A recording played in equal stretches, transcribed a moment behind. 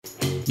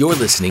You're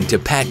listening to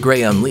Pat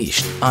Gray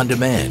Unleashed on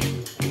demand.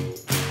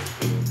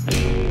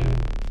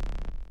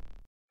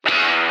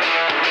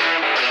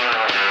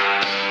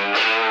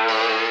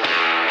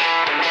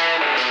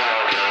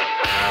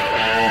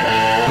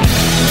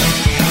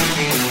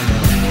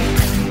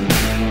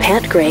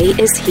 Pat Gray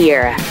is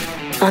here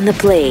on the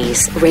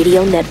Blaze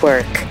Radio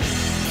Network.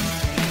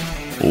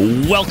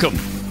 Welcome.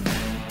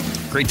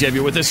 Great to have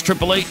you with us.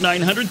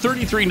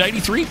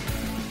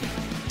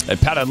 888-900-3393.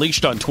 At Pat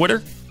Unleashed on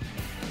Twitter.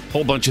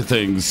 Whole bunch of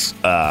things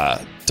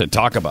to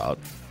talk about.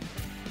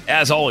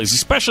 As always,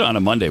 especially on a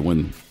Monday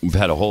when we've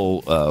had a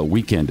whole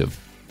weekend of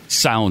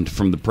sound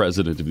from the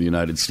President of the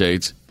United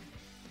States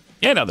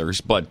and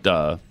others. But,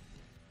 the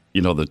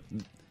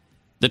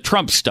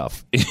Trump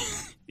stuff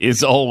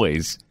is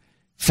always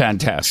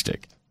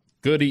fantastic.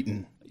 Good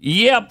eating.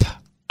 Yep.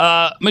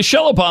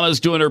 Michelle Obama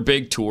is doing her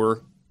big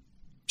tour.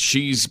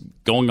 She's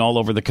going all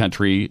over the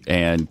country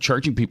and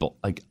charging people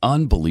like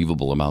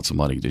unbelievable amounts of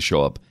money to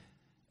show up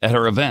at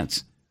her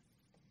events.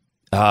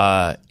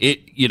 A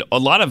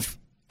lot of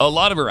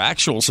her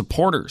actual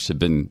supporters have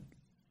been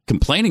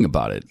complaining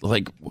about it.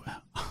 Like,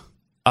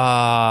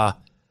 why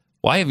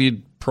have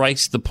you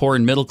priced the poor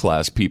and middle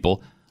class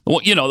people?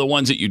 You know, the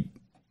ones that you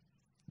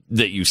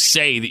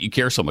say that you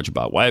care so much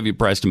about. Why have you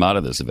priced them out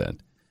of this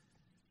event?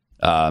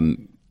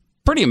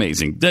 Pretty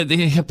amazing. The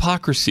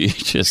hypocrisy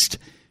just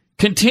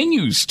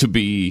continues to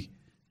be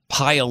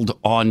piled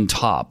on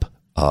top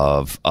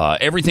of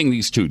everything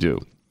these two do.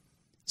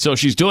 So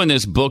she's doing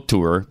this book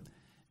tour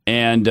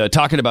and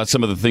talking about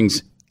some of the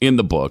things in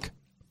the book.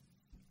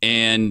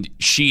 And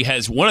she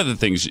has one of the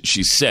things that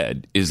she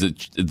said is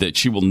that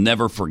she will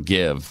never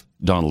forgive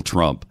Donald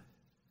Trump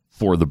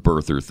for the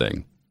birther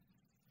thing.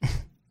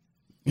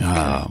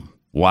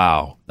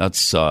 Wow,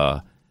 that's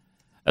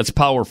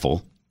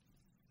powerful.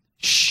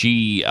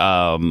 She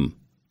said,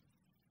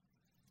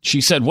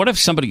 what if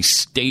somebody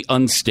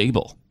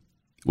unstable,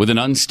 with an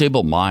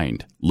unstable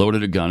mind,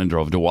 loaded a gun and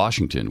drove to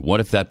Washington?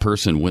 What if that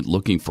person went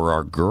looking for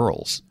our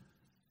girls?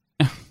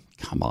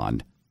 Come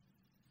on.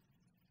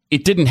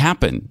 It didn't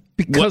happen.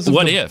 Because of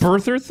the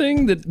birther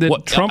thing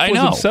that Trump was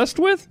obsessed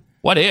with?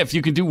 What if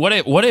you could do,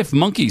 what if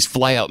monkeys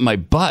fly out my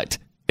butt?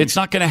 It's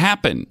not going to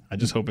happen. I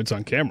just hope it's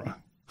on camera.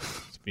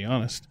 Let's be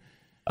honest.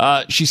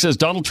 She says,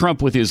 Donald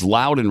Trump, with his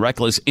loud and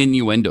reckless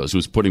innuendos,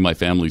 was putting my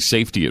family's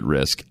safety at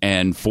risk.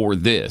 And for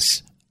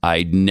this,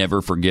 I'd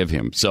never forgive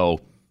him.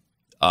 So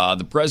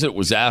the president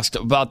was asked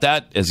about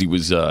that as he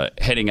was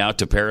heading out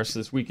to Paris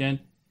this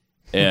weekend.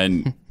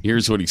 And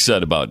here's what he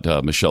said about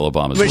Michelle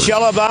Obama's Michelle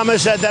words. Obama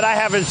said that I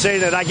haven't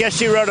seen it. I guess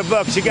she wrote a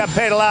book. She got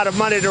paid a lot of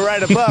money to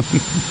write a book.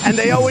 And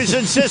they always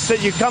insist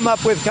that you come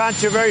up with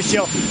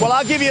controversial. Well,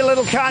 I'll give you a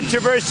little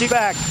controversy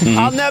back. Mm-hmm.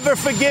 I'll never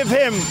forgive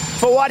him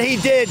for what he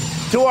did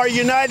to our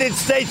United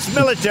States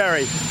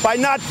military by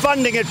not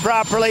funding it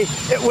properly.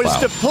 It was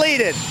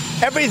depleted.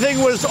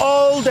 Everything was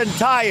old and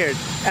tired.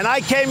 And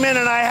I came in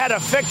and I had to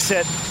fix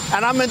it.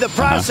 And I'm in the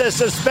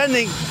process of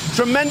spending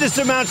tremendous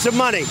amounts of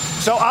money.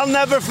 So I'll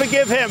never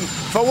forgive him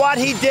for what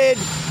he did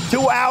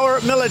to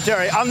our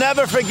military. I'll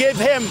never forgive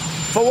him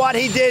for what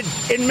he did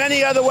in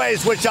many other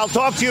ways, which I'll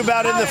talk to you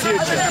about in the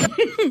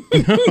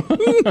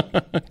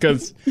future.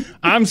 Because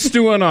I'm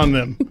stewing on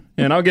them,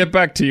 and I'll get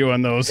back to you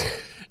on those.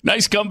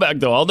 Nice comeback,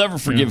 though. I'll never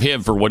forgive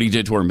him for what he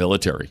did to our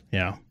military.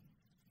 Yeah.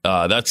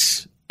 And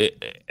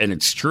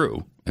it's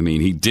true. I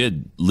mean, he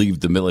did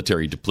leave the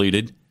military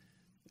depleted,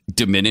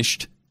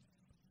 diminished,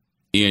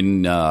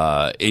 in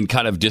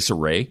kind of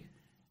disarray,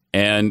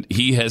 and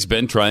he has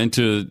been trying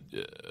to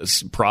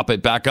prop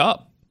it back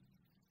up,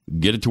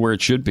 get it to where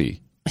it should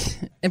be.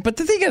 But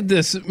the thing of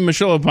this,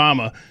 Michelle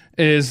Obama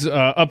is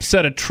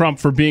upset at Trump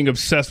for being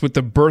obsessed with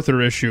the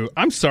birther issue.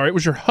 I'm sorry, it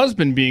was your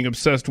husband being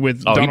obsessed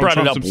with Donald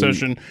Trump's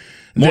obsession.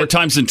 More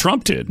times than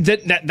Trump did.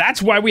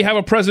 That's why we have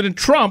a President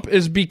Trump,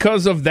 is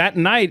because of that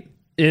night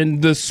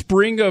in the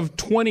spring of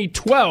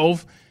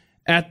 2012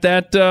 at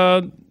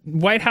that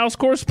White House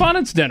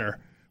Correspondents' Dinner,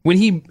 when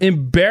he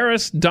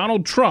embarrassed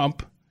Donald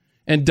Trump,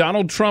 and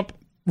Donald Trump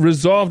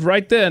resolved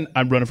right then,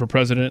 I'm running for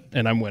president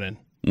and I'm winning.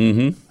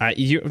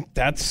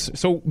 Mm-hmm.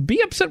 So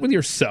be upset with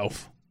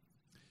yourself.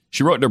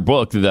 She wrote in her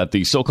book that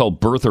the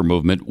so-called birther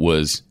movement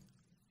was,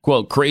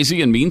 quote,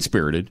 crazy and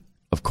mean-spirited,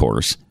 of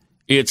course.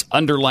 Its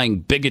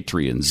underlying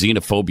bigotry and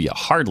xenophobia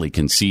hardly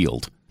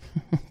concealed.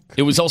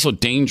 It was also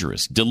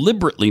dangerous,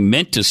 deliberately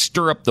meant to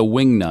stir up the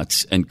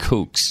wingnuts and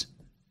kooks.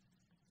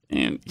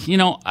 And,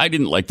 I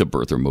didn't like the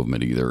birther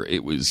movement either.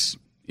 It was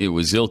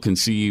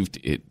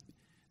ill-conceived.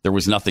 There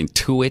was nothing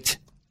to it.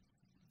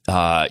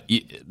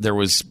 There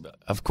was,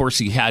 of course,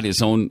 he had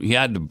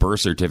a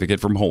birth certificate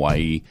from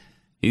Hawaii.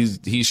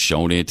 He's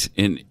shown it.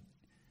 And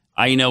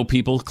I know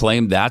people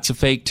claim that's a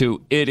fake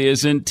too. It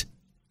isn't.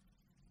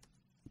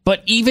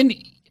 But even,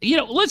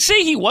 let's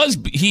say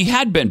he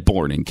had been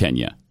born in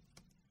Kenya.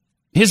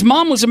 His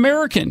mom was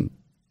American.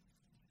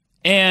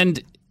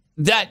 And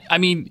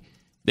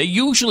they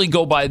usually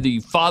go by the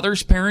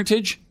father's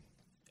parentage,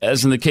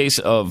 as in the case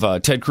of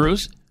Ted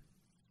Cruz.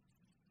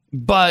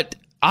 But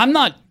I'm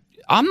not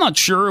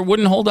sure it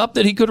wouldn't hold up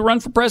that he could run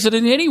for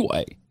president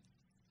anyway.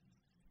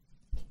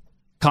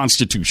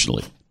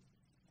 constitutionally.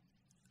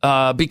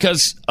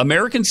 Because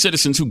American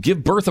citizens who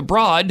give birth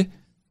abroad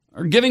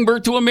are giving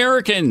birth to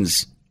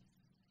Americans.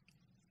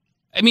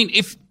 I mean,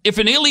 if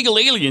an illegal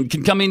alien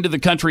can come into the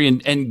country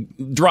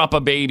and drop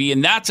a baby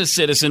and that's a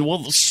citizen,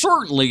 well,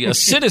 certainly a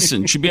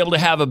citizen should be able to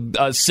have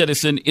a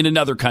citizen in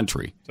another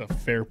country. That's a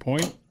fair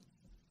point.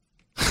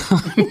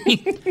 I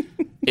mean,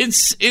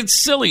 it's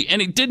silly,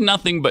 and it did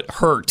nothing but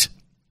hurt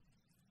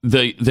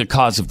the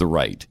cause of the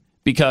right,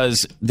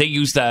 because they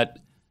use that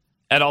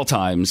at all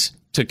times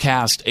to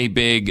cast a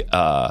big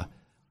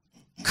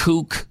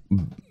kook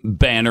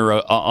banner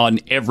on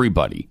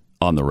everybody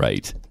on the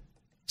right.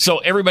 So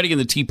everybody in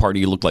the Tea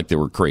Party looked like they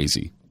were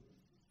crazy.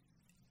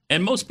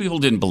 And most people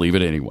didn't believe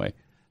it anyway.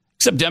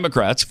 Except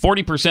Democrats.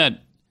 40%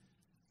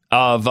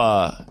 of,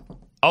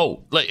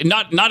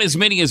 not as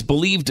many as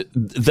believed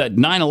that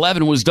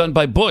 9/11 was done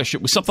by Bush.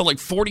 It was something like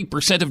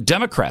 40% of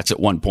Democrats at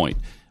one point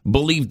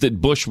believed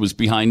that Bush was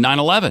behind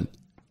 9/11.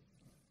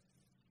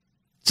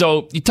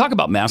 So you talk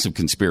about massive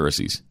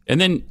conspiracies.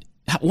 And then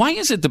why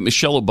is it that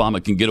Michelle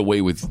Obama can get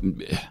away with...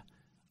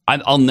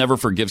 I'll never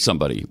forgive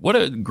somebody. What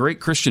a great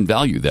Christian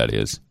value that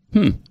is.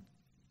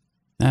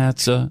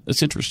 That's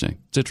interesting.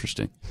 It's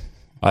interesting.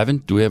 Ivan,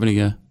 do we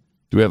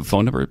have a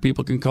phone number that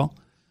people can call?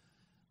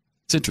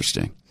 It's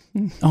interesting.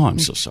 Oh, I'm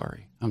so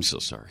sorry.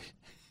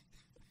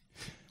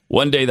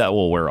 One day that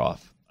will wear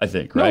off, I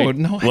think, right?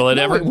 No, will it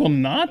ever? It will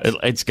not.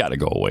 It's got to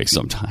go away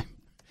sometime.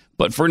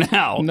 But for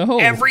now, no.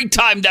 Every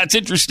time that's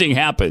interesting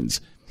happens,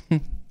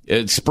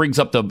 it springs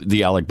up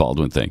the Alec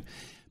Baldwin thing.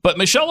 But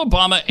Michelle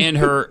Obama and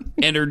her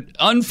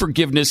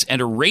unforgiveness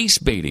and her race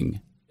baiting,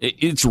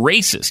 it's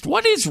racist.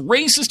 What is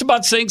racist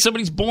about saying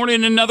somebody's born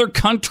in another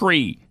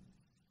country?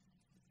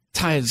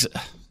 It's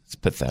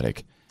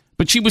pathetic.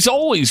 But she was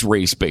always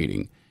race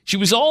baiting. She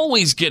was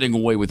always getting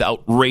away with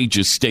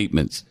outrageous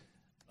statements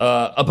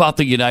about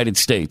the United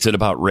States and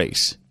about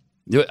race.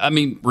 I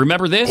mean,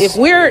 remember this? If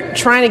we're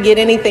trying to get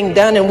anything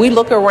done and we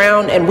look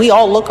around and we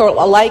all look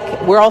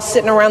alike, we're all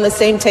sitting around the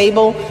same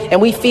table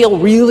and we feel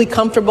really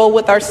comfortable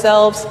with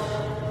ourselves,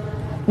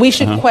 we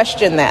should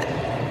question that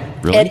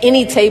at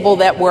any table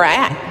that we're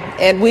at.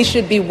 And we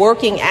should be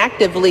working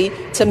actively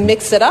to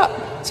mix it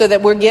up so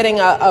that we're getting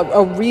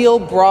a real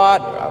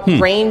broad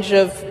range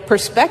of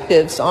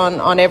perspectives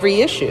on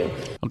every issue.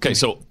 Okay,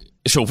 so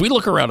if we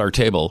look around our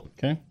table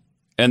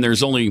and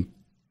there's only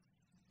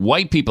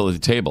white people at the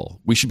table,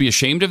 we should be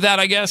ashamed of that,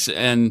 I guess,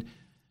 and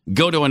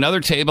go to another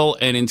table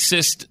and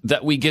insist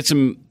that we get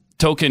some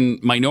token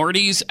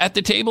minorities at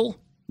the table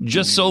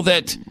just so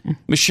that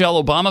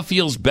Michelle Obama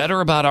feels better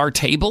about our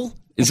table?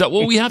 Is that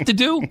what we have to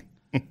do?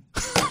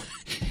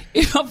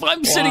 If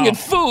I'm sitting at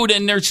food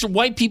and there's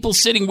white people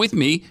sitting with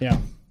me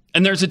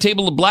and there's a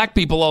table of black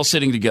people all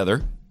sitting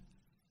together,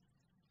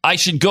 I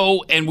should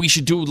go and we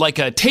should do like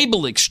a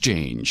table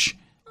exchange.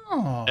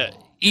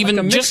 Even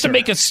like just to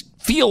make us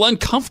feel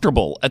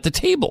uncomfortable at the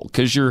table,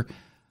 because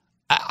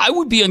I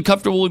would be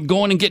uncomfortable with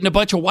going and getting a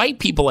bunch of white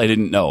people I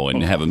didn't know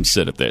and have them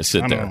sit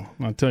there.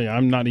 I'll tell you,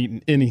 I'm not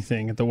eating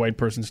anything at the white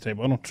person's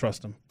table. I don't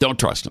trust them. Don't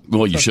trust them.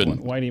 Well, you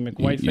shouldn't. Whitey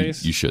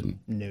McWhiteface? You shouldn't.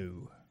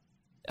 No.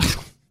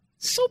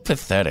 So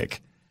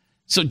pathetic.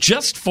 So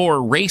just for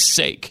race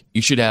sake,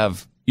 you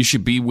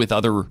should be with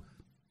other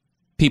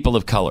people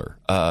of color.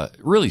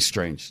 Really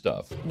strange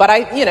stuff. But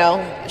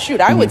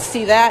I would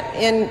see that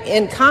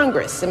in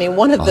Congress. I mean,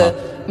 one of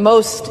the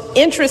most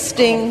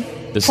interesting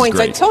points,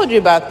 I told you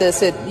about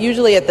this,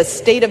 usually at the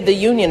State of the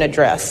Union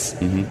address,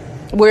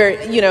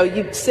 where,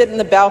 you sit in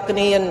the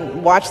balcony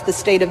and watch the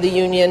State of the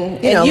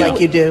Union.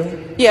 Like you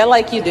do. Yeah,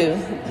 like you do.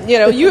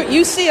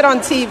 You see it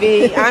on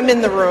TV. I'm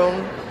in the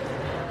room.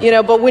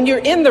 But when you're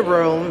in the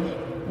room,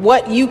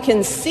 what you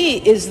can see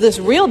is this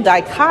real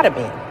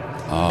dichotomy.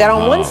 That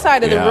on one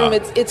side of the room,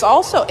 it's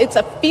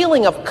a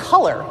feeling of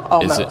color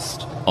almost. Is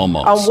it?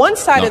 Almost. On one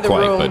side not of the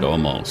quite, room, but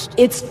almost.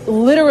 It's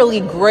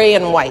literally gray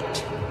and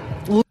white.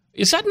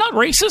 Is that not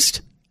racist?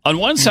 On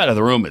one side of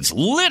the room, it's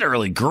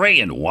literally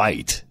gray and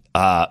white.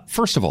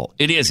 First of all,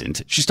 it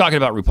isn't. She's talking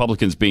about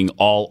Republicans being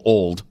all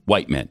old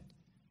white men.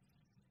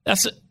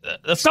 That's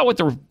not what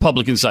the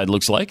Republican side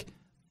looks like.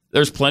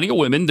 There's plenty of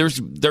women.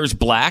 There's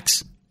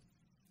blacks.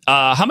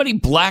 How many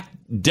black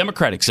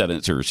Democratic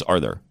senators are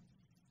there?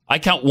 I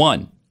count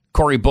one,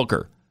 Cory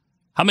Booker.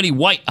 How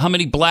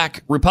many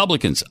black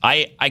Republicans?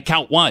 I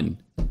count one,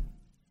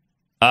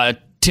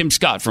 Tim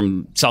Scott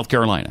from South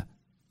Carolina.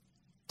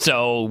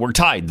 So we're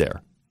tied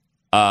there.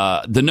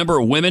 The number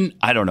of women,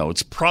 I don't know.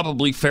 It's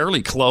probably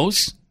fairly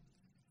close.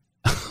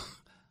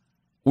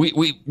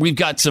 We've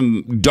got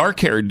some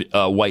dark-haired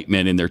white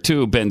men in there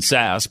too. Ben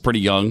Sass, pretty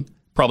young,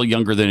 probably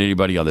younger than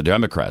anybody on the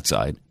Democrat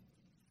side.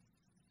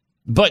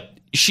 But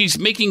she's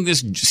making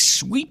this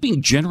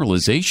sweeping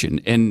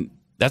generalization, and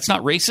that's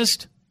not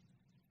racist?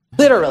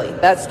 Literally,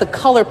 that's the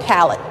color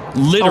palette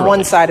literally. On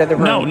one side of the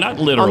room. No, not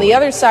literally. On the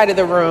other side of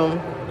the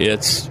room,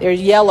 there's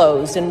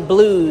yellows and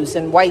blues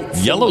and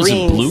whites yellows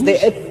and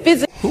greens. And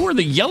blues? Who are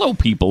the yellow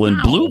people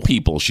and blue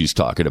people she's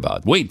talking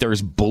about? Wait,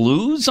 there's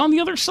blues on the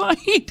other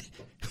side?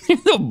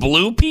 The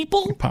blue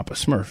people? Papa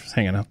Smurf is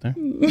hanging out there.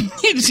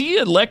 Is he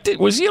elected?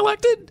 Was he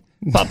elected?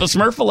 Papa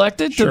Smurf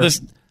elected Sure. to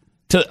this?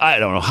 To, I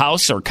don't know,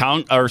 House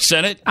or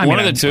Senate? One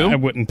of the two? I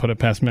wouldn't put it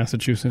past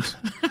Massachusetts.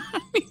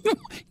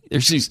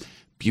 There's these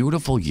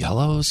beautiful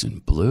yellows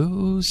and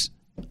blues.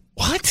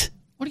 What?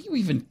 What are you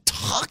even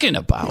talking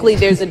about?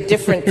 There's a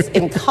difference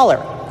in color,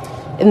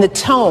 in the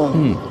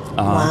tone.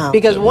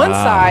 Because one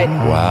side,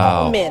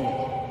 all men.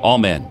 All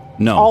men.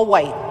 No. All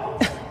white.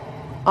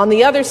 On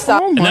the other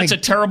side. And that's a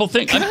terrible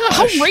thing.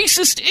 How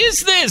racist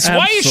is this?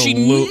 Why is she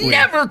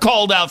never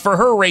called out for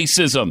her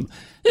racism?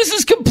 This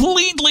is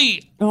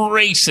completely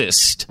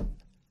racist.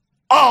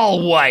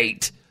 All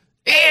white.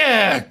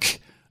 Ick.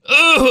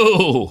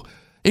 Ooh.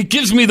 It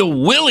gives me the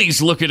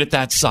willies looking at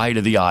that side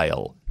of the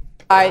aisle.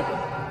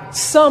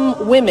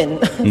 Some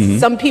women,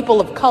 some people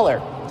of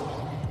color.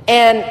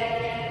 And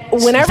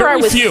whenever I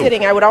was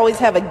sitting, I would always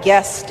have a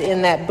guest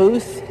in that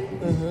booth.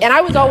 And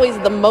I was always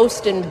the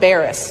most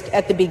embarrassed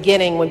at the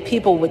beginning when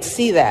people would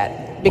see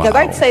that. Because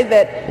I'd say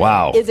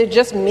that, is it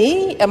just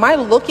me? Am I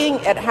looking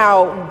at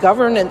how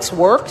governance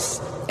works?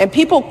 And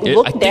people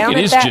look down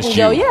at that and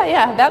go,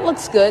 yeah, that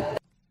looks good.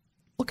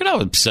 Look at how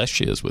obsessed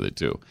she is with it,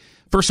 too.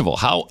 First of all,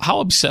 how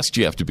obsessed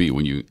do you have to be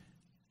when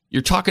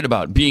you're talking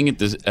about being at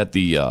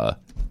the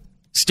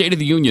State of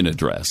the Union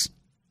address,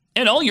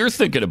 and all you're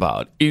thinking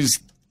about is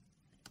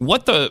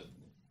what the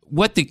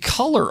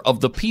color of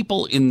the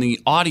people in the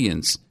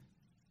audience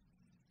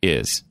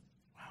is.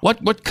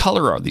 What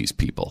color are these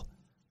people?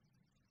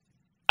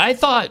 I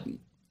thought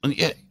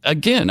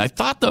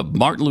the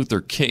Martin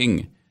Luther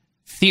King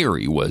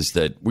theory was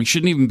that we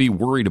shouldn't even be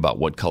worried about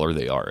what color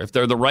they are. If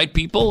they're the right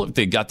people, if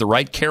they got the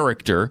right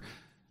character,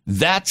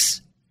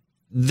 that's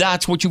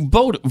what you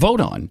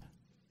vote on.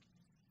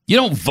 You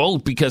don't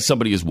vote because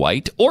somebody is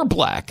white or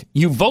black.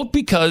 You vote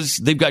because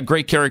they've got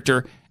great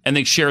character and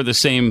they share the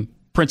same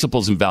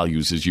principles and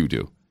values as you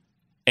do.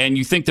 And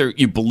you think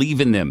you believe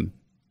in them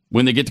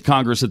when they get to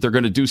Congress, that they're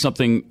going to do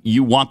something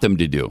you want them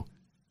to do.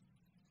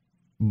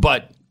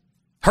 But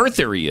her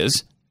theory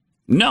is,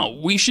 no,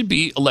 we should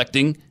be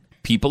electing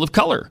people of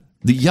color,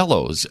 the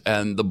yellows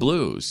and the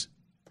blues.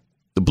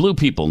 The blue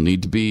people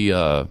need to be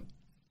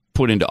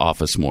put into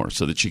office more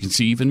so that you can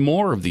see even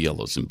more of the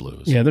yellows and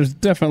blues. Yeah, there's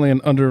definitely an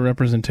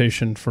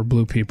underrepresentation for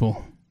blue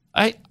people.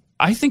 I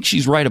think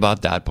she's right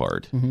about that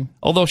part. Mm-hmm.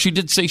 Although she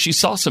did say she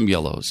saw some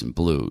yellows and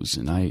blues,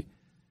 and I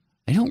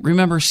don't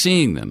remember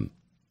seeing them.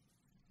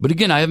 But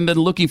again, I haven't been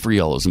looking for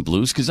yellows and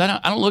blues because I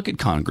don't look at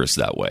Congress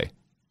that way.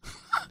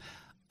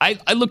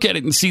 I look at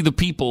it and see the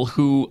people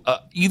who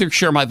either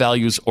share my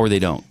values or they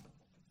don't.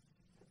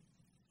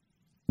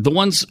 The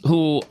ones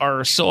who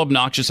are so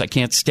obnoxious I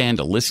can't stand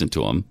to listen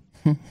to them.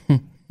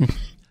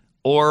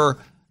 Or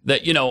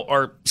that,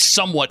 are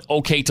somewhat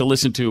okay to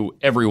listen to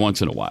every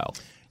once in a while.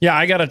 Yeah,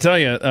 I got to tell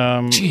you,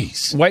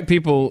 white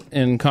people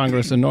in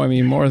Congress annoy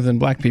me more than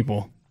black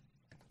people.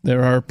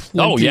 There are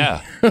plenty. Oh,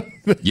 yeah.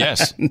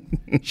 Yes.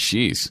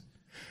 Jeez.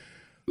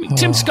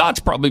 Tim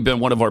Scott's probably been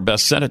one of our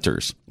best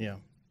senators. Yeah.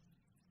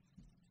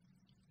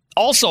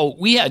 Also,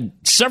 we had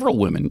several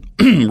women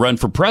run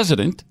for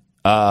president.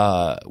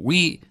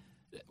 We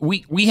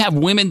have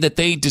women that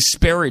they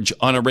disparage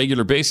on a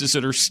regular basis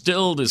that are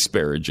still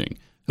disparaging,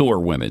 who are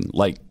women,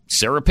 like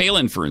Sarah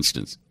Palin, for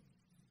instance.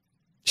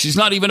 She's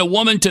not even a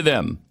woman to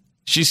them.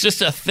 She's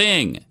just a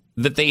thing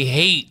that they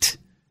hate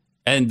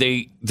and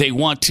they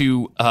want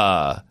to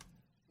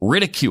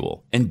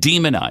ridicule and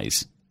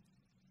demonize.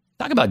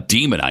 Talk about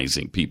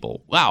demonizing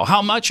people. Wow,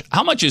 how much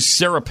has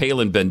Sarah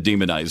Palin been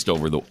demonized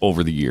over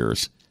the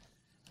years?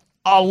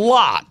 A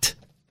lot.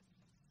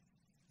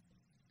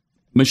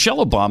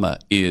 Michelle Obama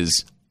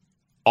is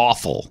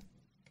awful.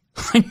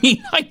 I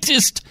mean,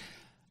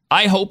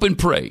 I hope and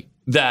pray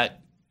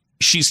that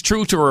she's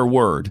true to her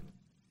word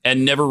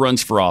and never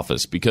runs for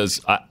office,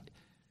 because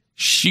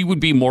she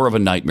would be more of a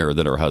nightmare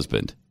than her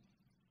husband.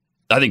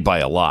 I think by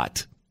a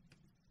lot.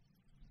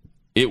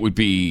 It would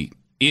be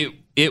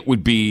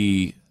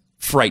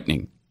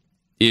frightening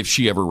if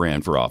she ever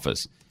ran for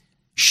office.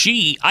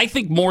 She, I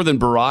think more than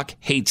Barack,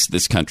 hates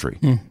this country.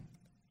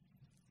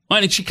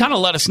 And she kind of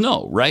let us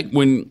know, right?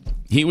 When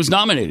he was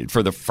nominated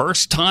for the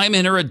first time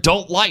in her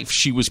adult life,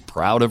 she was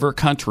proud of her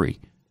country.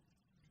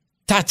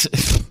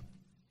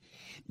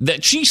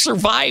 That she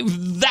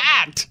survived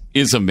that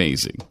is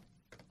amazing.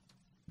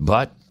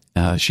 But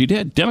she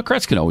did.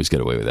 Democrats can always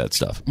get away with that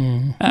stuff.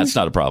 Mm-hmm. That's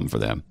not a problem for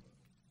them.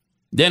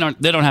 They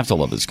don't have to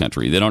love this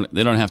country. They don't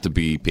have to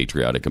be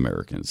patriotic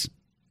Americans.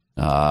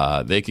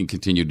 They can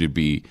continue to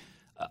be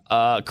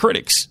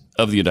critics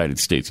of the United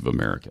States of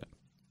America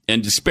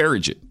and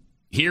disparage it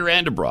here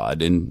and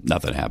abroad, and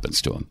nothing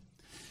happens to them.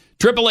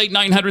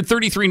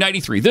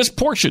 888-900-3393. This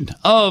portion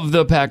of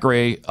the Pat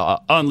Gray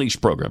Unleashed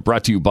program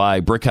brought to you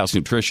by Brickhouse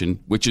Nutrition,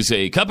 which is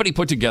a company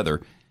put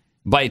together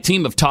by a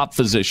team of top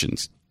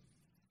physicians.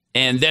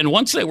 And then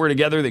once they were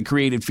together, they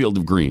created Field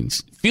of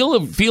Greens.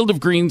 Field of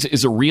Greens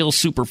is a real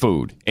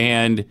superfood,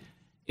 and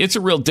it's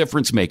a real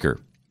difference maker.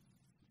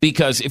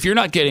 Because if you're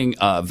not getting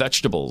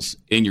vegetables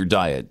in your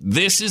diet,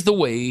 this is the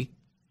way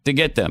to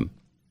get them.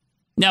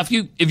 Now, if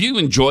you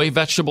enjoy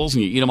vegetables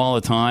and you eat them all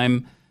the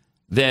time,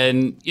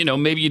 then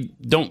maybe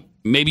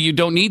you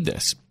don't need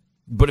this.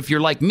 But if you're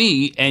like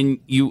me and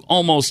you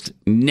almost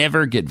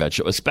never get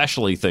vegetables,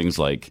 especially things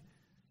like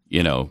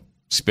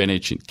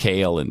spinach and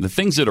kale and the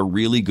things that are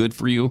really good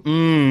for you,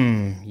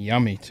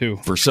 yummy too.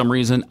 For some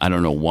reason, I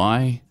don't know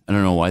why.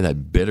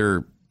 That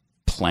bitter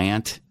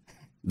plant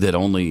that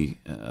only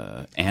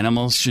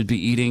animals should be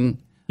eating.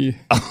 Yeah.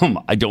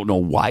 I don't know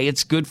why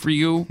it's good for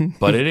you,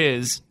 but it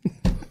is.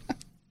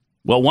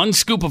 Well, one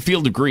scoop of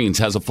Field of Greens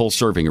has a full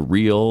serving of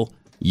real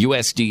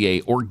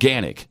USDA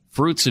organic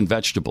fruits and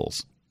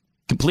vegetables,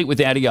 complete with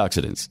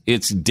antioxidants.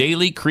 It's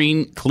daily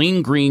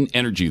clean green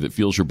energy that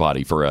fuels your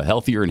body for a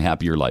healthier and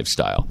happier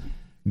lifestyle.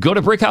 Go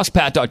to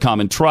BrickhousePat.com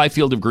and try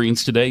Field of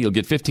Greens today. You'll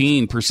get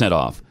 15%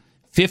 off.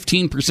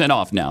 15%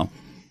 off now.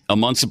 A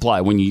month's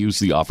supply when you use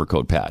the offer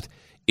code PAT.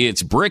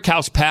 It's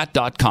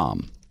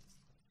BrickhousePat.com.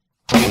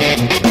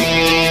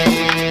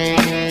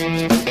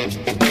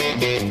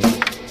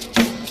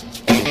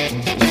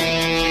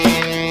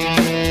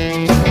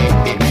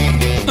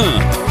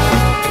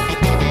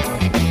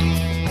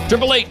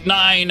 Triple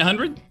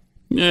 900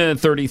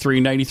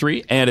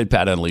 3393 and at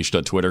Pat Unleashed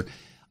on Twitter.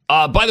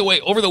 By the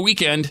way, over the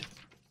weekend,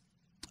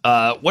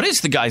 what is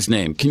the guy's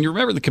name? Can you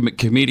remember the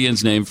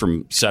comedian's name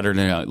from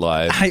Saturday Night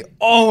Live? I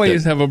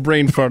always have a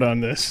brain fart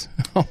on this.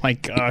 Oh my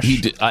gosh!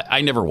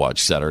 I never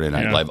watch Saturday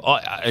Night Live.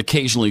 I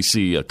occasionally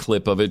see a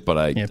clip of it,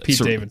 but Pete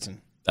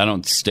Davidson. I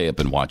don't stay up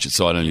and watch it,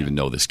 so I don't even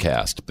know this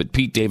cast. But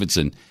Pete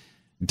Davidson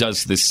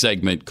does this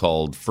segment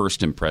called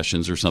First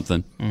Impressions or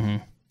something. Mm-hmm.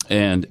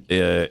 And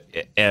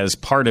as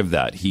part of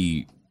that,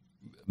 he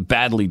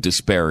badly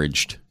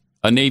disparaged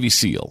a Navy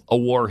SEAL, a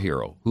war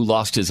hero who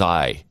lost his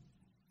eye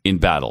in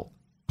battle.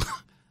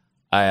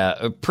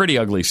 Pretty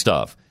ugly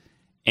stuff.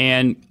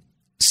 And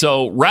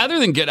so rather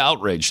than get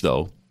outraged,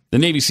 though, the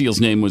Navy SEAL's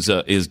name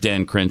is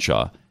Dan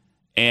Crenshaw.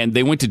 And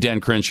they went to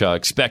Dan Crenshaw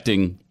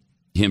expecting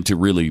him to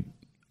really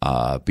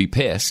be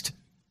pissed.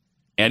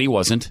 And he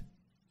wasn't.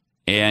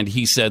 And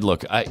he said,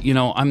 look,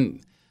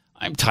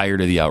 I'm tired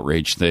of the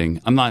outrage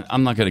thing. I'm not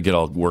going to get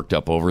all worked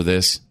up over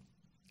this.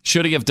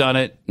 Should he have done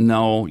it?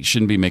 No, you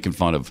shouldn't be making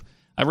fun of.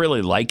 I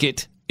really like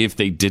it if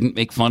they didn't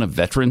make fun of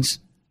veterans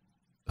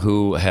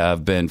who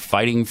have been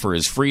fighting for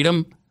his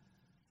freedom.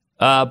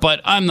 But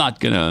I'm not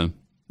going to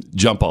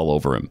jump all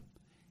over him.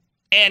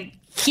 And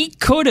he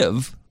could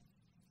have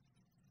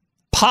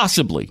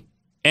possibly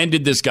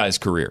ended this guy's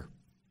career.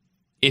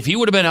 If he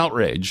would have been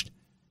outraged,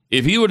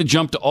 if he would have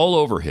jumped all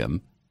over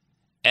him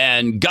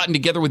and gotten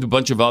together with a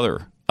bunch of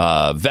other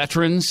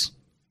veterans,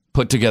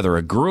 put together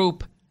a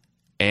group,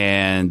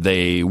 and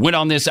they went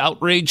on this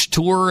outrage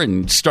tour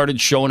and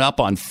started showing up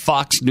on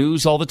Fox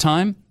News all the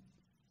time,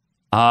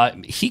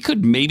 he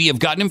could maybe have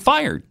gotten him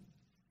fired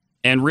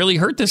and really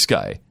hurt this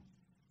guy.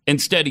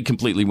 Instead, he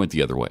completely went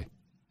the other way.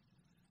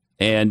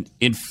 And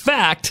in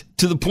fact,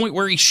 to the point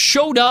where he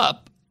showed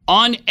up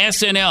on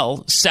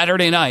SNL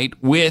Saturday night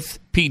with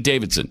Pete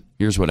Davidson.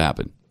 Here's what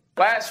happened.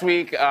 Last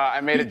week,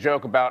 I made a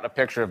joke about a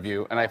picture of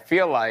you, and I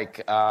feel like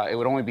it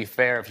would only be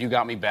fair if you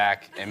got me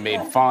back and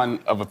made fun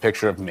of a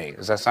picture of me.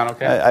 Does that sound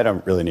okay? I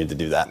don't really need to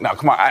do that. No,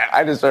 come on.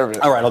 I deserve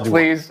it. All right, I'll do it.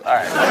 Please? All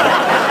right.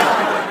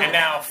 And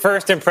now,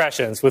 first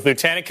impressions with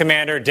Lieutenant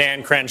Commander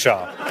Dan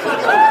Crenshaw.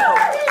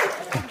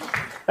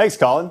 Thanks,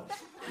 Colin.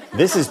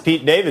 This is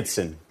Pete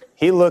Davidson.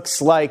 He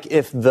looks like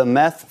if the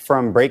meth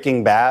from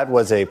Breaking Bad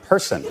was a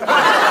person. Not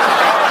bad.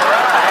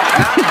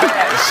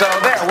 So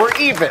there, we're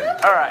even.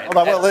 All right. Hold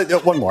on, well,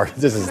 one more.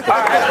 This is. All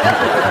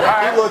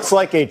right. He looks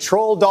like a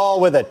troll doll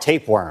with a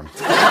tapeworm.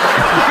 Yeah,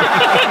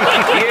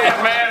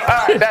 man.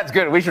 All right, that's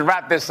good. We should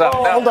wrap this up.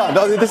 Oh, hold on.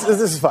 No, this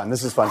is fun.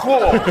 This is fun.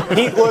 Cool.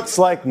 He looks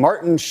like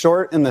Martin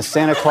Short in the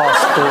Santa Claus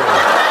 3.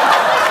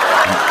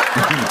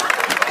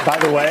 By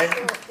the way,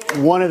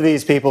 one of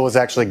these people was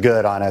actually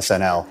good on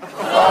SNL.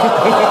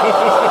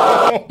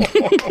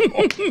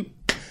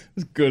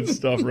 Good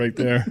stuff right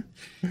there.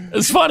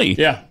 It's funny.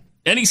 Yeah.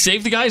 And he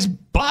saved the guy's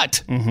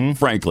butt,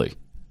 frankly.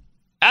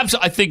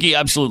 I think he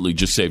absolutely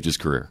just saved his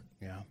career.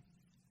 Yeah.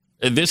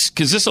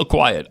 Because this will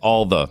quiet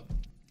all the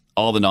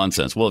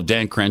nonsense. Well, if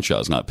Dan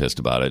Crenshaw's not pissed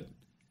about it,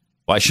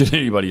 why should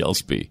anybody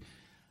else be?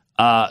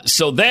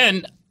 So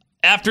then,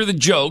 after the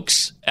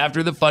jokes,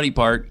 after the funny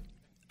part,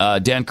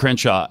 Dan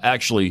Crenshaw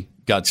actually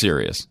got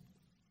serious.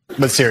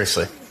 But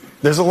seriously,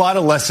 there's a lot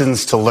of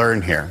lessons to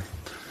learn here.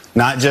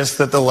 Not just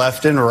that the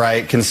left and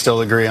right can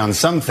still agree on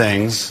some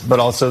things, but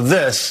also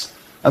this: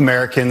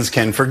 Americans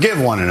can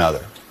forgive one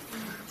another.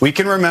 We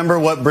can remember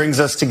what brings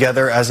us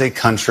together as a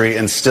country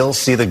and still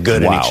see the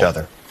good in each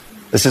other.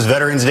 This is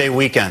Veterans Day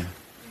weekend,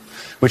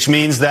 which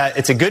means that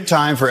it's a good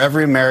time for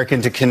every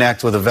American to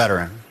connect with a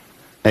veteran.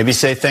 Maybe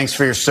say thanks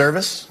for your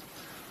service,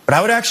 but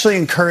I would actually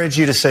encourage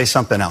you to say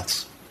something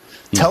else.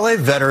 Tell a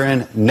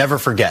veteran, never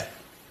forget.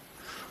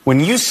 When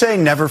you say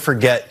never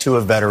forget to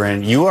a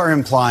veteran, you are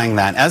implying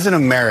that as an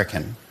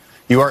American,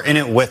 you are in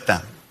it with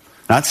them.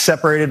 Not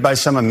separated by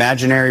some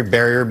imaginary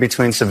barrier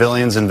between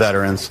civilians and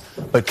veterans,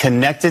 but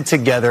connected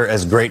together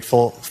as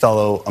grateful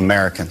fellow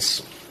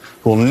Americans.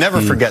 who will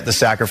never forget the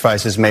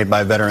sacrifices made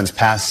by veterans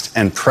past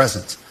and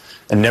present,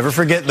 and never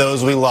forget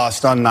those we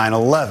lost on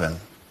 9/11,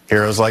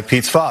 heroes like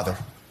Pete's father.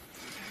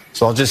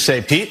 So I'll just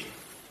say, Pete,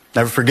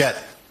 never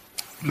forget.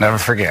 Never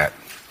forget.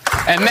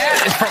 And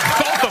that is from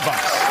both of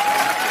us.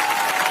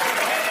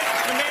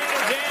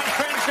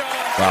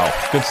 Wow.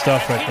 Good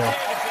stuff right there.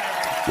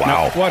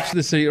 Wow. Now, watch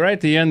this. Right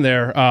at the end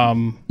there,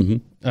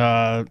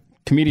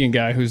 comedian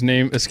guy whose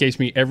name escapes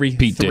me every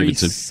Pete 3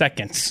 Davidson.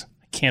 seconds.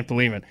 I can't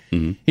believe it.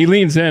 He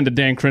leans in to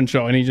Dan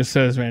Crenshaw and he just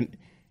says, man,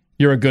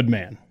 you're a good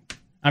man.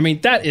 I mean,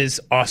 that is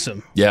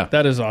awesome. Yeah.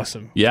 That is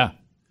awesome. Yeah.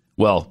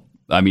 Well,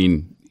 I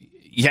mean,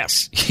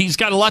 yes, he's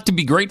got a lot to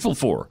be grateful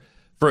for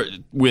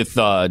with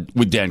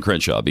Dan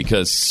Crenshaw,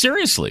 because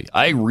seriously,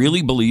 I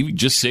really believe he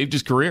just saved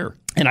his career.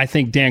 And I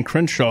think Dan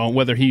Crenshaw,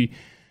 whether he,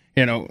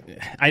 I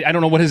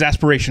don't know what his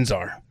aspirations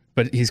are,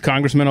 but he's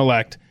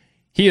congressman-elect.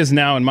 He is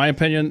now, in my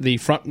opinion, the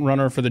front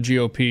runner for the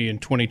GOP in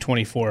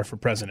 2024 for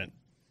president.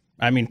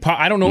 I mean,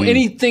 I don't know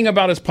anything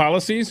about his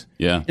policies.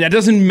 Yeah. That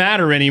doesn't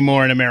matter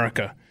anymore in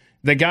America.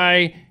 The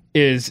guy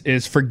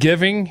is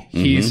forgiving.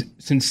 He's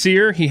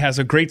sincere. He has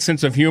a great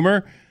sense of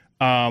humor.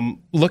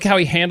 Look how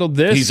he handled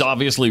this. He's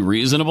obviously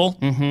reasonable.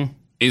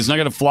 He's not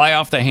going to fly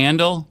off the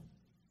handle.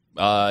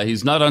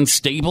 He's not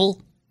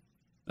unstable.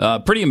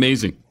 Pretty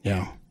amazing.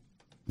 Yeah.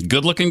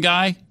 Good-looking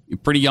guy.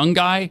 Pretty young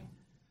guy.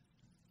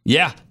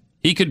 Yeah.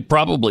 He could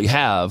probably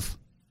have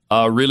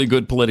a really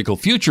good political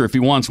future if he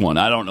wants one.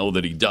 I don't know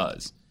that he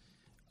does.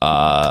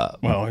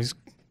 Well,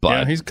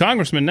 he's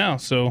congressman now,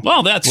 so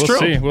well, that's we'll true.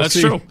 See. We'll that's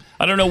see. true.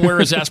 I don't know where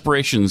his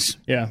aspirations,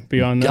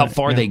 beyond that, how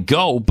far they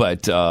go,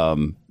 but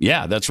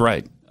yeah, that's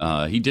right.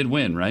 He did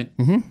win, right?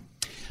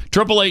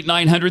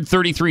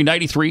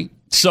 888-900-3393.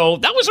 So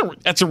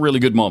that's a really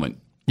good moment.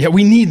 Yeah,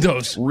 we need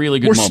those. Really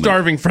good We're moment.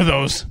 starving for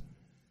those.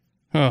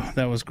 Oh,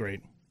 that was great.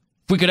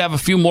 If we could have a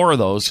few more of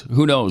those,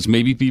 who knows?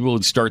 Maybe people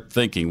would start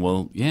thinking,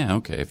 well, yeah,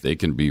 okay, if they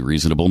can be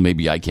reasonable,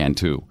 maybe I can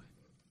too.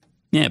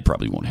 Yeah, it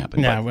probably won't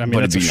happen. Yeah, I mean,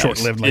 that's a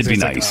short-lived. It'd be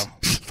nice. Like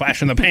a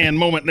flash in the pan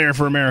moment there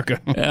for America.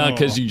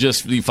 Because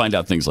you find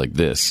out things like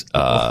this.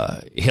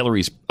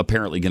 Hillary's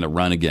apparently going to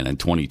run again in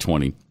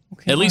 2020,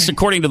 at least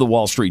according to the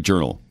Wall Street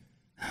Journal.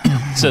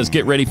 It says,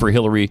 get ready for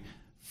Hillary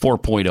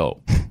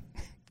 4.0.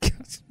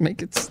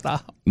 Make it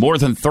stop. More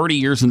than 30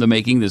 years in the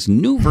making, this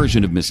new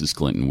version of Mrs.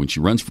 Clinton, when she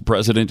runs for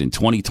president in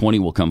 2020,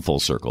 will come full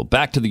circle.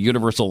 Back to the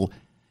universal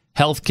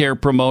health care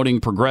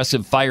promoting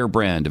progressive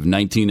firebrand of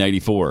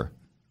 1994.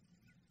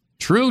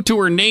 True to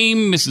her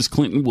name, Mrs.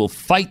 Clinton will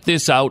fight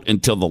this out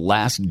until the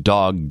last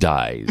dog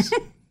dies.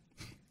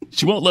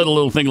 She won't let a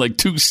little thing like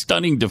 2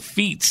 stunning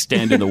defeats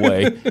stand in the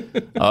way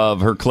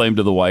of her claim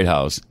to the White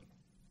House.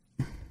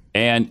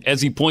 And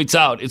as he points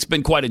out, it's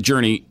been quite a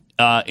journey.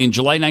 In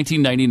July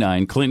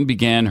 1999, Clinton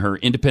began her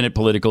independent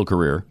political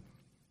career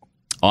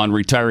on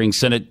retiring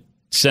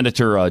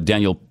Senator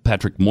Daniel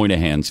Patrick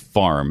Moynihan's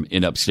farm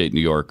in upstate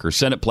New York. Her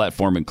Senate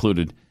platform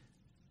included,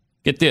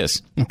 get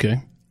this,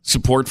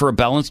 support for a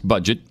balanced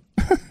budget,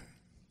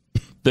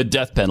 the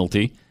death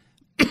penalty,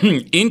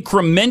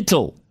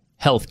 incremental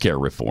health care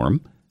reform.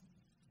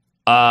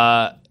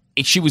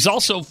 She was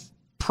also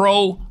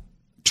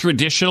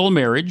pro-traditional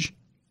marriage,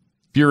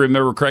 if you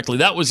remember correctly.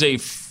 That was a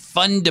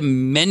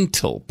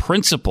fundamental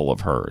principle of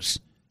hers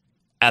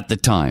at the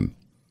time.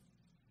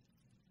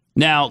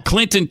 Now,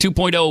 Clinton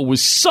 2.0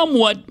 was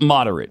somewhat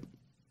moderate.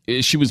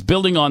 She was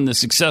building on the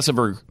success of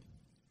her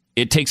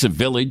 "it takes a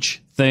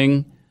village"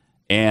 thing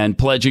and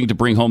pledging to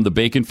bring home the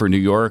bacon for New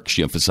York.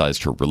 She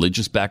emphasized her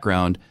religious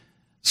background,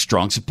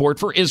 strong support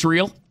for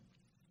Israel,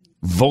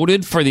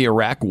 voted for the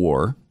Iraq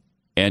War,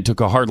 and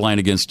took a hard line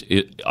against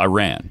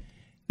Iran.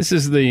 This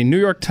is the New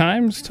York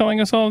Times telling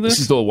us all of this?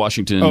 This is the the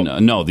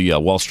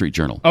Wall Street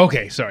Journal.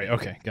 Okay, sorry.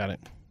 Okay, got it.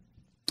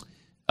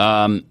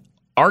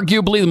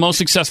 Arguably the most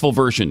successful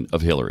version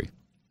of Hillary.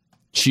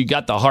 She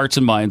got the hearts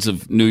and minds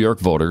of New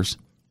York voters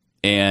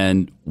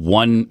and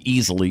won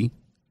easily,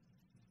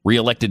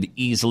 reelected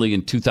easily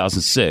in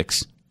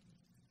 2006.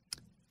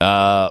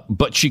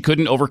 But she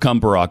couldn't overcome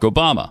Barack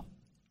Obama.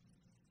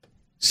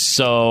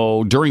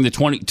 So during the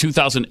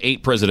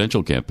 2008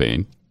 presidential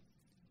campaign,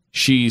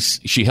 she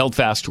held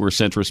fast to her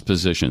centrist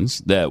positions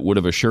that would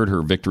have assured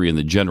her victory in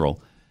the general,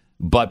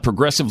 but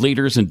progressive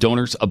leaders and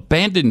donors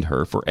abandoned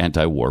her for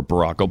anti-war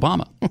Barack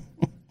Obama.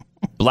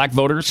 Black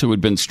voters who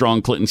had been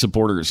strong Clinton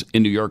supporters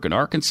in New York and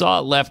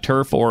Arkansas left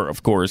her for,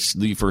 of course,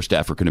 the first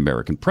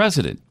African-American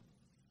president.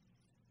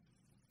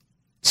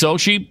 So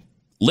she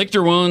licked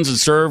her wounds and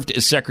served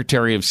as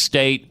Secretary of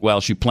State while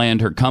she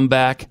planned her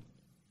comeback,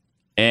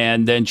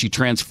 and then she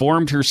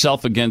transformed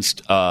herself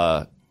against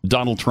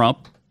Donald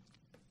Trump,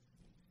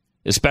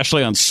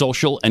 especially on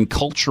social and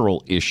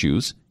cultural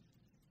issues.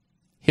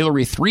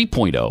 Hillary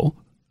 3.0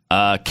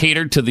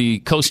 catered to the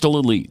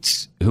coastal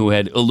elites who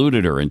had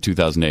eluded her in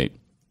 2008.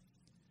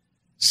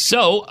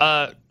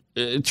 So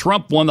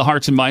Trump won the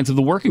hearts and minds of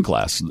the working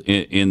class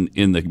in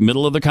the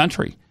middle of the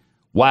country,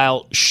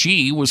 while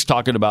she was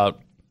talking about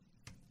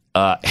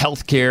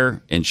health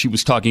care, and she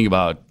was talking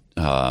about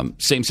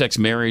same-sex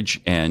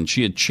marriage, and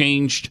she had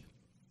changed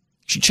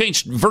She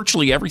changed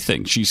virtually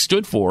everything she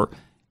stood for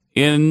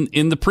in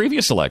the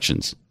previous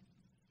elections.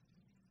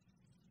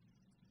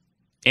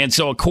 And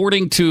so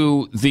according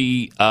to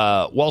the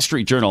Wall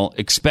Street Journal,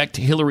 expect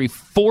Hillary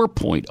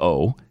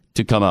 4.0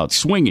 to come out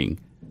swinging.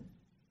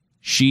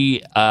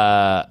 She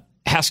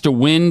has to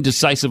win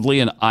decisively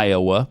in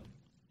Iowa,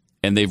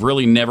 and they've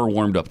really never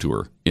warmed up to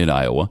her in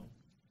Iowa.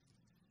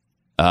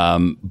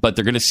 But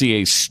they're going to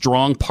see a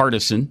strong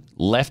partisan,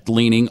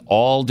 left-leaning,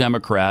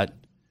 all-Democrat,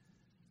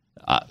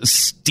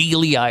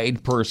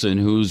 steely-eyed person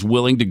who's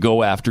willing to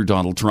go after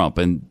Donald Trump.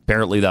 And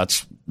apparently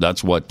that's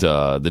what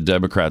the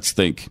Democrats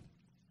think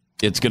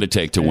it's going to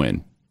take to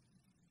win.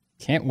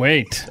 Can't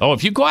wait. Oh,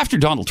 if you go after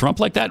Donald Trump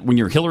like that, when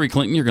you're Hillary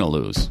Clinton, you're going to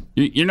lose.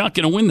 You're not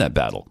going to win that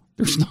battle.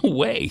 There's no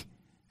way.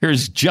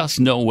 There's just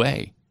no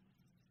way.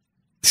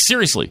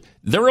 Seriously,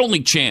 their only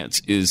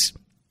chance is,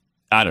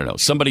 I don't know,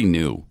 somebody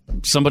new,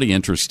 somebody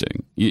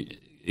interesting.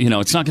 You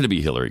know, it's not going to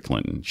be Hillary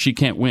Clinton. She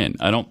can't win.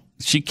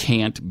 She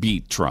can't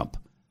beat Trump.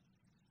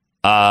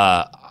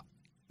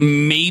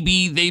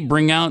 Maybe they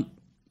bring out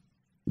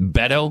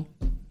Beto,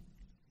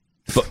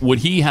 but would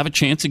he have a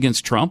chance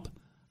against Trump?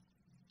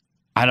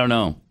 I don't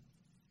know.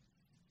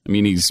 I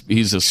mean, he's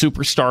a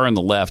superstar on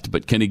the left,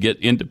 but can he get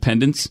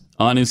independents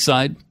on his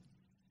side?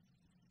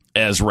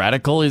 As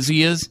radical as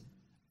he is?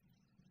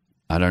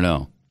 I don't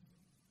know.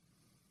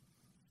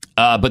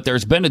 But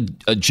there's been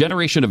a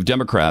generation of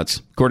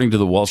Democrats, according to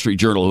the Wall Street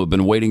Journal, who have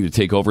been waiting to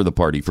take over the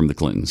party from the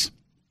Clintons.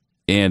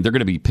 And they're going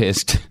to be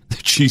pissed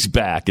that she's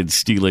back and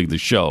stealing the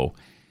show.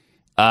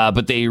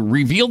 But they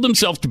revealed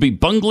themselves to be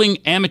bungling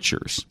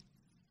amateurs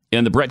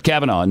in the Brett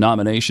Kavanaugh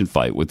nomination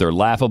fight with their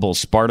laughable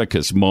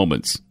Spartacus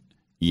moments.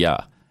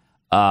 Yeah.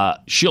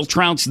 She'll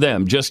trounce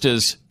them just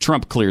as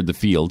Trump cleared the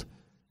field.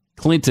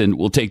 Clinton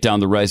will take down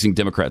the rising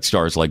Democrat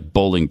stars like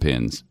bowling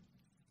pins.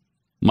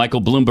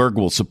 Michael Bloomberg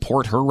will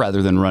support her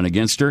rather than run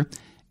against her.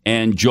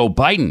 And Joe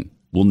Biden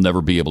will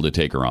never be able to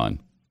take her on.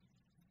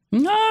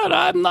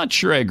 I'm not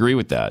sure I agree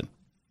with that.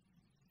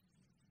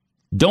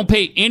 Don't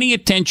pay any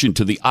attention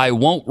to the I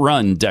won't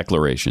run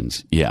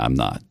declarations. Yeah, I'm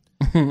not.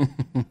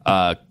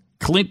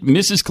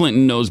 Mrs.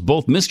 Clinton knows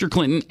both Mr.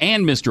 Clinton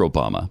and Mr.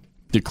 Obama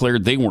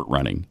declared they weren't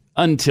running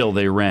until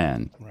they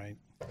ran. Right.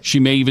 She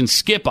may even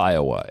skip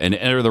Iowa and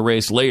enter the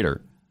race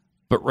later.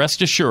 But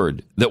rest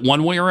assured that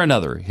one way or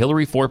another,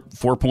 Hillary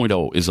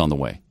 4.0 is on the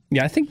way.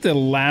 Yeah, I think the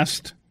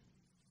last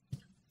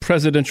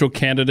presidential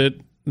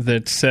candidate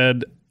that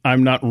said,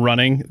 I'm not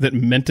running, that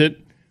meant it,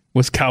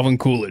 was Calvin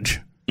Coolidge.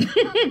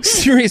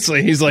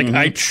 Seriously, he's like,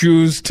 I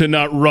choose to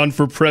not run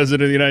for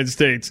president of the United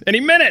States. And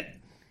he meant it.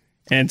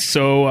 And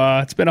so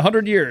it's been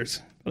 100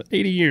 years,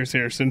 80 years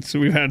here since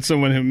we've had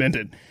someone who meant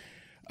it.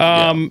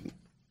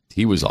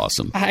 He was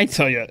awesome. I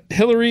tell you,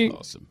 Hillary,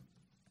 awesome.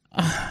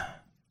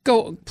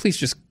 Please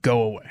just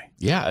go away.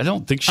 Yeah, I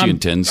don't think she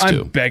intends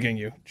to. I'm begging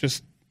you,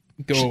 just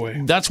go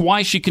away. That's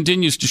why she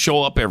continues to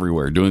show up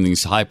everywhere, doing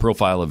these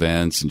high-profile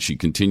events, and she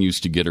continues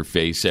to get her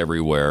face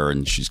everywhere,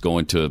 and she's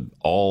going to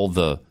all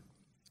the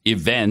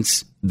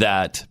events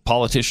that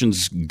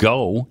politicians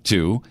go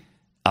to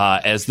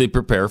as they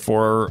prepare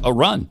for a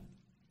run.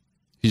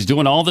 She's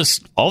doing all the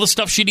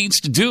stuff she needs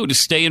to do to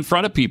stay in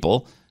front of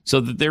people so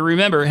that they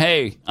remember,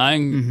 hey,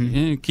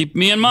 keep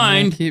me in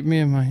mind. Keep me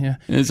in mind, yeah.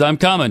 As I'm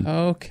coming.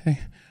 Okay.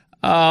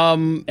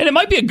 And it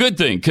might be a good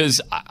thing,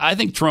 because I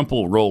think Trump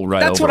will roll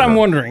right over That's what I'm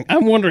wondering.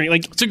 I'm wondering,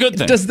 like, it's a good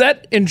thing. Does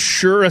that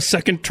ensure a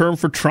second term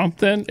for Trump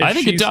then? I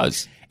think it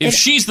does. If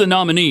she's the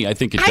nominee, I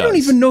think it does. I don't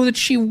even know that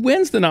she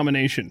wins the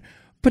nomination.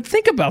 But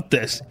think about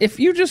this. If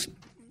you just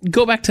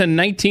go back to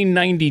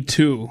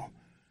 1992,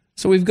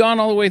 so we've gone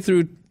all the way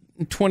through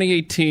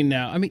 2018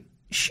 now. I mean,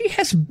 she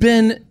has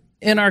been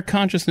in our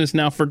consciousness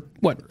now for,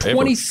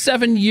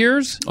 27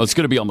 years? Oh, it's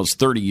going to be almost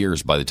 30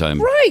 years by the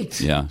time.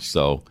 Right. Yeah,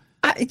 so.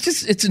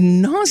 It's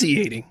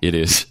nauseating. It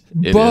is.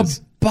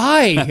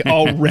 Bye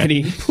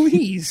already,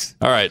 please.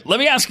 All right, let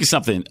me ask you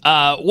something.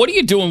 What are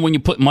you doing when you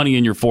put money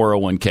in your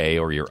 401k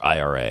or your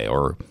IRA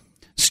or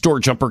store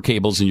jumper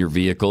cables in your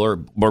vehicle or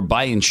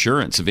buy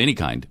insurance of any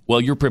kind?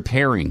 Well, you're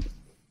preparing.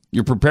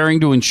 You're preparing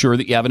to ensure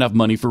that you have enough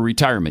money for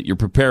retirement. You're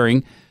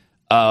preparing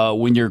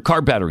when your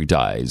car battery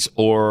dies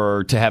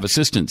or to have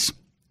assistance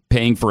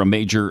paying for a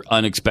major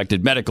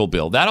unexpected medical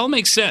bill. That all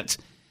makes sense.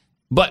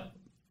 But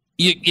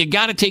you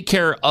got to take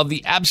care of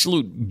the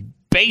absolute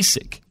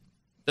basic,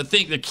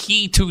 the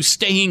key to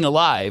staying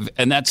alive,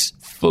 and that's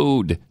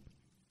food.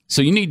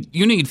 So you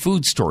need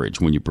food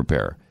storage when you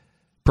prepare.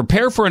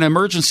 Prepare for an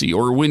emergency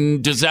or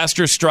when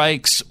disaster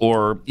strikes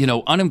or,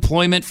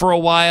 unemployment for a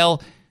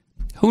while.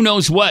 Who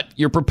knows what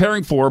you're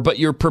preparing for, but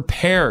you're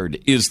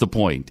prepared is the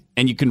point.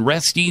 And you can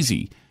rest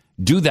easy.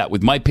 Do that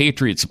with My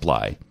Patriot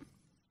Supply.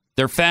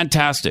 They're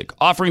fantastic,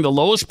 offering the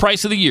lowest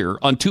price of the year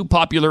on 2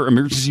 popular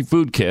emergency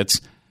food kits.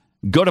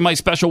 Go to my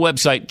special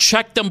website,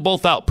 check them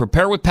both out,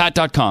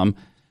 preparewithpat.com.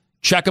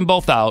 Check them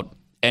both out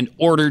and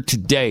order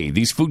today.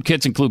 These food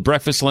kits include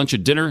breakfast, lunch,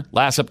 and dinner,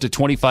 last up to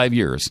 25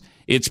 years.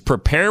 It's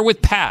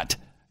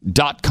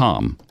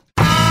preparewithpat.com.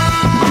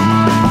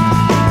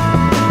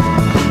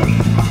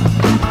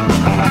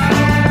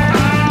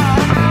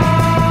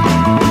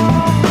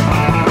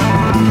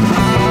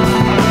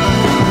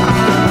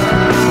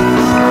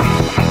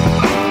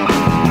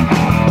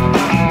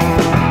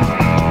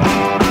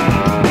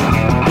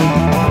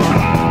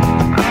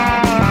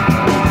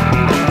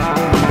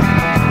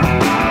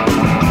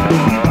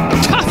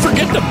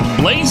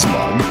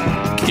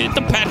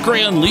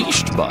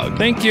 Unleashed mug.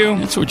 Thank you.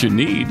 That's what you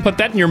need. Put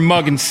that in your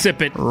mug and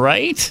sip it.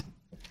 Right?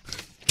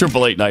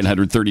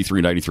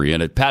 888-900-3393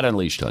 and at Pat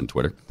Unleashed on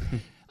Twitter.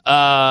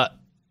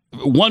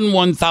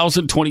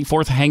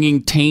 1024th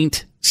hanging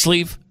taint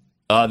sleeve.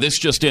 This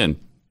just in.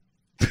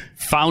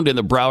 Found in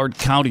the Broward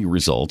County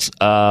results.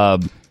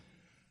 The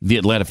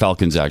Atlanta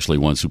Falcons actually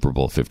won Super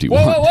Bowl 51.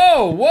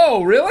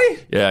 Whoa, really?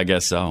 Yeah, I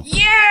guess so.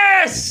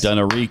 Yes! Done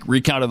a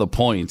recount of the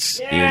points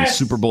in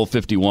Super Bowl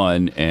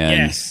 51,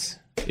 and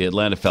the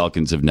Atlanta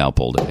Falcons have now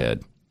pulled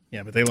ahead.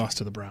 Yeah, but they lost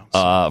to the Browns.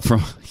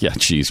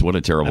 Geez, what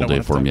a terrible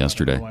day for them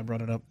yesterday. I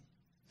brought it up.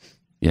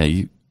 Yeah,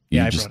 I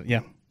brought it.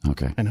 Yeah.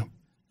 Okay. I know.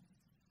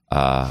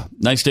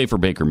 Nice day for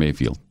Baker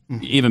Mayfield.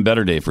 Even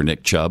better day for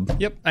Nick Chubb.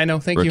 Yep, I know.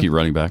 Thank you. Rookie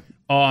running back.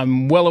 Oh,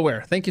 I'm well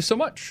aware. Thank you so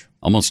much.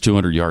 Almost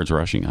 200 yards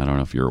rushing. I don't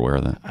know if you're aware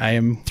of that. I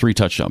am 3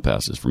 touchdown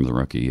passes from the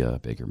rookie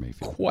Baker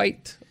Mayfield.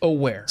 Quite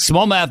aware.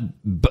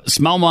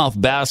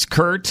 Smallmouth Bass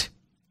Kurt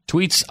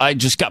tweets, I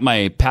just got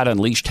my Pat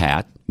Unleashed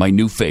hat, my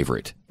new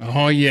favorite.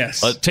 Oh,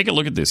 yes. Take a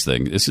look at this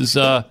thing. This is,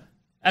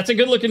 that's a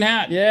good-looking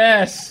hat.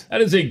 Yes.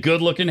 That is a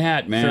good-looking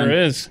hat, man. Sure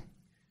is.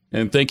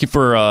 And thank you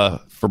for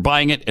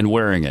buying it and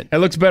wearing it. It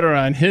looks better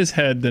on his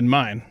head than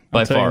mine.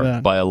 By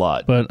far, by a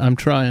lot. But I'm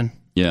trying.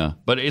 Yeah,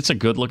 but it's a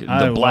good look.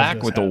 The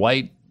black with the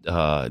white,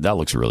 that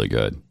looks really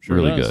good. Sure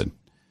really does. good.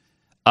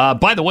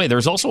 By the way,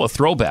 there's also a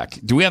throwback.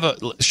 Do we have a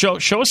show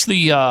us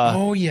the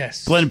oh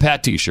yes Glenn and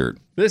Pat t-shirt?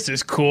 This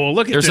is cool.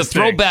 Look at there's this.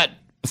 There's a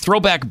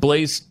throwback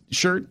Blaze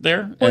shirt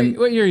there.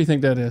 What year do you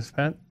think that is,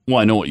 Pat? Well,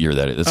 I know what year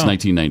that is. It's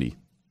 1990.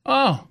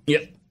 Oh.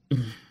 Yep.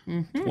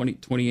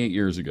 28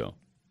 years ago.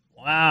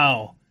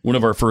 Wow. One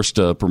of our first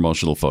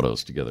promotional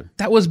photos together.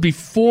 That was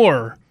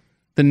before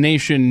the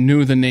nation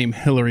knew the name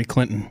Hillary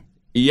Clinton.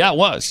 Yeah, it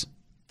was.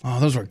 Oh,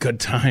 those were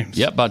good times.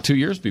 Yep, about 2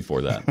 years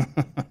before that.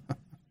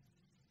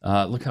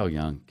 Look how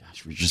young.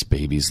 Gosh, we're just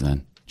babies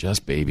then.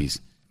 Just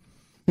babies.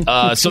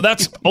 So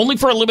that's only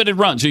for a limited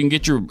run. So you can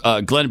get your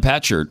Glenn and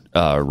Pat shirt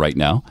right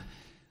now.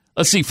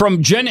 Let's see.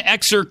 From Gen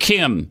Xer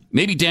Kim,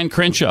 maybe Dan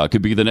Crenshaw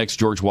could be the next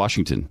George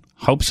Washington.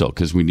 Hope so,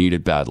 because we need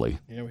it badly.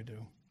 Yeah, we do.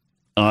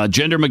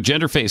 Gender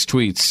McGenderface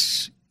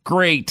tweets,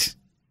 great.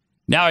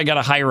 Now I got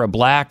to hire a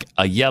black,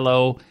 a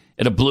yellow,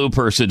 and a blue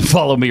person to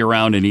follow me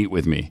around and eat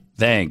with me.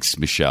 Thanks,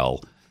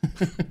 Michelle.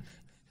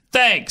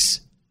 Thanks,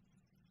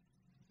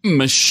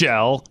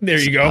 Michelle. There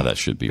you go. Oh, that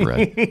should be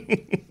right.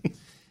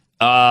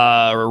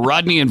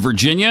 Rodney in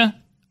Virginia,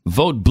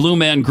 vote Blue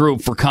Man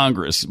Group for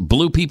Congress.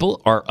 Blue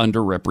people are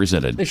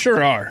underrepresented. They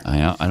sure are.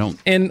 I don't.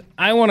 And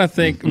I want to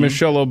thank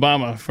Michelle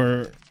Obama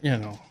for,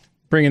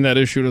 bringing that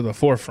issue to the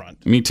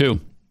forefront. Me too.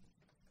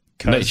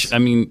 I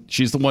mean,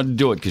 she's the one to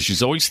do it because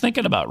she's always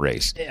thinking about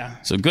race.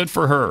 Yeah. So good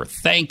for her.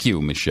 Thank you,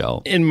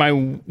 Michelle. In my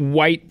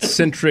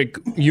white-centric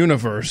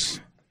universe,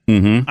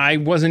 I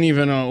wasn't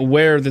even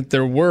aware that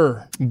there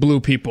were blue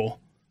people.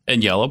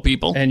 And yellow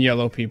people. And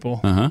yellow people.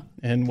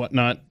 And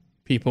whatnot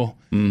people.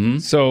 Mm-hmm.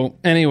 So,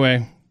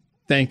 anyway,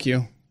 thank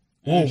you.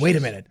 Oh, wait a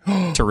minute.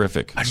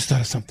 Terrific. I just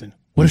thought of something.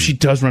 What if she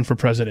does run for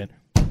president?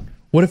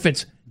 What if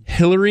it's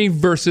Hillary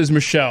versus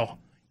Michelle?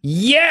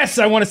 Yes,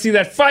 I want to see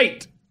that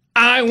fight.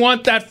 I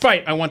want that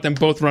fight. I want them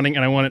both running,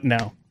 and I want it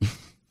now.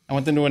 I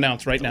want them to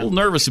announce right now. I'm a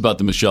little nervous about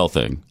the Michelle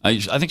thing. I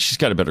think she's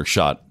got a better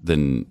shot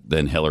than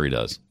Hillary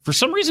does. For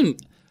some reason,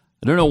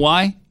 I don't know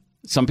why,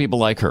 some people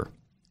like her.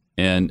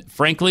 And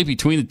frankly,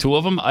 between the two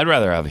of them, I'd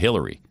rather have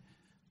Hillary.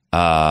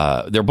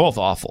 They're both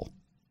awful.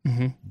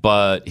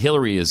 But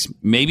Hillary is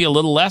maybe a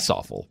little less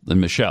awful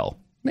than Michelle.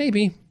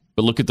 Maybe.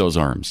 But look at those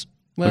arms.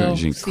 Well,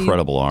 those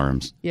incredible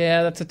arms.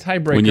 Yeah, that's a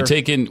tiebreaker.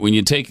 When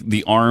you take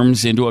the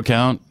arms into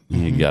account,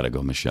 you got to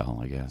go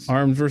Michelle, I guess.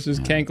 Arms versus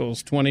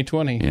Kankles,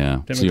 2020.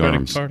 Yeah,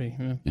 Democratic Party.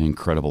 Yeah.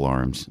 Incredible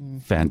arms.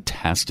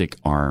 Fantastic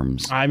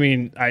arms. I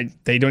mean,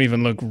 they don't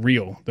even look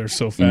real. They're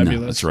so fabulous.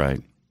 No, that's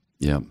right.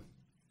 Yeah.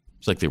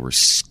 It's like they were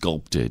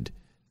sculpted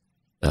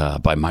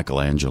by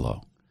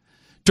Michelangelo.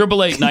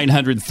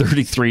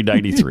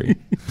 888-900-3393.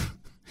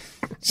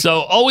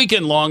 So all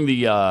weekend long,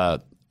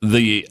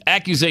 the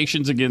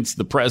accusations against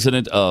the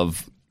president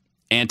of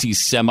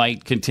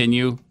anti-Semite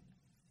continue.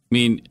 I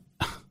mean,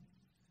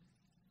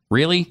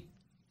 really?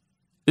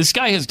 This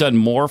guy has done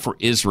more for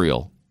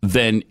Israel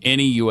than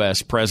any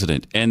U.S.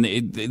 president, and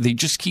they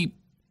just keep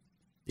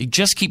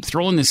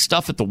throwing this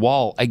stuff at the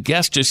wall, I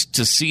guess just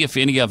to see if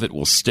any of it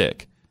will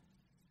stick.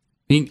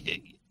 I mean,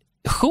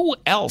 who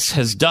else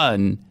has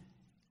done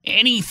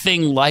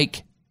anything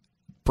like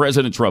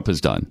President Trump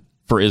has done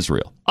for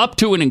Israel, up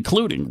to and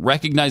including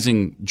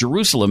recognizing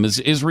Jerusalem as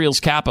Israel's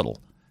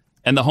capital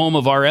and the home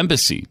of our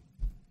embassy?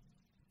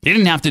 He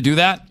didn't have to do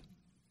that.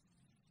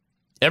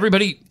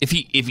 Everybody, if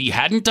he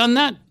hadn't done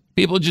that,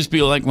 people would just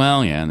be like,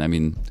 well, yeah, I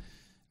mean,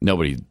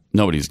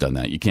 nobody's done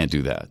that. You can't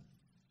do that.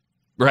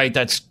 Right?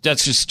 That's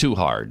just too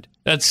hard.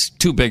 That's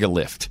too big a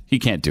lift. He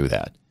can't do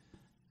that.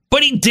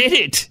 But he did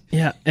it.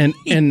 Yeah, and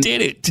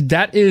did it.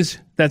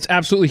 That's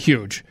absolutely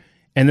huge.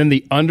 And then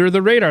the under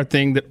the radar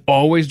thing that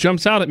always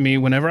jumps out at me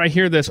whenever I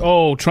hear this,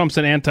 oh, Trump's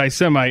an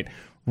anti-Semite.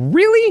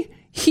 Really?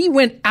 He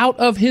went out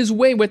of his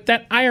way with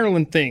that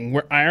Ireland thing,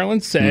 where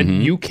Ireland said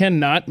you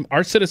cannot,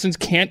 our citizens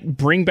can't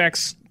bring back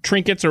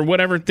trinkets or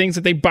whatever things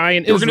that they buy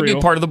in Israel. We're going to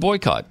be part of the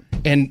boycott.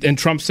 And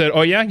Trump said,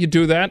 oh yeah, you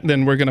do that,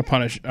 then we're going to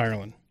punish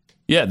Ireland.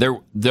 Yeah,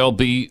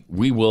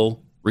 we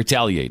will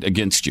retaliate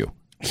against you.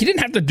 He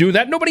didn't have to do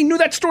that. Nobody knew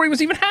that story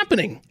was even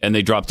happening. And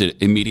they dropped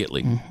it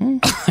immediately.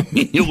 I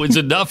mean, it was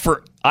enough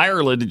for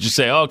Ireland to just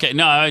say, okay,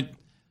 no, I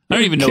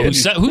don't even know who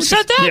said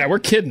that. Yeah, we're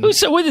kidding. Who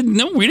said?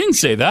 No, we didn't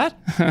say that.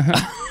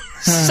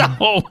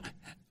 So,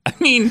 I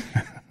mean,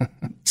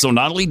 so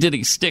not only did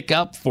he stick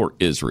up for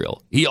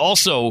Israel, he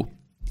also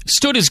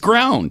stood his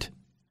ground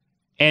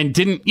and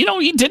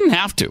he didn't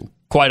have to,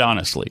 quite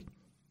honestly.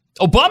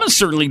 Obama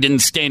certainly didn't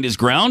stand his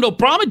ground.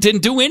 Obama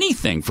didn't do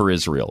anything for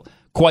Israel.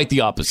 Quite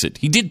the opposite.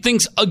 He did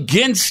things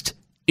against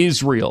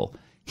Israel.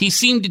 He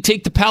seemed to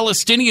take the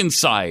Palestinian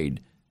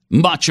side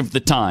much of the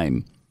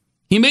time.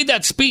 He made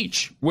that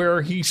speech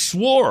where he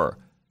swore,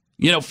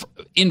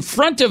 in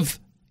front of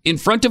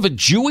a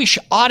Jewish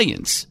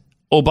audience.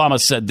 Obama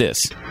said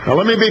this. Now,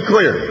 let me be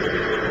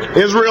clear.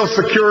 Israel's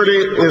security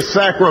is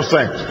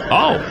sacrosanct.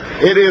 Oh.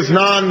 It is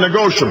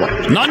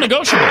non-negotiable.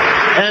 Non-negotiable.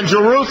 And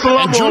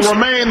Jerusalem will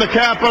remain the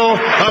capital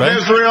of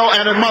Israel,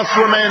 and it must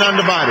remain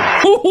undivided.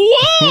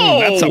 Whoa!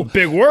 That's a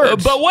big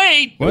word. But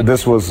wait.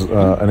 This was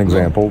an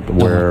example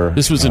where...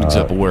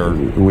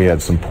 we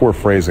had some poor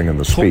phrasing in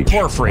the speech.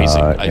 Poor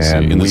phrasing, I see,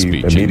 in the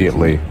speech. And we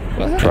immediately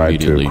tried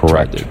to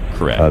correct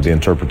the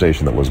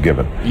interpretation that was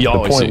given. The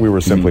point we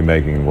were simply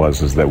making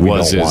was that we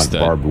don't want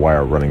barbed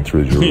wire running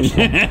through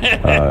Jerusalem,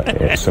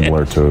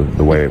 similar to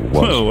the way it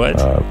was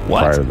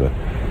prior to the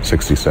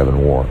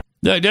 67 war.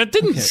 That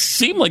didn't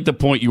seem like the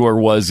point you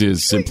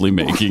is simply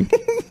making.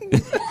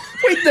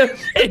 Wait,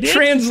 the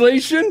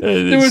translation?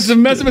 There was a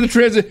mess with the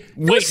translation.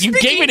 Wait, you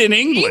gave it in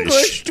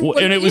English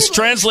and it was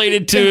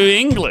translated to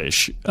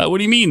English. What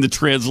do you mean, the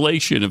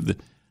translation of the...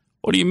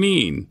 What do you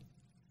mean?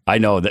 I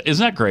know that.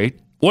 Isn't that great?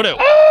 What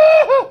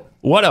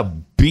a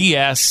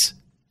BS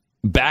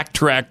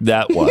backtrack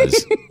that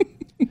was.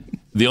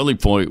 The only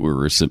point we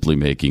were simply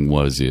making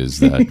is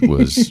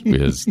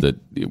that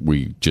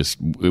we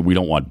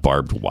don't want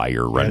barbed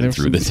wire running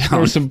through the town. There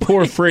was some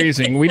poor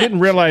phrasing. We didn't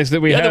realize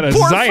that we had a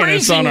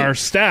Zionist on our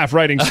staff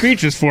writing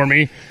speeches for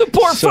me. The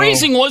poor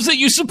phrasing was that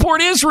you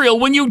support Israel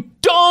when you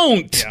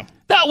don't. Yeah.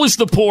 That was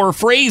the poor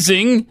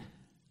phrasing.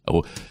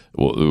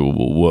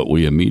 What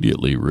we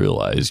immediately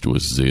realized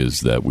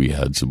is that we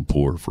had some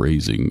poor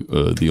phrasing.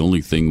 The only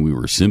thing we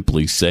were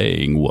simply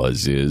saying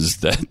is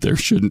that there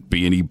shouldn't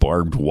be any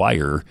barbed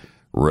wire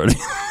running.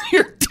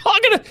 There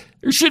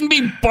shouldn't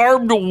be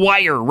barbed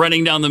wire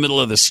running down the middle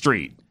of the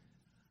street.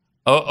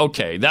 Oh,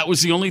 okay. That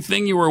was the only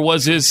thing you were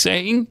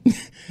saying?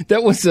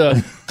 That was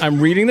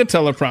I'm reading the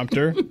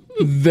teleprompter.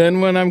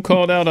 Then when I'm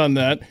called out on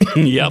that,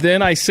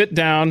 then I sit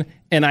down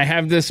and I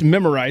have this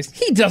memorized.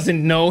 He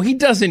doesn't know. He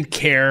doesn't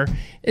care.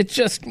 It's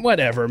just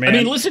whatever, man. I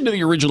mean, listen to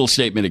the original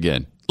statement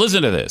again.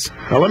 Listen to this.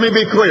 Now, let me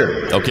be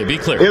clear. Okay, be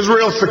clear.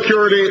 Israel's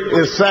security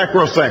is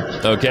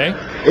sacrosanct. Okay.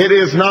 It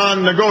is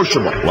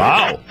non-negotiable.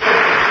 Wow.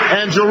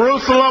 And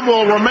Jerusalem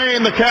will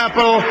remain the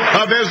capital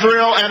of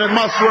Israel, and it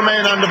must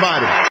remain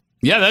undivided.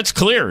 Yeah, that's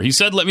clear. He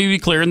said, let me be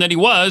clear, and then he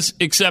was,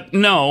 except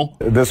no.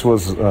 This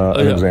was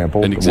an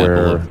example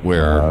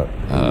where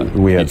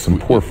we had some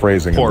poor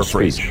phrasing in the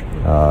speech,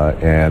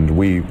 and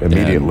we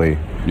immediately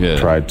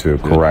tried to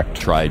correct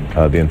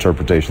the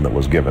interpretation that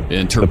was given.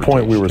 The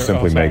point we were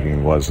simply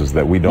making was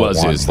that we don't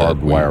want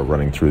barbed wire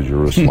running through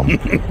Jerusalem,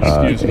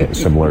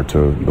 similar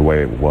to the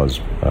way it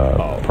was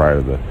prior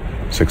to the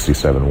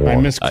 67 war. I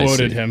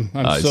misquoted him.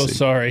 I'm so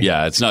sorry.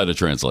 Yeah, it's not a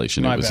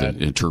translation. It was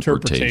an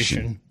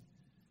interpretation.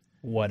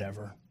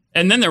 Whatever.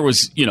 And then there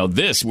was,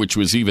 this, which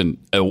was even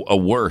a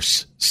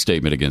worse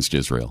statement against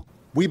Israel.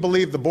 We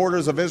believe the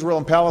borders of Israel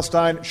and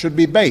Palestine should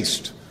be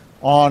based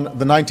on the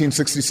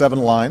 1967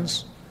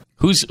 lines.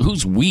 Who's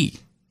we?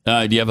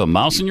 Do you have a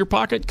mouse in your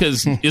pocket?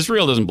 Because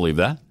Israel doesn't believe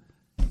that.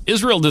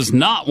 Israel does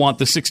not want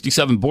the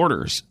 67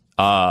 borders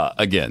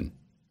again.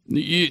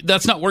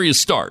 That's not where you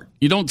start.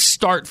 You don't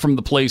start from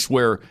the place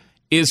where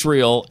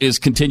Israel is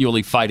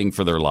continually fighting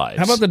for their lives.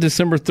 How about the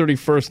December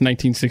 31st,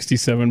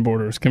 1967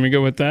 borders? Can we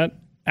go with that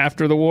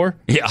after the war?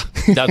 Yeah,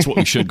 that's what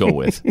we should go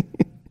with.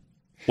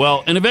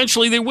 Well, and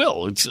eventually they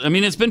will.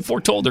 It's been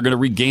foretold they're going to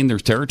regain their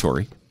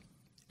territory.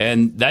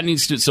 And that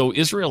needs to, so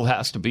Israel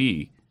has to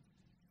be,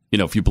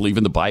 if you believe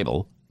in the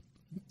Bible,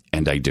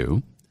 and I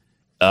do,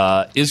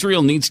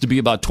 Israel needs to be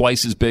about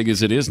twice as big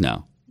as it is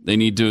now. They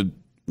need to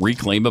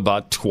reclaim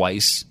about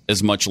twice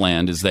as much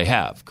land as they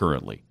have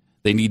currently.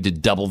 They need to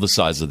double the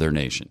size of their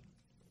nation.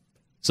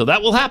 So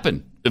that will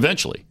happen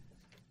eventually.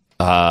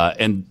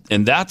 And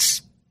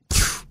that's,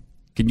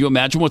 can you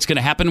imagine what's going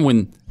to happen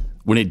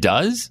when it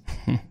does?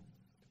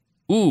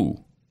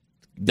 Ooh,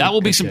 that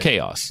will be some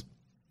chaos.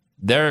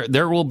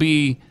 There will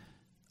be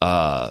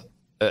some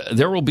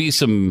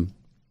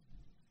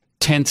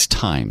tense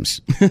times.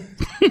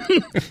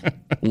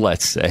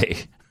 Let's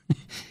say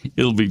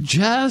it'll be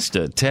just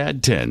a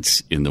tad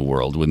tense in the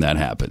world when that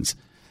happens.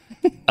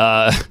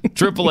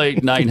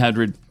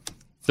 888-900-3393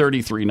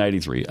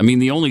 3393. I mean,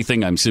 the only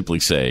thing I'm simply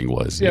saying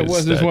is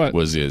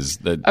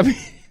that I mean,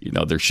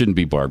 there shouldn't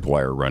be barbed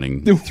wire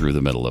running through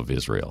the middle of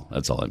Israel.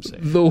 That's all I'm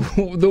saying.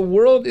 The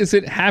world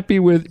isn't happy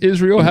with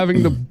Israel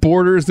having the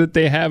borders that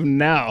they have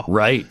now.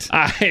 Right.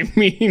 I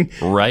mean,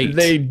 right.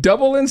 They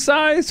double in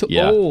size.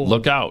 Yeah. Oh,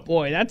 look out.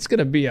 Boy, that's going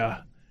to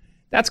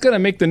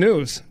make the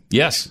news.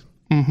 Yes.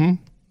 Mm-hmm.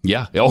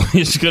 Yeah. Oh,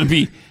 it's going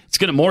to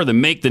more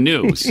than make the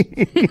news.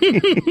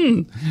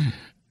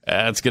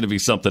 That's going to be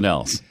something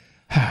else.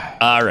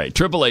 All right.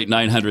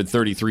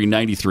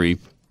 888-900-3393.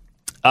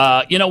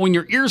 When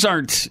your ears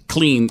aren't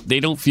clean,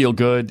 they don't feel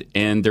good,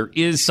 and there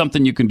is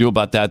something you can do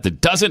about that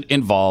doesn't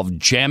involve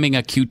jamming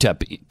a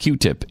Q-tip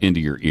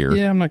into your ear.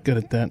 Yeah, I'm not good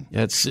at that.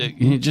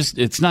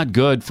 It's not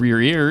good for your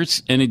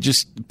ears, and it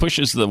just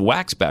pushes the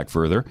wax back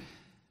further.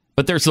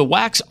 But there's the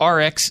Wax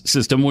RX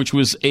system, which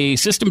was a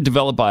system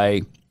developed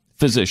by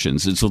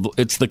physicians.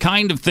 It's the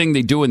kind of thing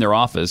they do in their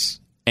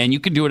office, and you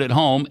can do it at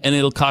home, and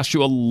it'll cost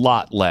you a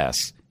lot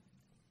less.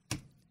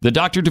 The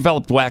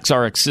doctor-developed Wax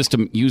RX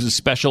system uses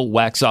special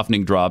wax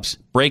softening drops,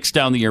 breaks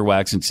down the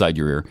earwax inside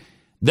your ear.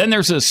 Then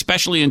there's a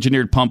specially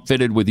engineered pump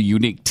fitted with a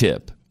unique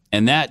tip,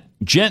 and that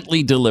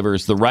gently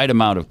delivers the right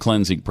amount of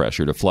cleansing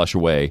pressure to flush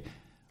away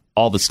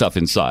all the stuff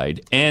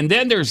inside. And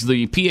then there's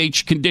the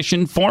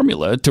pH-conditioned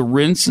formula to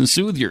rinse and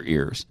soothe your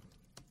ears.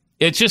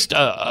 It's just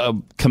a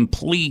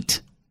complete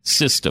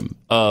system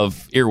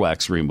of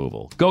earwax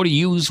removal. Go to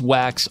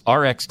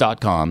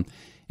usewaxrx.com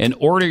and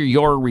order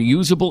your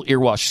reusable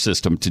earwash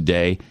system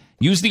today.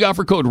 Use the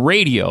offer code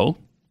RADIO,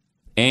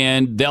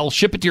 and they'll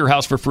ship it to your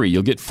house for free.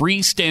 You'll get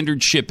free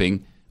standard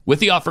shipping with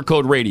the offer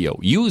code RADIO.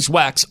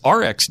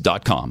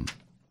 Usewaxrx.com.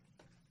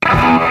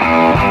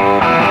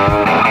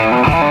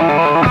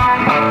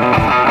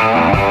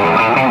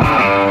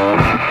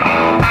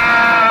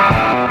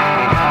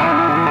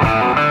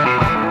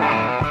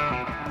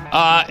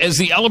 As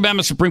the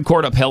Alabama Supreme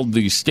Court upheld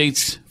the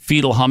state's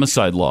fetal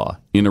homicide law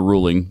in a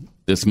ruling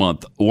this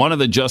month, one of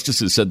the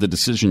justices said the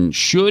decision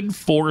should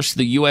force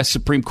the U.S.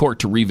 Supreme Court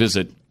to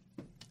revisit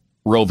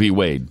Roe v.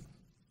 Wade.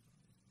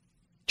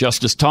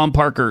 Justice Tom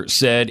Parker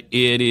said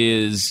it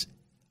is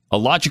a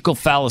logical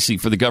fallacy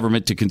for the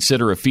government to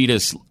consider a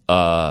fetus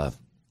a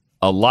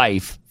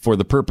life for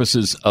the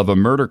purposes of a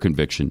murder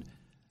conviction,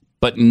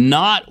 but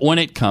not when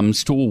it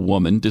comes to a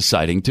woman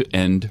deciding to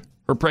end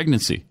her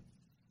pregnancy.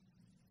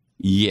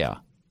 Yeah.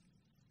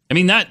 I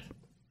mean, that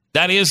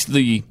is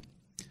the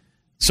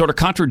sort of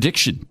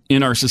contradiction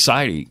in our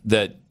society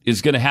that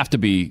is going to have to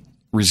be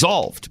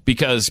resolved,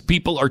 because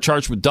people are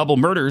charged with double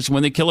murders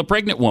when they kill a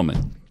pregnant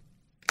woman.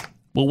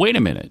 Well, wait a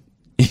minute.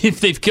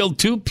 If they've killed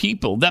two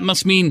people, that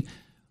must mean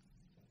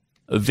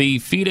the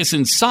fetus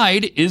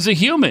inside is a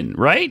human,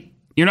 right?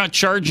 You're not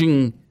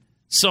charging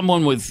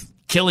someone with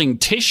killing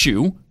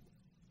tissue.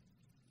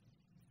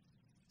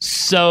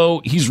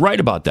 So he's right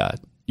about that.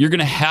 You're going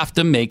to have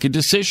to make a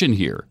decision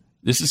here.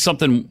 This is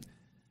something,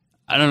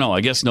 I don't know,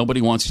 I guess nobody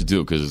wants to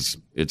do because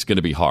it's going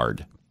to be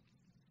hard.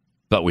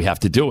 But we have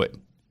to do it.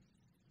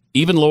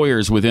 Even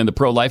lawyers within the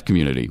pro-life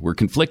community were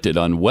conflicted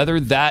on whether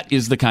that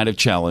is the kind of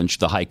challenge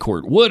the high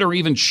court would or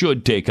even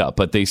should take up.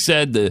 But they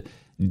said the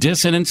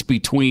dissonance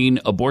between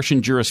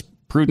abortion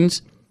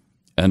jurisprudence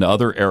and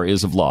other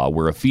areas of law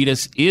where a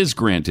fetus is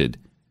granted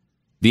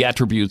the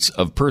attributes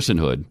of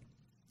personhood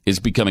is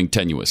becoming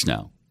tenuous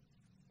now.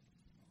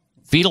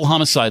 Fetal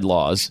homicide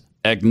laws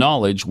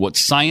acknowledge what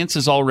science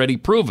has already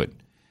proven,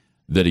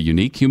 that a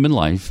unique human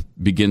life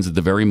begins at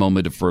the very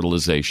moment of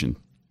fertilization.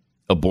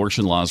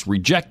 Abortion laws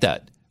reject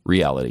that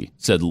reality,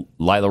 said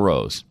Lila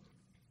Rose,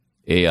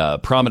 a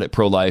prominent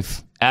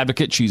pro-life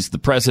advocate. She's the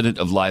president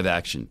of Live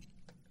Action.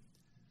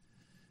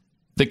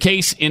 The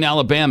case in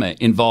Alabama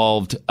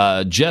involved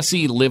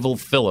Jesse Livel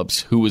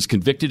Phillips, who was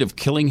convicted of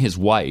killing his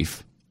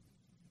wife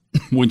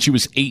when she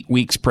was 8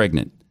 weeks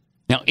pregnant.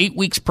 Now, 8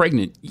 weeks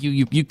pregnant,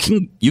 you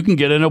can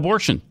get an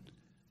abortion.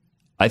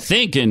 I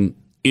think in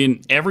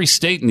every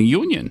state in the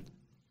union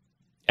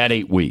at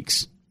 8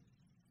 weeks.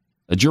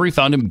 A jury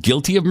found him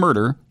guilty of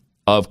murder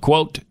of,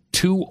 quote,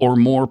 2 or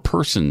more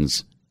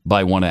persons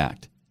by one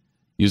act,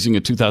 using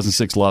a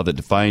 2006 law that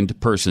defined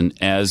person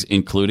as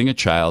including a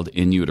child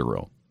in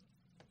utero.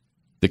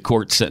 The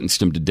court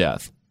sentenced him to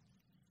death.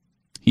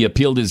 He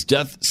appealed his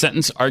death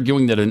sentence,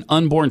 arguing that an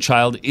unborn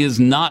child is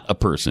not a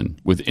person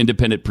with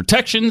independent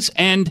protections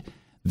and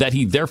that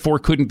he therefore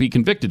couldn't be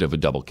convicted of a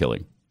double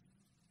killing.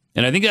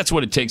 And I think that's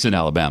what it takes in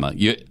Alabama.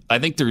 I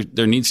think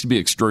there needs to be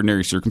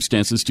extraordinary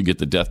circumstances to get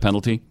the death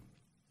penalty.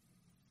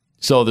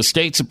 So the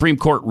state Supreme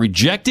Court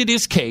rejected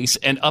his case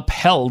and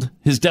upheld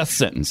his death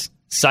sentence,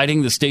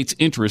 citing the state's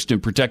interest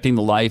in protecting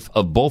the life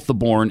of both the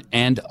born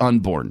and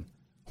unborn.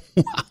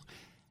 Wow.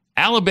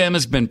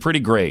 Alabama's been pretty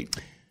great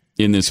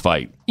in this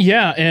fight.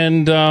 Yeah,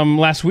 and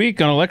last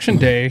week on Election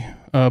Day,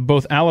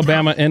 both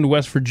Alabama and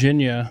West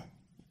Virginia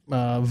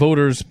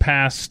voters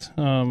passed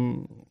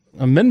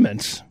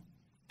amendments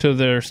to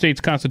their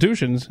state's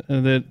constitutions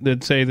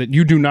that say that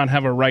you do not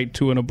have a right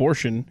to an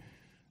abortion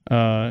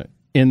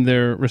in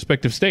their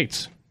respective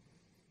states.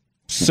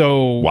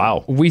 So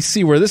wow, we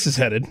see where this is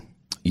headed.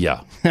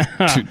 Yeah.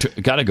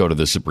 Got to go to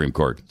the Supreme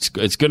Court.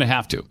 It's going to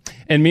have to.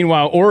 And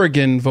meanwhile,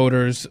 Oregon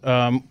voters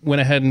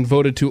went ahead and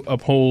voted to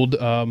uphold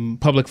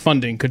public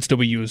funding could still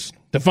be used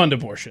to fund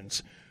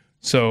abortions.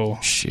 So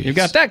you've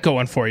got that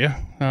going for you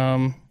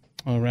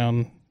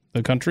around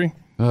the country.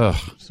 Ugh.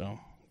 So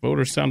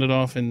voters sounded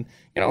off, and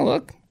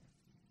look,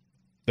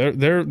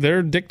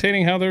 they're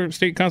dictating how their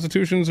state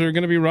constitutions are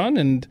going to be run,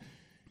 and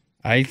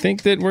I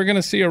think that we're going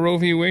to see a Roe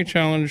v. Wade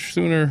challenge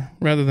sooner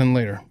rather than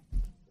later.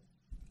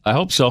 I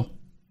hope so.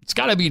 It's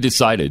got to be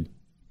decided,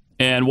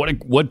 and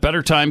what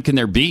better time can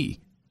there be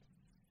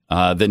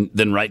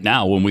than right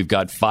now when we've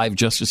got 5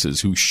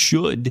 justices who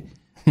should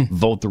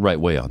vote the right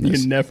way on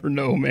this. You never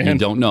know, man. You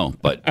don't know,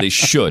 but they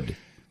should.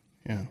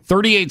 Yeah.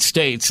 38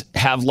 states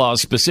have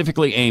laws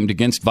specifically aimed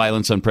against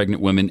violence on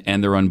pregnant women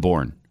and their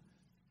unborn.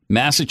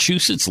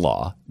 Massachusetts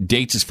law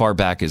dates as far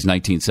back as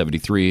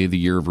 1973, the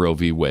year of Roe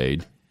v.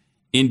 Wade.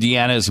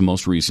 Indiana is the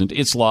most recent.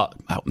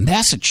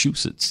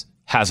 Massachusetts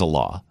has a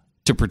law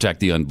to protect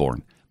the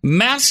unborn.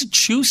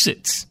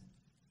 Massachusetts.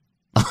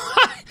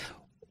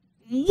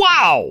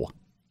 Wow.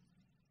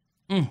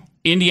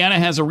 Indiana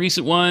has a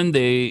recent one.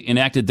 They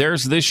enacted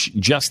theirs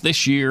just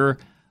this year.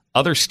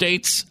 Other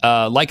states,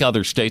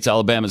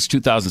 Alabama's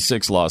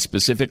 2006 law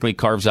specifically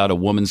carves out a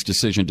woman's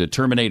decision to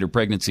terminate her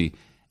pregnancy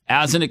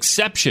as an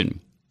exception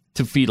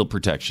to fetal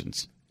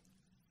protections.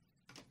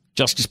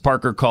 Justice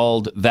Parker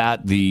called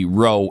that the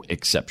Roe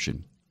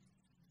exception.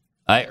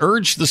 I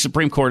urge the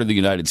Supreme Court of the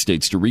United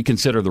States to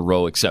reconsider the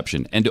Roe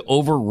exception and to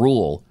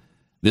overrule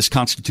this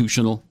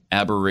constitutional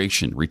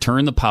aberration.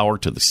 Return the power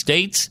to the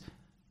states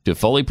to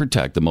fully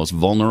protect the most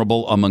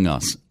vulnerable among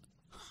us.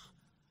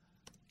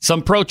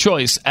 Some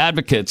pro-choice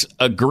advocates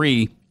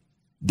agree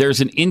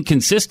there's an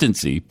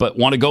inconsistency, but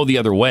want to go the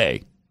other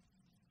way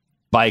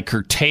by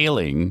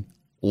curtailing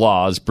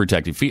laws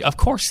protecting feet. Of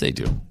course they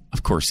do.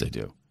 Of course they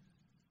do.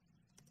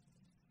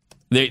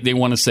 They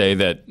want to say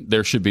that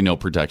there should be no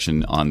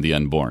protection on the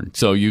unborn.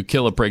 So you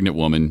kill a pregnant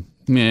woman.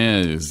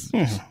 You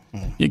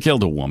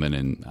killed a woman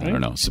and, I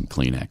don't know, some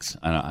Kleenex.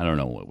 I don't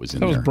know what was in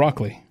there. That was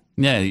broccoli.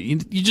 Yeah, you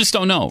just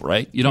don't know,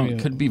 right? You don't.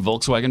 Could be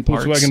Volkswagen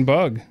parts. Volkswagen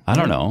Bug. I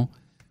don't know.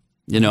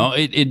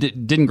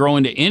 It didn't grow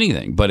into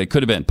anything, but it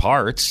could have been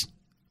parts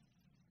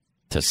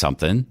to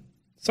something.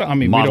 So I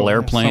mean, model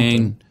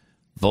airplane,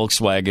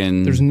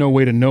 Volkswagen. There's no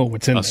way to know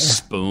what's in there. A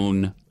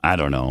spoon. I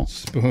don't know.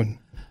 Spoon.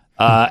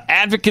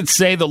 Advocates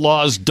say the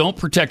laws don't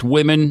protect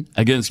women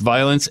against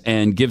violence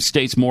and give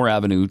states more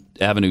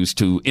avenues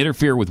to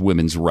interfere with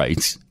women's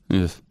rights.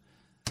 Ugh.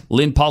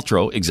 Lynn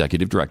Paltrow,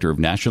 executive director of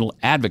National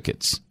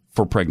Advocates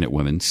for Pregnant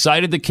Women,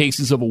 cited the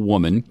cases of a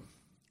woman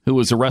who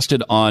was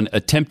arrested on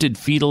attempted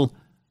feticide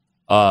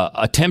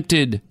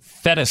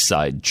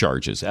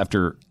charges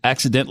after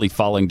accidentally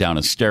falling down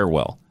a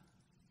stairwell.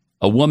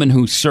 A woman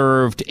who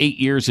served 8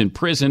 years in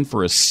prison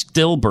for a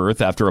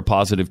stillbirth after a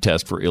positive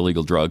test for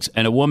illegal drugs,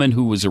 and a woman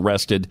who was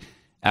arrested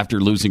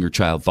after losing her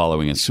child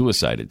following a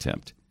suicide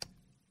attempt.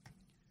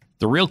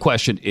 The real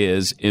question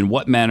is, in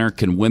what manner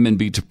can women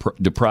be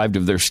deprived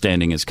of their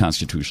standing as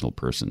constitutional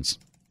persons?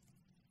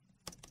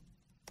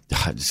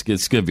 It's going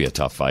to be a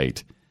tough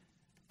fight,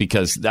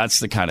 because that's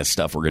the kind of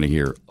stuff we're going to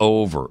hear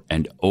over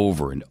and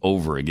over and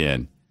over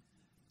again.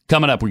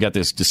 Coming up, we got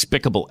this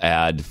despicable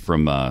ad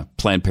from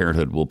Planned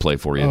Parenthood we'll play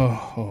for you.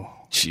 Oh.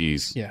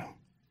 Jeez. Yeah.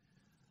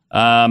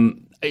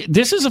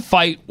 This is a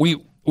fight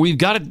we've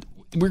got to...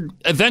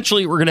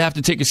 Eventually, we're going to have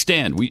to take a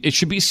stand. It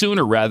should be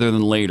sooner rather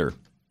than later.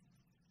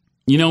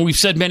 We've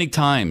said many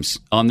times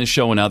on this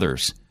show and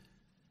others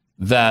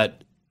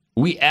that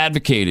we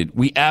abdicated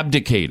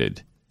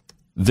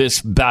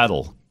this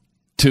battle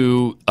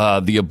to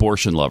the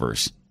abortion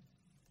lovers.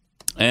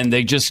 And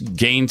they just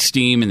gained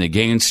steam and they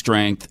gained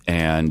strength,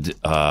 and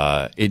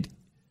it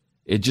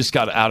just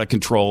got out of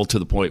control to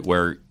the point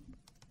where,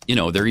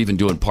 they're even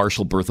doing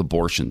partial birth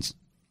abortions.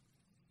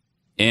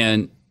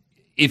 And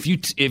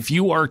if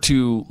you are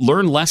to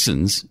learn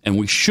lessons, and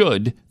we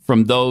should,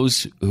 from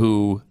those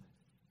who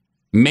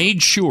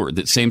made sure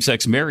that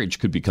same-sex marriage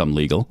could become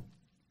legal,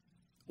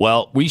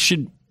 well, we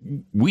should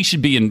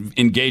be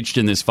engaged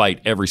in this fight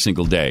every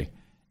single day,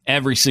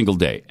 every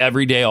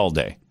day, all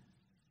day.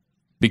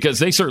 Because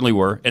they certainly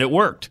were, and it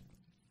worked.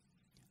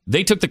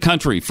 They took the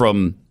country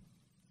from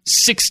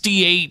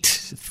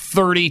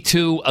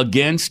 68-32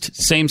 against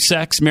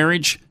same-sex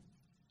marriage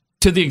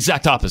to the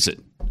exact opposite,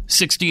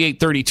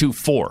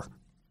 68-32-4,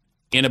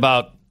 in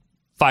about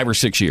 5 or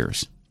 6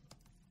 years.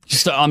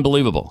 Just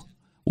unbelievable.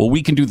 Well,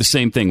 we can do the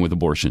same thing with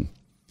abortion.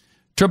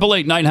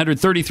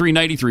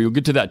 888-900-3393. We'll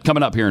get to that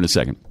coming up here in a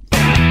second.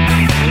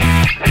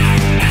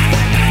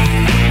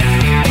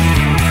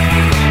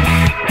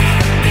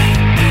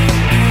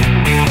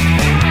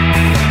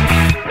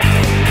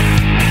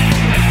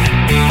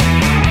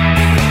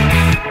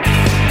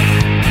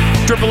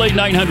 Triple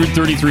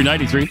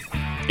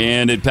 888-900-3393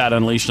 and at Pat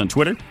Unleashed on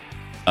Twitter.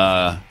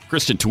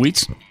 Kristen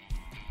tweets,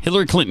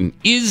 Hillary Clinton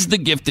is the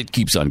gift that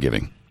keeps on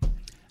giving.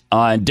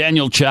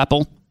 Daniel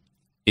Chappell,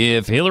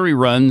 if Hillary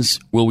runs,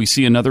 will we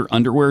see another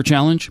underwear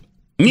challenge?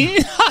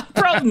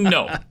 Well,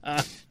 no.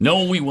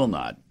 No, we will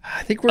not.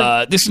 I think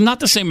we're... this is not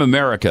the same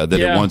America that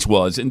it once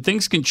was, and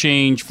things can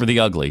change for the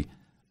ugly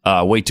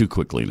way too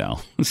quickly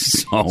now.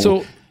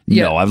 So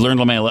no, I've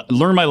learned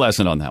my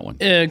lesson on that one.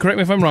 Correct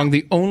me if I'm wrong.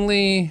 The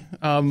only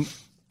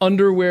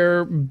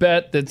underwear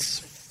bet that's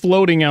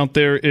floating out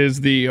there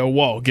is the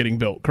wall getting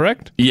built,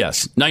 correct?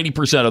 Yes,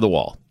 90% of the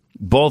wall.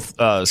 Both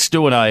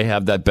Stu and I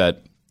have that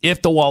bet.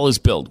 If the wall is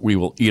built, we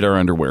will eat our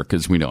underwear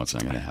because we know it's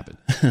not going to happen.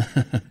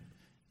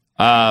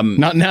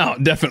 Not now,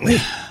 definitely.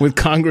 With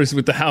Congress,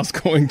 with the House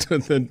going to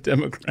the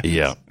Democrats.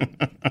 Yeah.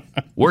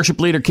 Worship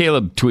leader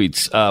Caleb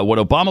tweets, what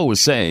Obama was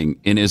saying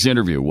in his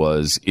interview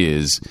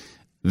is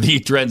the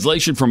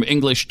translation from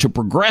English to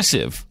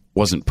progressive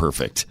wasn't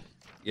perfect.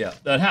 Yeah,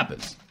 that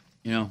happens.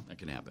 That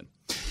can happen.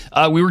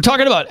 We were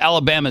talking about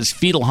Alabama's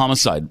fetal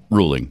homicide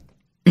ruling.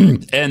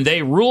 And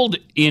they ruled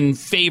in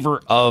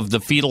favor of the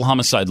fetal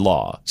homicide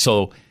law.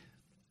 So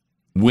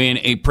when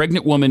a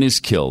pregnant woman is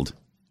killed,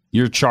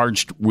 you're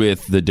charged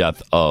with the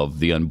death of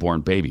the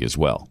unborn baby as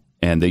well.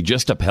 And they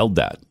just upheld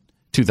that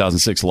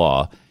 2006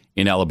 law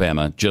in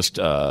Alabama just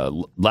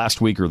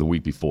last week or the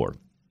week before.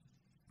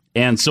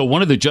 And so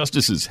one of the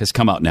justices has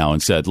come out now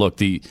and said, look,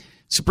 the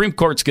Supreme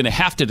Court's going to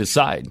have to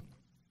decide,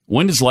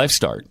 when does life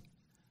start?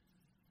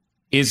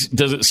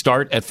 Does it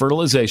start at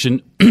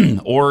fertilization,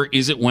 or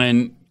is it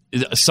when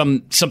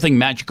something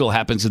magical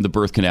happens in the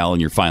birth canal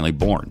and you're finally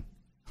born?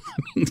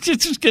 It's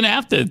just going to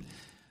have to,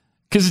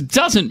 because it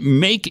doesn't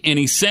make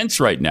any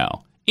sense right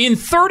now. In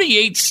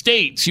 38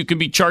 states, you can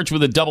be charged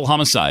with a double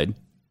homicide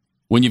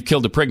when you've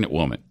killed a pregnant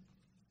woman.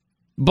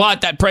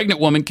 But that pregnant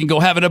woman can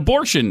go have an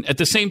abortion at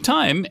the same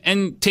time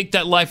and take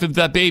that life of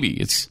that baby.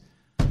 It's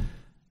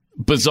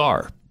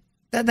bizarre.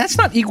 That's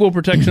not equal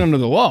protection under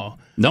the law.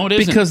 No, it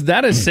isn't. Because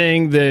that is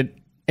saying that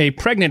a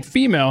pregnant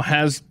female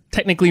has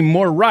technically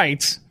more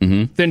rights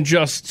than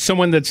just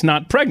someone that's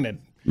not pregnant.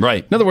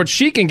 Right. In other words,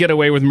 she can get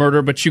away with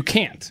murder, but you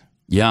can't.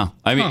 Yeah.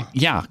 I mean,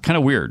 kind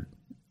of weird.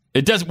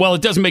 It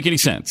doesn't make any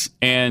sense.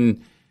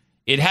 And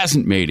it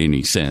hasn't made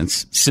any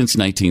sense since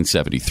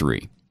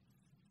 1973.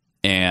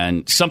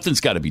 And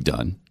something's got to be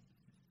done.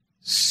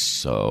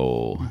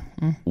 So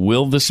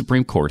will the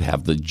Supreme Court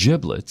have the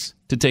giblets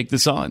to take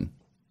this on?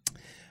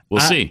 We'll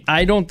see.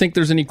 I don't think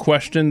there's any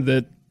question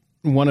that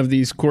one of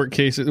these court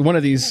cases, one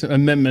of these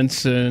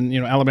amendments in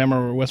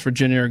Alabama or West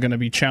Virginia are going to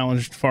be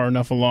challenged far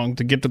enough along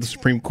to get to the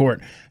Supreme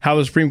Court. How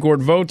the Supreme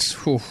Court votes,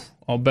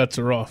 all bets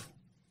are off.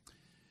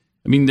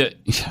 I mean,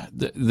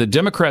 the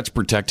Democrats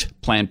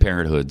protect Planned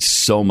Parenthood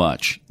so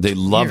much. They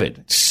love it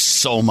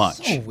so much.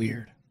 So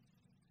weird.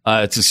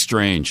 It's a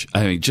strange.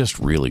 I mean, just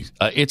really,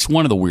 it's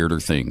one of the weirder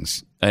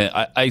things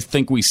I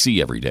think we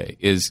see every day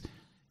is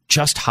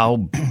just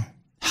how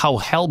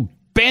hell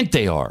bent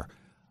they are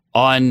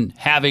on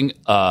having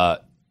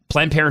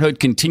Planned Parenthood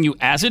continue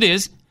as it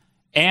is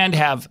and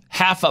have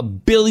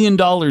 $500 million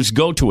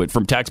go to it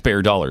from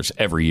taxpayer dollars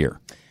every year.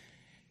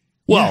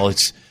 Well,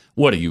 it's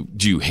what do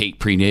you hate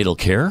prenatal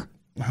care?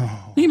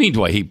 Oh. What do you mean?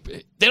 Do I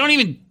hate? They don't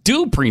even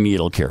do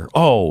prenatal care.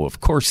 Oh,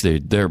 of course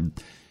they're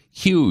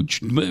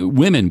huge.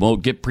 Women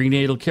won't get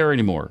prenatal care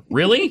anymore.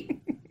 Really?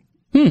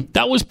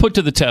 That was put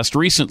to the test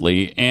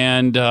recently,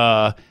 and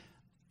I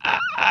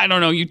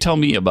don't know. You tell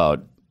me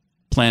about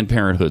Planned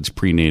Parenthood's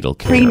prenatal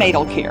care.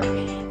 Prenatal care.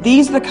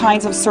 These are the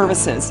kinds of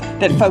services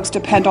that folks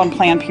depend on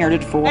Planned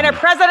Parenthood for. And a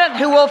president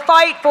who will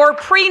fight for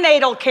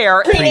prenatal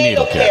care.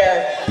 Prenatal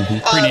care.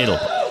 Prenatal.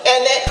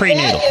 And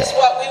that is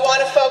what we want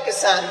to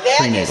focus on.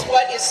 That is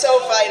what is so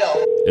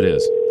vital. It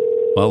is.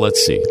 Well, let's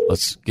see.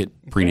 Let's get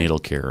prenatal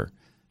care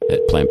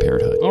at Planned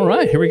Parenthood. All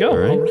right, here we go.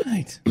 All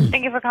right.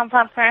 Thank you for calling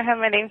Planned Parenthood.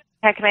 My name is.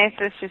 How can I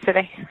assist you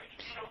today?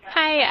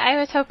 Hi, I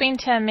was hoping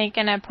to make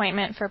an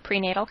appointment for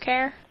prenatal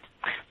care.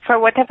 For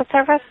what type of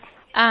service?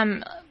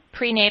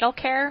 Prenatal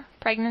care,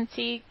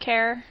 pregnancy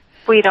care.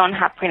 We don't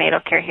have prenatal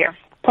care here.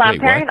 Planned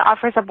Parenthood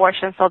offers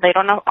abortion, so they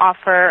don't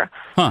offer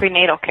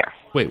prenatal care.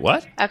 Wait,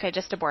 what? Okay,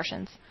 just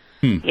abortions.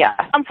 Yeah.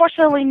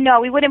 Unfortunately,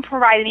 no. We wouldn't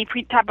provide any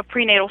type of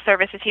prenatal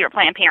services here at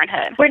Planned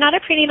Parenthood. We're not a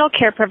prenatal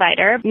care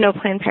provider. No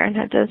Planned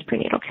Parenthood does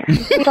prenatal care.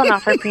 We don't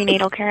offer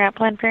prenatal care at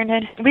Planned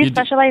Parenthood. We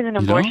specialize in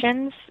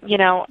abortions.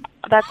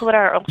 That's what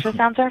our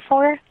ultrasounds are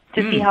for,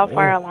 to see how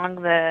far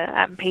along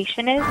the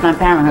patient is. Planned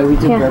Parenthood, we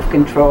do birth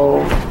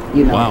control,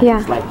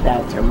 things like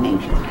that,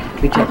 termination.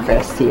 We check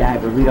for STI,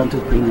 but we don't do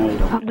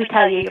prenatal. We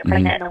tell you you're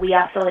pregnant, and we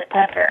also at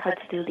Planned Parenthood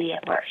do the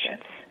abortions.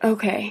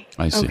 Okay.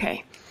 I see.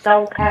 Okay.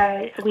 So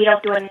we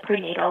don't do any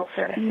prenatal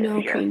services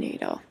No here.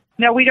 prenatal.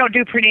 No, we don't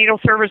do prenatal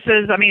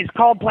services. I mean, it's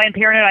called Planned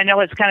Parenthood. I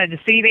know it's kind of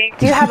deceiving.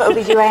 Do you have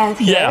OBGYNs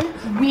here?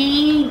 Yeah.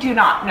 We do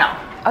not, no.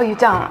 Oh, you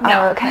don't?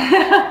 No. Oh, okay.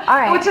 All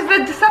right. Which is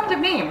a deceptive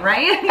name,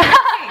 right?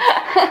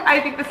 I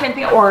think the same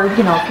thing. Or, if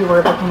you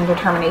were looking at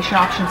termination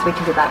options, we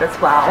can do that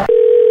as well.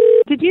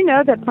 Did you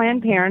know that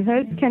Planned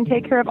Parenthood can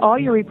take care of all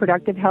your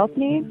reproductive health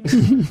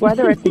needs?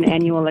 Whether it's an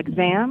annual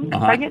exam,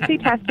 pregnancy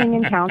testing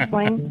and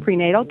counseling,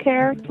 prenatal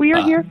care, we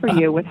are here for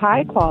you with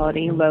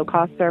high-quality,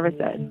 low-cost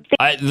services.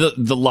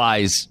 The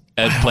lies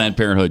at Planned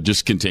Parenthood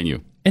just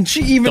continue. And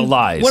she even, the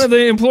lies. One of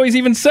the employees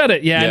even said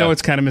it. Yeah. I Yeah. know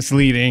it's kind of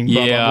misleading.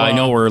 Blah, Yeah, blah, blah. I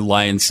know we're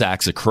lying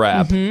sacks of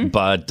crap,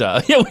 but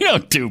we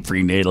don't do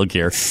prenatal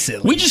care.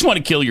 Silly. We just want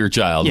to kill your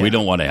child. Yeah. We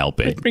don't want to help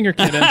it. Bring your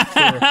kid in.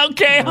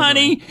 Okay,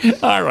 honey.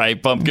 All right,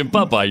 pumpkin.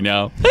 Bye-bye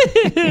now.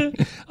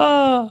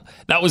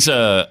 That was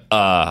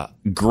a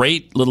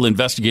great little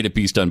investigative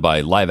piece done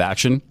by Live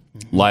Action,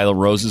 Lila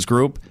Rose's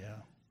group,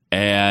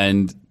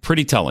 and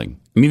pretty telling.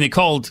 I mean, they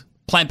called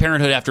Planned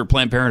Parenthood after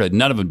Planned Parenthood.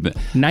 None of them.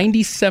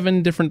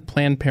 97 different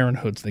Planned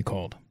Parenthoods they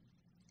called.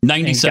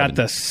 97. And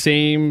got the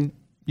same.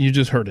 You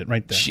just heard it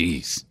right there.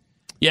 Jeez.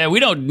 Yeah, we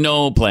don't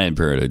know Planned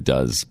Parenthood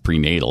does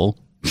prenatal.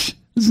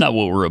 It's not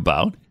what we're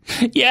about.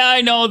 Yeah,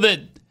 I know that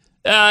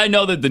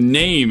the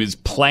name is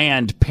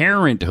Planned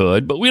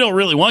Parenthood, but we don't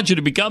really want you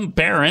to become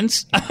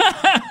parents.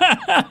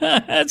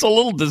 That's a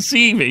little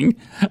deceiving.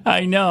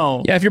 I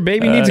know. Yeah, if your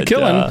baby needs a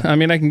killing, I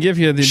mean, I can give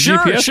you the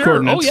GPS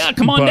coordinates. Oh, yeah,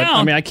 come on but, down.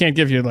 I mean, I can't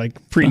give you,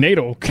 like,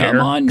 prenatal care.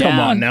 Come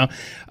on now.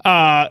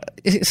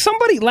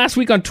 Somebody last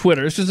week on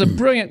Twitter, this is a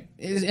brilliant,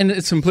 in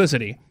its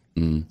simplicity,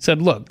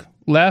 said, look,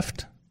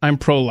 left, I'm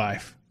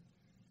pro-life.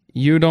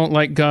 You don't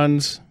like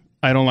guns,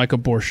 I don't like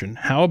abortion.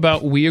 How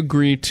about we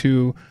agree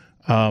to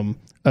a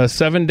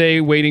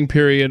 7-day waiting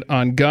period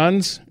on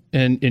guns,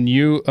 and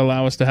you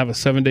allow us to have a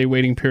 7-day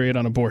waiting period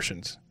on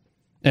abortions?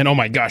 And oh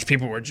my gosh,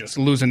 people were just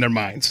losing their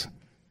minds.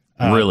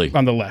 Really?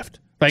 On the left.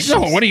 Like,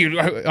 no, what are you...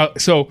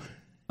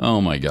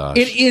 oh my gosh.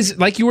 It is,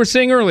 like you were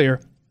saying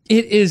earlier,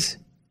 it's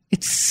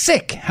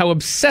sick how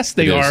obsessed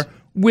they are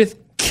with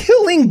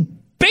killing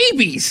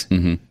babies.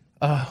 Mm-hmm.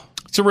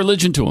 It's a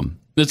religion to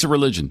them. It's a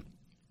religion.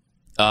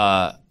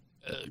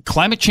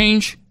 Climate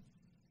change,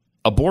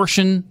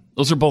 abortion,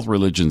 those are both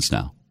religions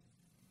now.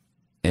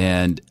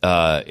 And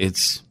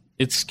it's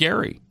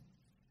scary.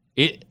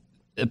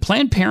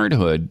 Planned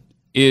Parenthood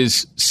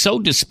is so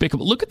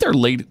despicable. Look at their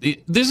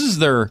this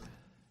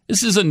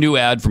is a new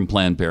ad from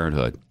Planned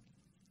Parenthood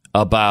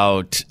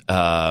about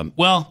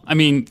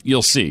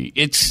you'll see.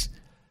 It's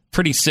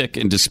pretty sick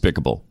and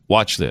despicable.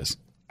 Watch this.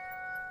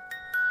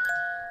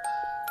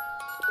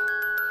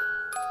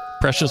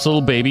 Precious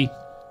little baby.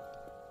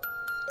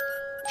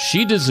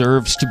 She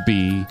deserves to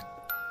be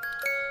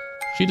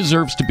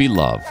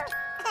loved.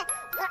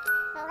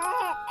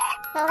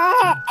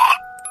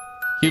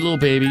 Cute little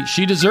baby.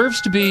 She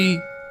deserves to be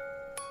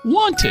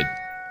wanted.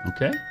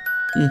 Okay?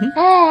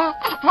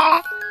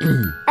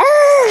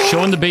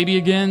 Showing the baby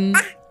again.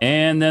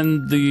 And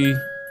then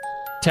the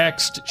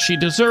text, she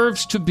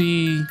deserves to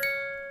be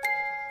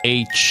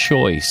a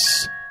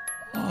choice.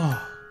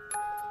 Oh.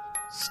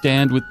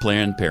 Stand with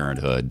Planned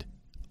Parenthood.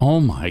 Oh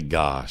my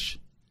gosh.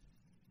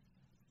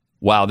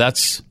 Wow,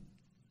 that's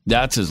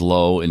as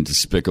low and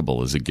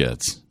despicable as it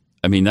gets.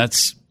 I mean, that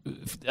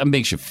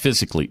makes you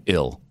physically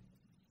ill.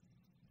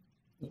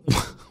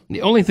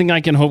 The only thing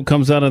I can hope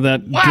comes out of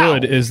that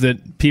good is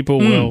that people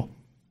will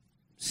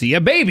see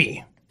a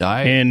baby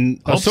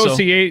and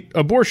associate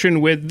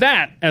abortion with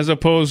that as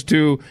opposed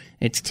to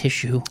it's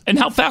tissue. And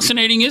how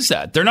fascinating is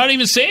that? They're not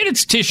even saying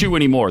it's tissue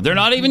anymore. They're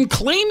not even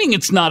claiming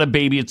it's not a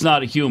baby, it's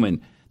not a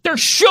human. They're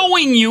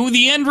showing you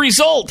the end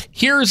result.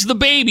 Here's the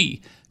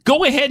baby.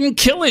 Go ahead and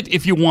kill it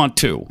if you want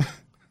to.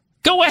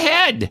 Go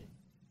ahead.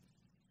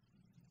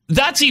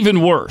 That's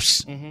even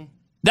worse. Mm-hmm.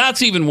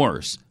 That's even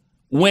worse.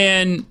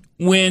 When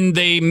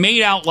they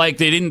made out like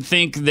they didn't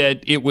think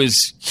that it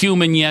was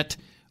human yet,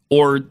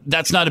 or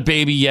that's not a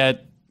baby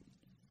yet,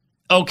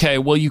 okay,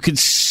 well, you could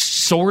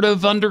sort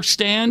of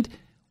understand.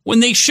 When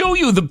they show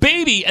you the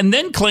baby and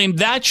then claim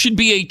that should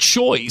be a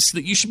choice,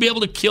 that you should be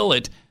able to kill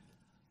it,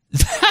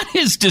 that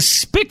is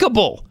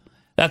despicable.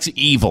 That's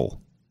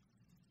evil.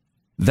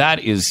 That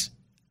is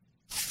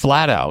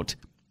flat out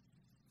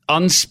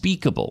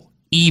unspeakable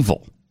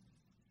evil.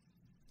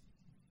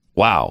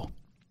 Wow.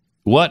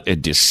 What a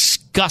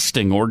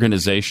disgusting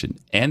organization.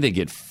 And they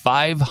get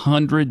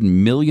 $500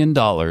 million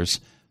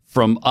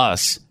from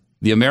us,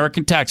 the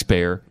American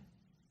taxpayer,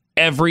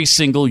 every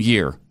single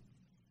year.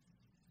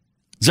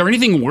 Is there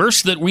anything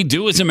worse that we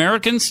do as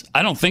Americans?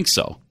 I don't think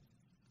so.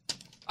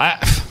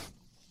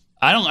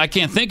 I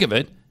can't think of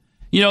it.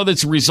 You know,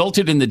 that's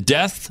resulted in the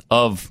death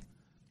of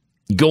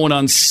going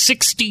on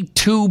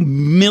 62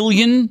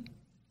 million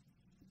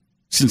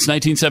since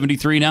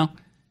 1973 now.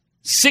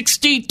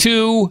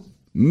 62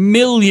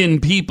 million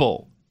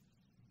people.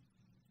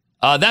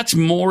 That's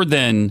more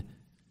than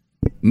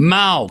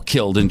Mao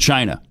killed in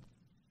China.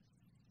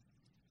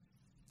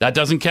 That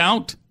doesn't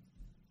count?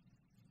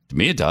 To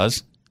me, it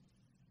does.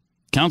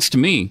 Counts to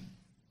me.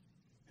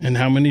 And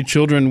how many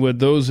children would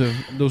those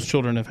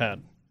children have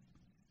had?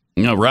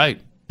 No,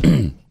 right.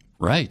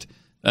 Right.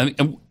 I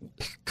mean,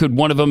 could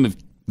one of them have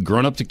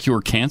grown up to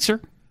cure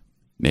cancer?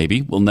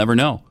 Maybe. We'll never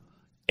know.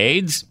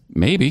 AIDS?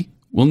 Maybe.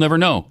 We'll never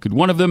know. Could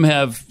one of them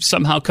have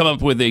somehow come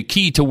up with a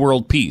key to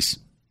world peace?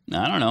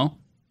 I don't know.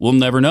 We'll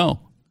never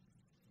know.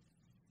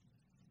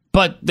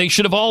 But they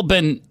should have all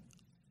been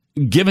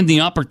given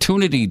the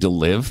opportunity to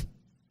live.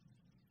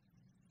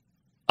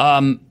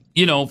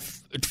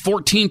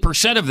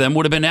 14% of them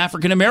would have been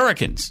African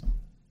Americans.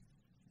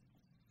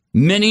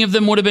 Many of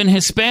them would have been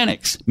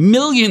Hispanics.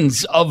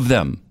 Millions of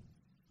them.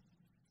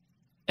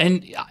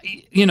 And,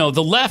 you know,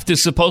 the left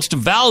is supposed to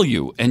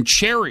value and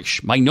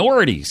cherish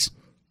minorities.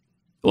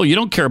 Well, you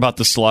don't care about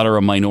the slaughter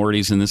of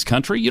minorities in this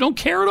country. You don't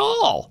care at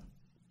all.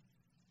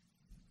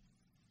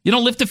 You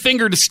don't lift a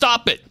finger to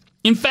stop it.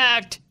 In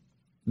fact,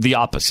 the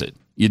opposite.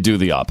 You do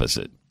the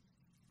opposite.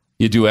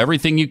 You do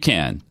everything you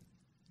can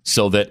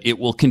so that it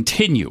will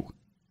continue.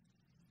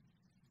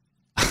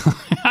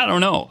 I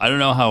don't know. I don't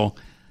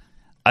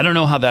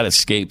know how that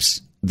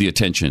escapes the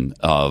attention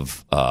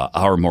of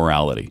our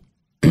morality,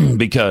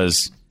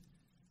 because,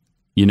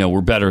 you know,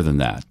 we're better than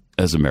that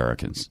as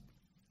Americans.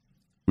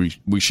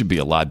 We should be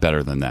a lot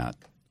better than that.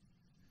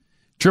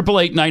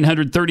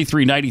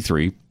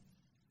 888-900-3393.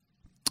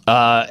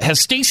 Has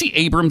Stacey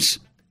Abrams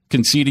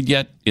conceded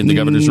yet in the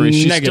governor's race?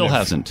 She still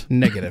hasn't.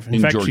 Negative.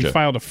 In fact, Georgia. She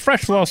filed a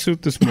fresh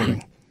lawsuit this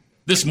morning.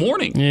 This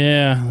morning?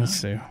 Yeah, let's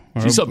see.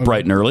 She's up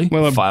bright and early,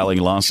 filing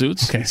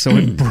lawsuits. Okay, so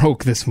it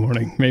broke this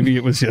morning. Maybe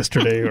it was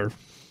yesterday or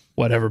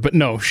whatever. But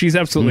no, she's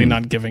absolutely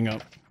not giving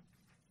up.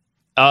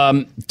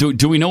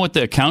 Do we know what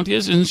the count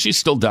is? Isn't she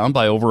still down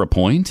by over a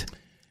point?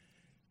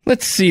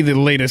 Let's see the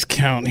latest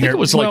count here. I think it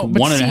was like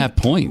 1.5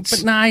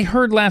 points. But I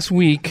heard last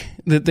week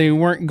that they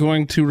weren't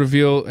going to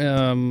reveal,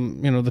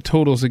 the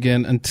totals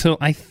again until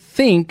I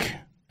think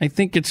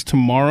it's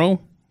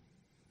tomorrow.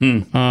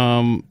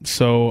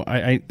 So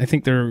I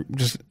think they're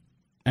just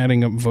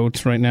adding up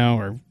votes right now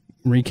or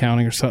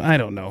recounting or something. I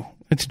don't know.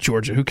 It's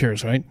Georgia. Who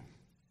cares, right?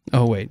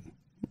 Oh wait,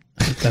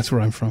 that's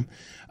where I'm from.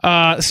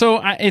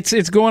 So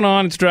it's going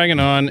on. It's dragging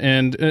on,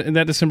 and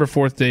that December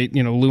 4th date,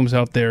 looms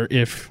out there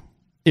if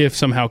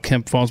somehow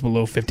Kemp falls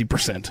below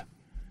 50%.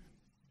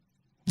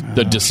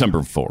 The December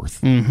 4th.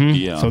 Mm-hmm.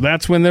 Yeah. So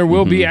that's when there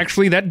will be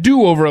actually that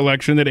do-over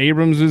election that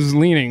Abrams is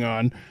leaning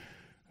on.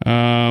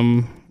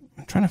 I'm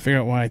trying to figure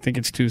out why I think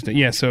it's Tuesday.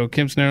 Yeah, so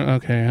Kemp's now...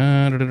 Okay.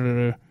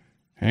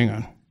 Hang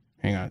on.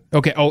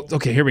 Okay. Oh,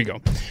 okay, here we go.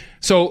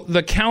 So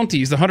the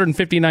counties, the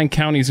 159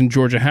 counties in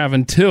Georgia have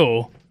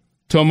until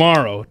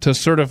tomorrow to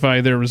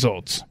certify their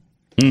results.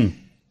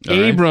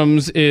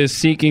 Abrams is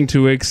seeking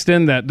to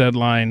extend that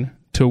deadline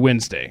to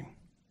Wednesday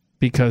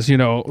because,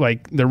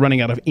 they're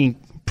running out of ink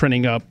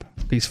printing up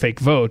these fake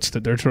votes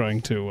that they're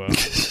trying to,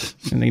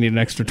 and they need an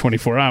extra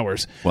 24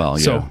 hours. Well,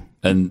 yeah.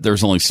 And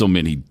there's only so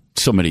many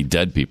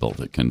dead people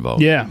that can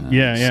vote.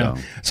 Yeah.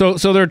 So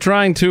they're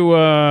trying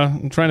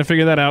to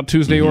figure that out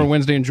Tuesday or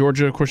Wednesday in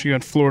Georgia. Of course, you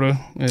got Florida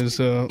has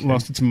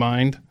lost its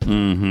mind. I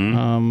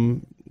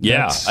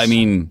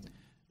mean,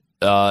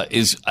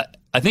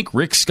 I think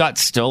Rick Scott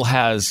still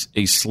has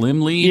a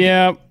slim lead.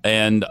 Yeah,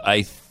 and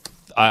I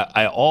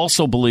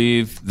also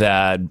believe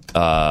that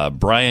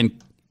Brian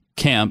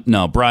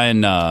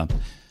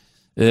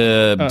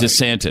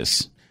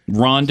DeSantis.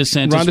 Ron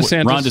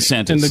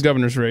DeSantis in the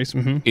governor's race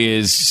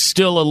is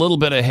still a little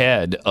bit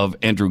ahead of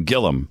Andrew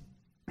Gillum,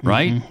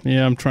 right?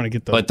 Yeah, I'm trying to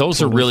get those. But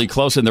those are really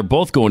close, and they're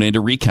both going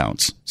into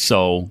recounts.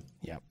 So,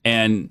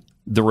 and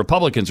the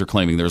Republicans are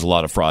claiming there's a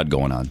lot of fraud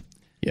going on.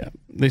 Yeah,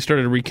 they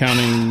started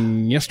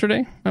recounting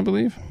yesterday, I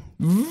believe.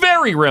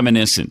 Very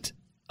reminiscent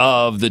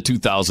of the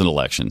 2000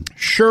 election.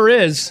 Sure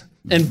is.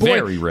 And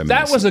boy,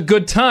 that was a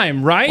good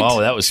time, right? Oh,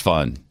 that was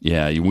fun.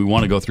 Yeah, we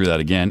want to go through that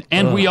again.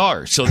 And we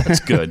are, so that's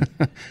good.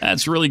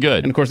 That's really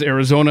good. And, of course,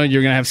 Arizona,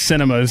 you're going to have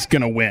Sinema is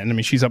going to win. I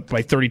mean, she's up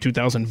by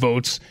 32,000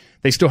 votes.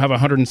 They still have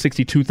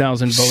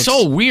 162,000 votes.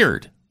 So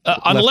weird.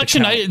 On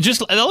election night,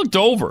 I looked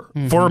over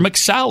for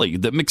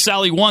McSally. That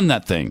McSally won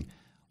that thing.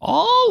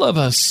 All of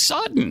a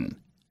sudden,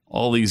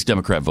 all these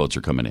Democrat votes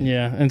are coming in.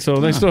 Yeah, and so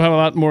they still have a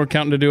lot more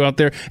counting to do out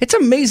there. It's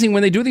amazing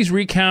when they do these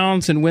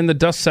recounts and when the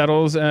dust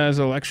settles as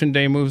Election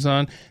Day moves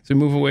on, as we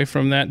move away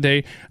from that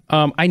day.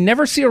 I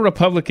never see a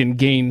Republican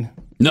gain.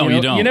 No,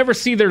 you don't. You never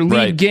see their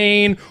lead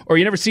gain, or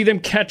you never see them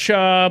catch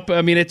up.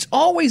 I mean, it's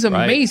always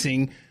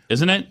amazing. Right.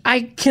 Isn't it?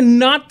 I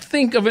cannot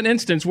think of an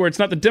instance where it's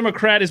not the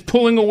Democrat is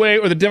pulling away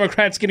or the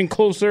Democrat's getting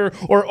closer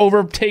or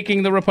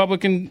overtaking the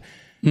Republican.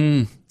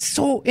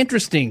 So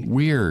interesting.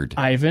 Weird.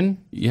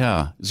 Ivan.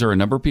 Yeah. Is there a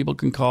number people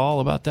can call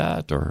about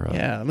that? Or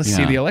let's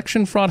see. The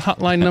election fraud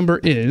hotline number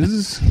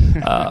is...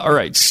 all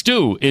right.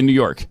 Stu in New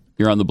York.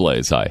 You're on the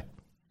Blaze. Hi.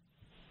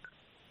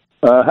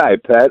 Hi,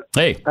 Pat.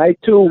 Hey. I,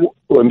 too,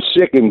 am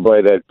sickened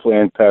by that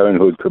Planned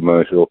Parenthood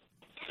commercial.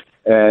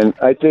 And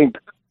I think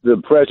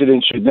the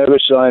president should never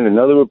sign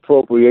another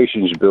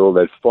appropriations bill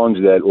that funds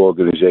that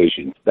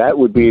organization. That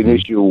would be an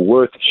issue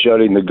worth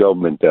shutting the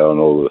government down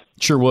over.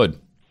 Sure would.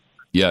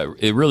 Yeah,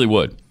 it really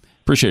would.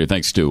 Appreciate it.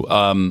 Thanks, Stu.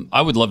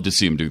 I would love to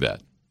see him do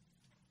that.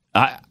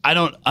 I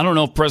don't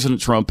know if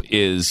President Trump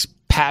is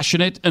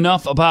passionate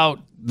enough about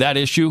that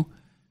issue,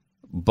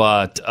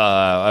 but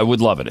I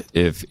would love it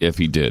if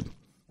he did.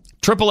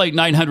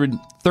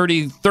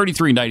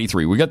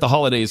 888-900-3393. We got the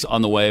holidays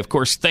on the way. Of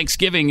course,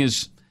 Thanksgiving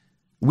is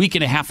a week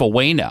and a half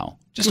away now.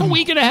 Just a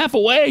week and a half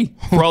away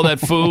for all that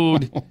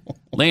food,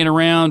 laying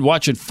around,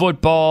 watching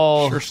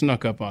football. Sure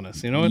snuck up on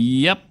us, you know what?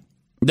 Yep.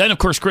 Then, of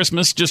course,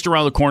 Christmas just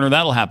around the corner.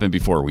 That'll happen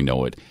before we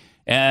know it.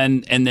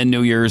 And then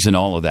New Year's and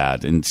all of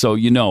that. And so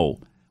you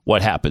know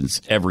what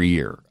happens every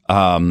year.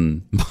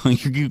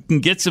 you can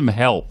get some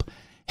help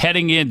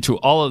heading into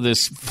all of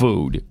this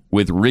food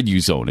with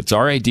Riduzone. It's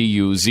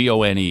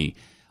Riduzone.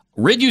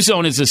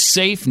 Riduzone is a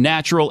safe,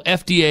 natural,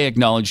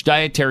 FDA-acknowledged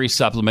dietary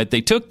supplement.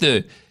 They took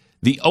the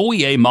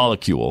OEA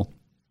molecule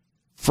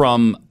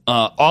from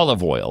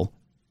olive oil,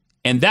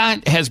 and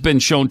that has been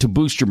shown to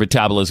boost your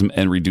metabolism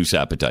and reduce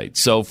appetite.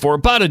 So for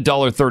about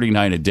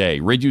 $1.39 a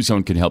day,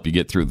 Riduzone can help you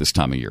get through this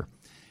time of year.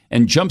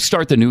 And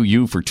jumpstart the new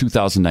you for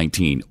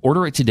 2019.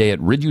 Order it today at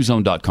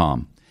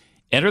Riduzone.com.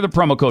 Enter the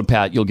promo code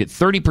PAT. You'll get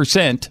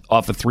 30%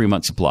 off a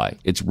 3-month supply.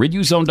 It's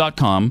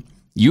Riduzone.com.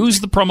 Use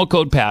the promo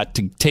code PAT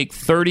to take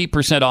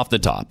 30% off the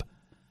top.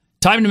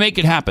 Time to make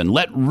it happen.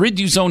 Let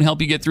Riduzone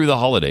help you get through the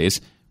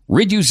holidays.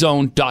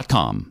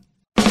 Riduzone.com.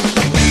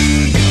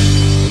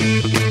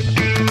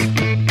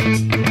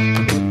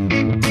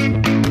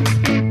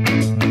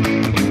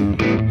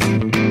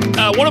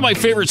 One of my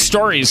favorite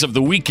stories of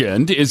the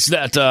weekend is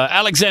that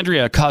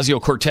Alexandria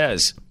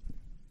Ocasio-Cortez,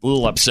 a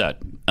little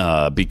upset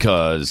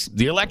because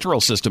the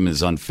electoral system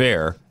is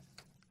unfair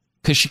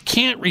because she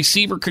can't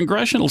receive her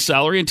congressional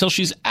salary until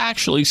she's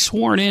actually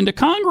sworn into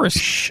Congress.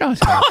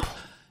 Shut up.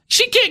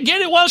 She can't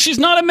get it while she's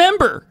not a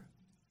member.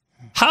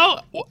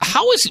 How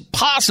is it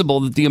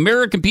possible that the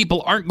American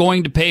people aren't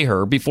going to pay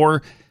her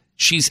before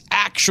she's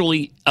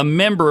actually a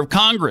member of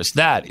Congress?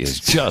 That is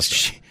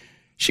just...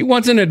 She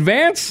wants an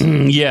advance?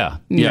 Yeah,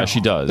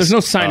 she does. There's no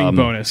signing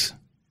bonus.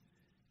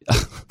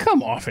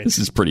 Come off it. This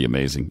is pretty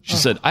amazing. She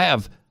said, I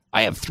have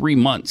 3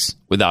 months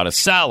without a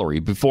salary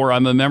before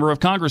I'm a member of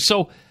Congress.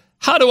 So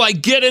how do I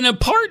get an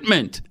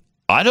apartment?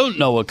 I don't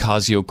know,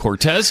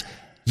 Ocasio-Cortez.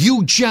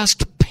 You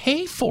just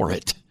pay for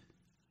it.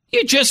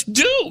 You just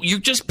do. You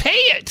just pay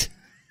it.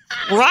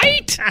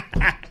 Right?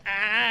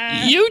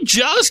 You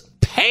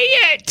just pay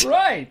it.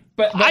 Right.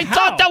 But I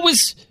thought that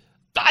was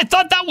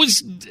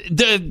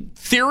the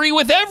theory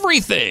with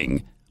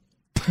everything.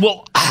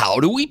 Well, how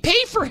do we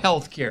pay for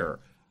health care?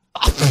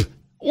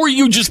 Or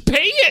you just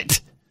pay it.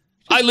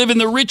 I live in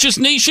the richest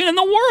nation in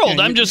the world.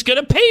 I'm just going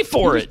to pay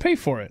for it. Just pay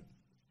for it.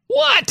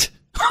 What?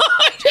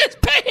 I just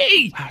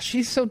pay. Wow,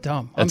 she's so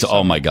dumb.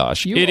 Oh my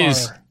gosh. It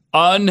is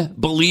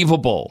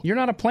unbelievable. You're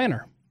not a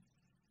planner.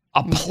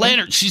 A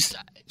planner?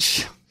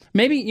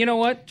 Maybe, you know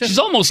what? She's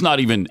almost not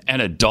even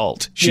an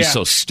adult. She's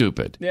so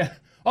stupid. Yeah.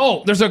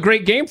 Oh, there's a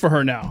great game for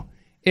her now.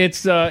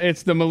 It's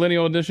the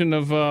millennial edition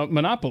of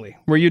Monopoly,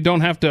 where you don't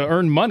have to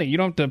earn money. You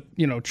don't have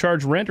to,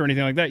 charge rent or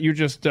anything like that. You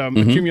just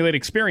accumulate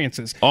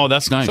experiences. Oh,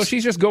 that's nice. So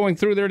she's just going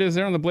through. There it is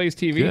there on the Blaze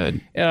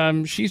TV.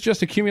 Good. She's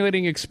just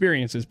accumulating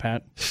experiences,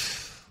 Pat.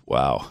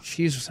 Wow.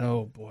 She's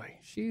going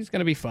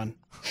to be fun.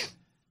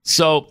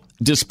 So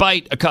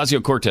despite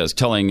Ocasio-Cortez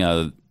telling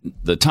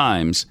the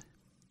Times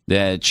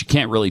that she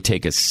can't really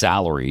take a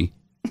salary,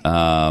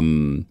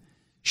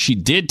 she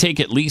did take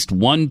at least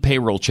one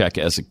payroll check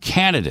as a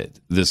candidate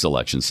this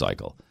election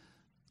cycle.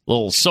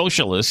 Little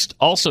Socialist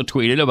also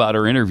tweeted about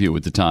her interview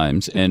with the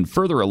Times and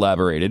further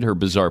elaborated her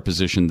bizarre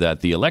position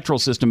that the electoral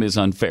system is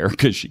unfair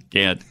because she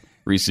can't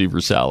receive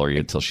her salary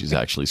until she's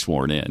actually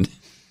sworn in.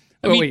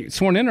 Wait,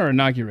 sworn in or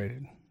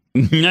inaugurated?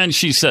 And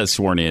she says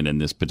sworn in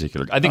this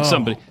particular. I think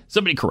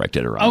somebody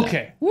corrected her on that.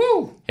 Okay.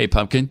 Woo! Hey,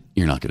 Pumpkin,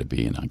 you're not going to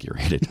be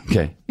inaugurated.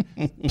 Okay.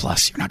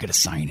 Plus, you're not going to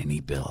sign any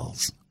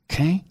bills.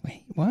 Okay.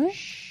 Wait, what?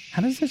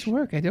 How does this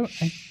work? I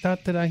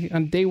thought that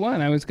on day one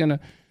I was going to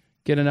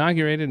get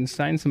inaugurated and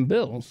sign some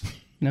bills.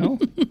 No?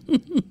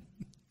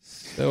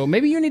 So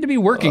maybe you need to be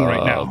working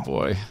right now. Oh,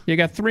 boy. You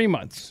got 3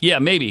 months. Yeah,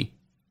 maybe.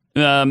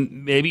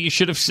 Maybe you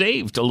should have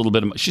saved a little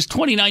bit of money. She's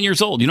 29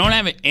 years old. You don't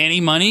have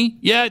any money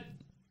yet?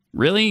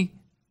 Really?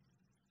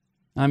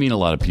 I mean, a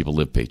lot of people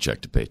live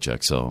paycheck to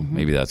paycheck, so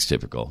maybe that's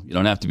typical. You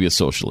don't have to be a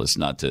socialist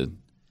not to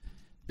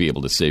be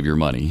able to save your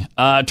money.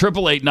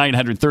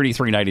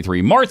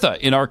 888-900-3393. Martha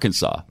in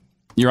Arkansas.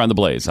 You're on the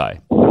Blaze. Hi.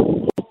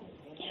 Am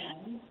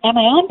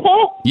I on,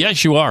 Pat?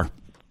 Yes, you are.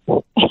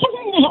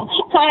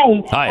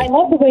 Hi. Hi. I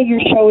love the way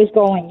your show is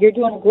going. You're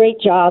doing a great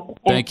job.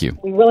 Thank you.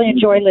 We really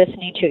enjoy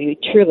listening to you,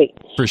 truly.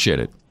 Appreciate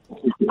it.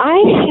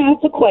 I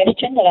have a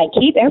question that I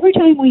keep every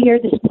time we hear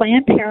this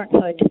Planned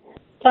Parenthood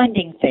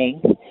funding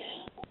thing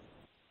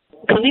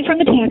coming from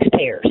the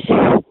taxpayers.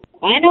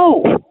 I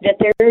know that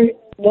there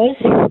was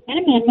an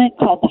amendment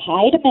called the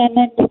Hyde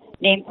Amendment,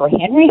 named for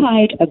Henry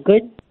Hyde, a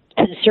good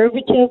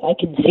conservative. I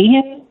can see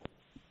him,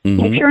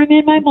 picture him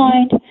in my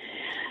mind.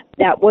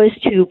 That was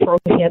to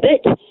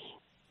prohibit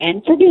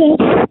and forbid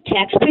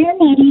taxpayer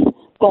money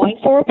going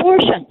for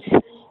abortions.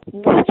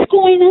 What's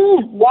going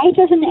on? Why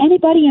doesn't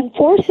anybody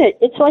enforce it?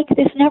 It's like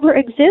this never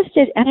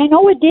existed, and I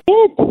know it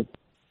did.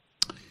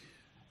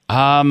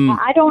 I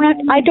don't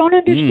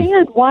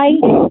understand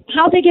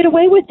how they get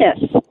away with this.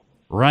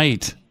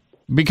 Right.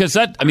 Because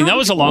that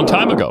was a long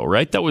time ago,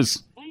 right? That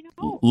was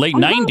late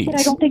 90s. But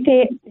I don't think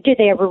did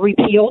they ever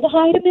repeal the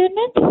Hyde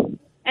Amendment?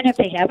 And if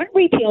they haven't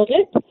repealed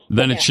it,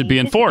 then it should be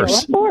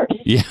enforced.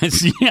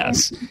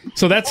 Yes.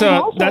 So that's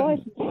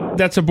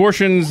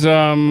abortion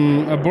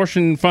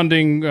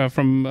funding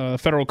from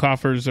federal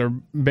coffers are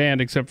banned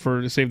except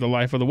for to save the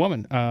life of the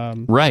woman.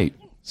 Right.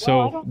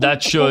 So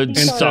that should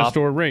stop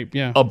or rape.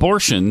 Yeah.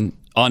 Abortion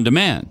on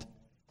demand,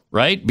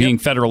 right? Being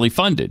federally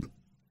funded.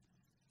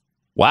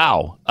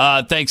 Wow.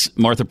 Thanks,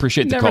 Martha.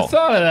 Appreciate the call. Never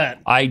thought of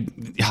that. I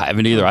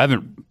haven't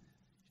either.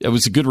 It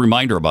was a good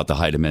reminder about the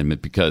Hyde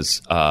Amendment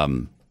because,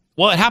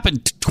 it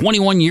happened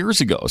 21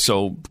 years ago,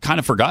 so kind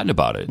of forgotten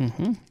about it.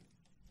 Mm-hmm.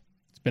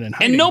 It's been in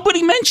hiding. And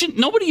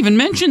nobody even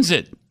mentions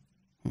it.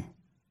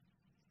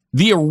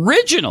 The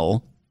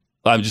original,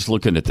 I'm just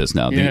looking at this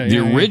now. The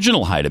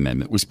original Hyde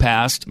Amendment was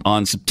passed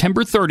on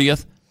September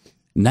 30th,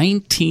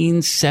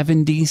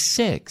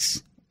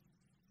 1976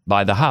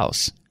 by the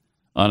House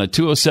on a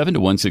 207 to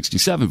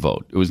 167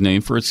 vote. It was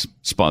named for its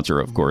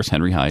sponsor, of course,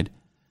 Henry Hyde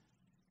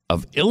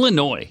of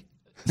Illinois.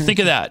 Think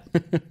of that.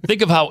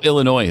 Think of how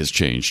Illinois has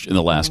changed in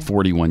the last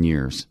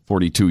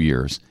 42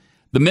 years.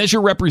 The measure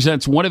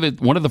represents one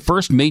of the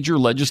first major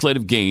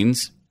legislative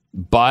gains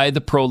by the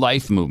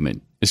pro-life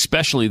movement,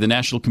 especially the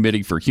National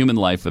Committee for Human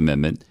Life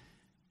Amendment,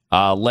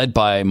 led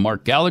by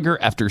Mark Gallagher,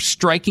 after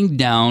striking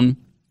down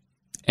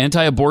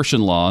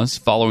anti-abortion laws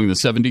following the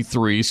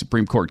 1973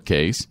 Supreme Court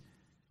case.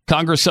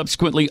 Congress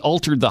subsequently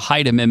altered the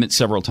Hyde Amendment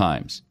several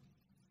times.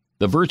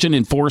 The version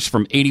in force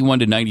from 81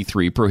 to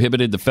 93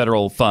 prohibited the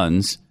federal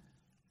funds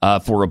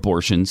for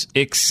abortions,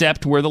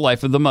 except where the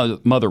life of the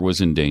mother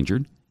was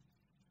endangered.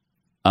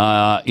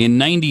 In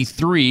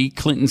 93,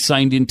 Clinton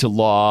signed into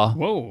law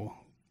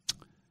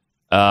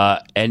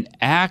an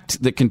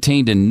act that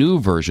contained a new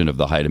version of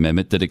the Hyde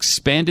Amendment that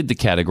expanded the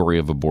category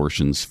of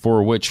abortions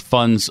for which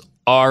funds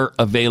are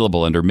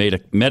available under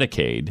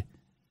Medicaid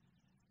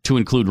to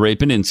include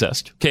rape and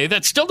incest. Okay,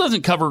 that still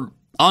doesn't cover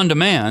on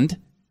demand.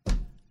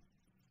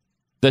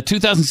 The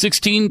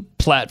 2016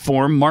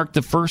 platform marked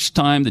the first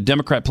time the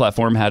Democrat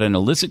platform had an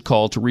illicit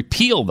call to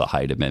repeal the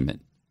Hyde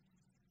Amendment.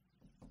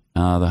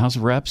 The House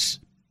of Reps,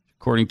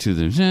 according to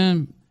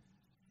they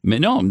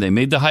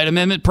made the Hyde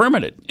Amendment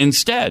permanent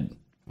instead.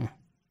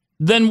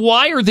 Then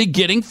why are they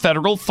getting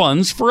federal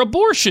funds for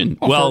abortion?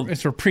 Well,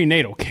 it's for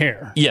prenatal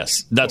care.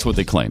 Yes, that's what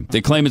they claim.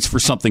 They claim it's for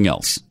something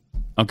else.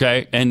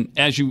 Okay, and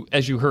as you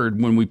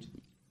heard when we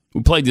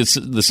played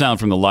the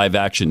sound from the live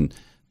action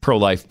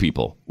pro-life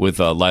people with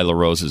Lila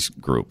Rose's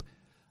group,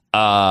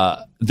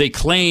 they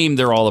claim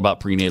they're all about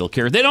prenatal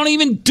care. They don't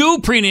even do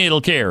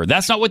prenatal care.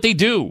 That's not what they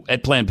do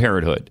at Planned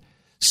Parenthood.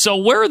 So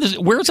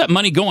where's that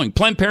money going?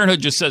 Planned Parenthood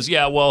just says,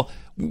 yeah, well,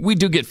 we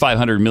do get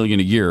 $500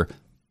 million a year,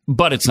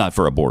 but it's not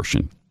for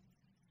abortion.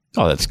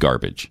 Oh, that's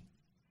garbage.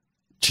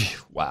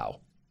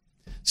 Wow.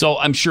 So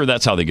I'm sure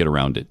that's how they get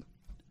around it.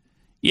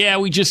 Yeah,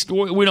 we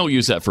don't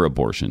use that for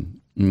abortion.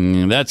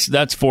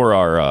 That's for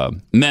our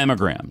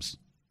mammograms,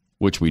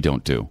 which we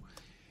don't do,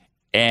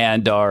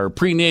 and our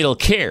prenatal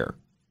care,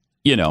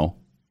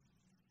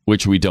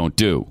 which we don't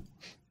do.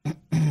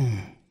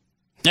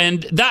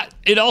 And that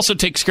it also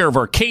takes care of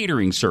our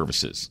catering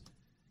services.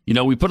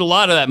 We put a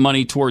lot of that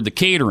money toward the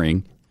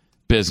catering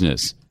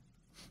business,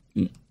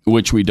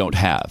 which we don't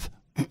have.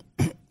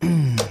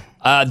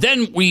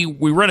 Then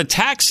we run a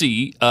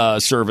taxi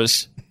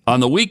service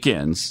on the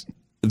weekends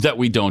that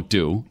we don't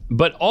do,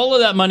 but all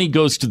of that money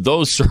goes to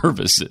those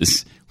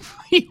services.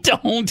 We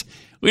don't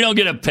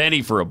get a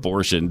penny for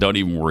abortion. Don't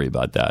even worry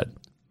about that.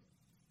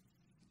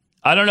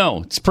 I don't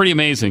know. It's pretty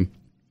amazing.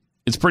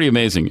 And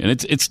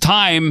it's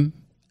time,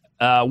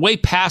 way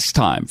past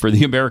time, for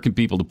the American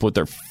people to put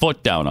their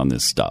foot down on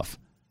this stuff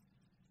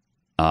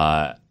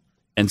and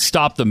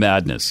stop the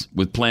madness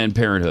with Planned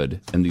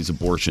Parenthood and these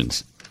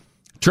abortions.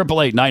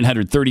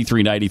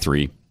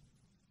 888-900-3393.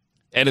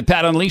 And at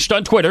Pat Unleashed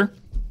on Twitter.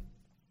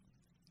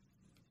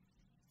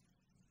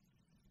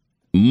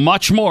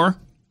 Much more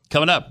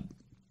coming up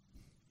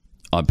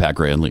on Pat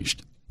Gray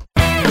Unleashed.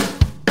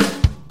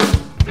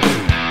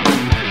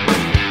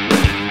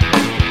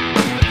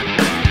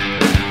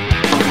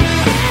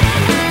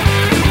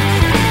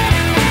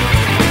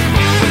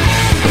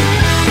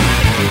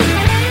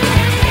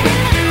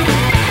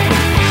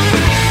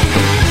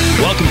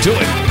 Welcome to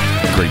it.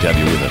 Great to have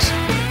you with us.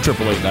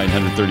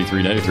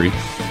 888-900-3393.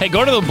 Hey,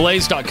 go to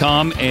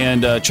theblaze.com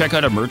and check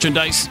out our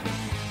merchandise.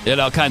 It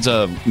all kinds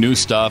of new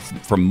stuff,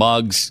 from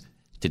mugs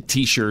to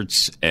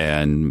T-shirts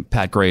and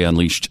Pat Gray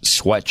Unleashed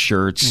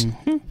sweatshirts.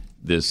 Mm-hmm.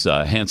 This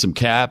handsome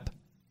cap.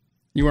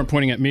 You weren't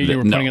pointing at me. You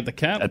were pointing at the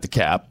cap? At the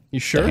cap. You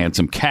sure? The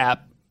handsome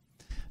cap.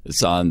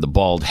 It's on the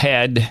bald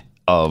head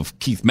of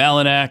Keith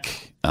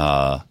Malinak.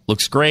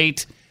 Looks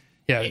great.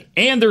 Yeah.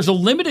 And there's a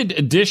limited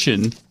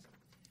edition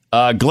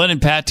Glenn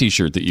and Pat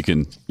T-shirt that you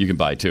can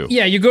buy too.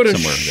 Yeah, you go to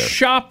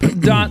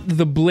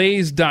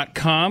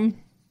shop.theblaze.com,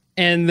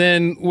 and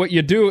then what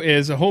you do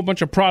is a whole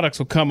bunch of products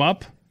will come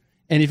up,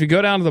 and if you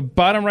go down to the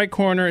bottom right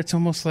corner, it's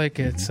almost like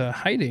it's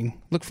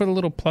hiding. Look for the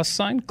little plus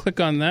sign,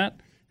 click on that,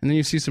 and then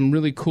you see some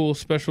really cool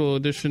special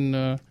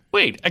edition.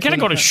 Wait, I gotta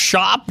go to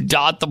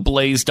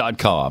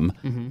shop.theblaze.com.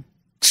 Mm-hmm.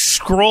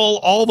 Scroll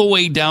all the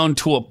way down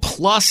to a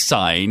plus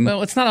sign.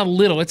 Well, it's not a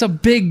little; it's a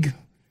big.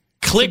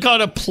 Click on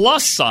a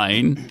plus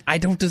sign. I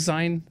don't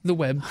design the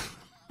web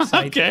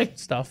site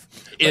stuff.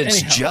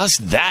 It's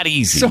just that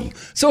easy.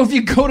 So if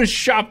you go to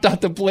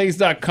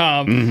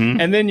shop.theblaze.com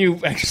and then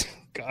you...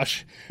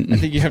 gosh. I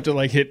think you have to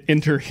like hit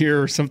enter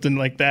here or something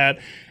like that.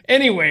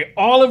 Anyway,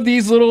 all of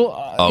these little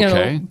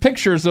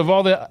pictures of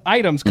all the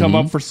items come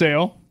up for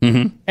sale.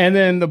 And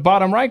then the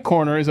bottom right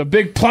corner is a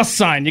big plus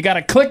sign. You got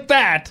to click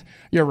that.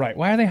 You're right.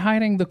 Why are they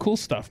hiding the cool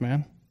stuff,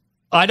 man?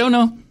 I don't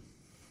know.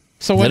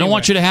 So they don't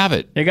want you to have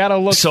it. You got to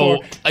look for...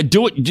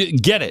 do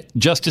it. Get it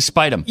just to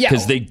spite them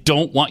because they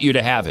don't want you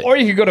to have it. Or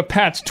you could go to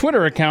Pat's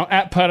Twitter account,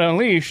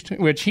 @PatUnleashed,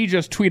 which he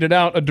just tweeted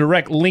out a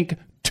direct link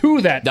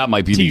to that. That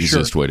might be the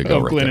easiest way to go.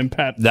 Glenn and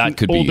Pat. That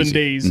could be olden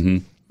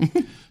easy. days.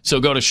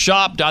 So go to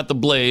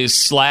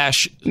shop.theblaze /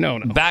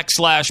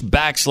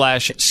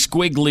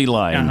 squiggly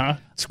line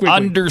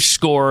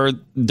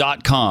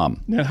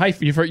 _.com. That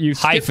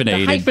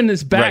hyphenated. The hyphen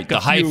is back. Right, the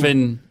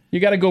hyphen. You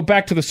got to go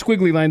back to the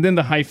squiggly line, then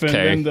the hyphen,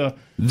 then the...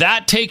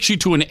 That takes you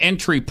to an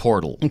entry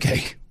portal.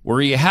 Okay.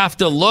 Where you have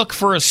to look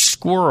for a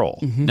squirrel.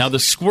 Now, the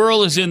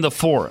squirrel is in the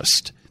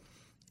forest.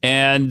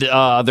 And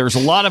there's a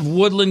lot of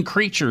woodland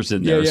creatures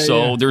in there.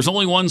 There's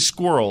only one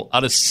squirrel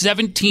out of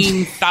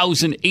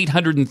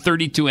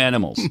 17,832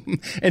 animals.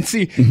 And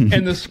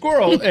and the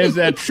squirrel is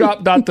at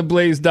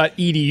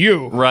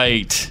shop.theblaze.edu.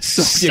 Right.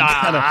 So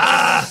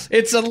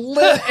it's a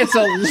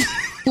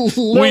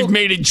We've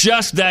made it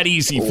just that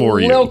easy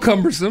for you. A little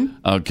cumbersome.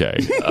 Okay.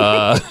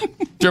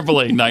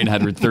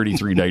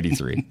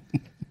 888-900-3393.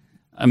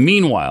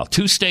 Meanwhile,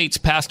 2 states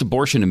passed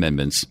abortion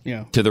amendments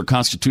to their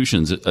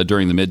constitutions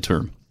during the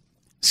midterm.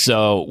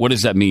 So what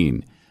does that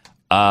mean?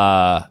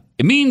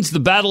 It means the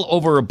battle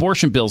over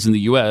abortion bills in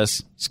the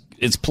U.S.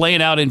 is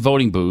playing out in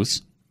voting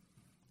booths,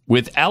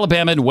 with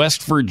Alabama and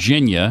West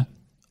Virginia,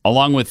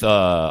 along with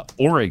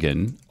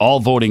Oregon,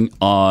 all voting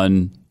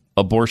on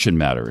abortion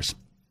matters.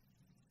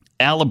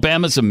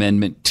 Alabama's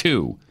Amendment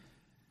 2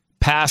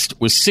 passed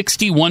with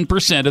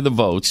 61% of the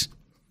votes.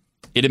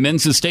 It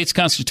amends the state's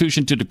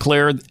constitution to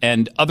declare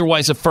and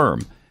otherwise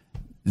affirm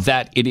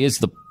that it is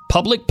the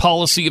public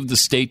policy of the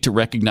state to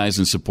recognize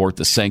and support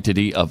the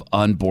sanctity of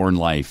unborn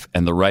life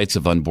and the rights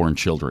of unborn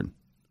children,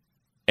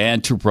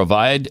 and to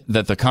provide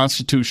that the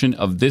Constitution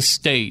of this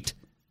state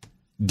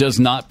does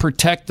not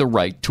protect the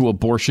right to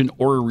abortion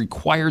or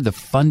require the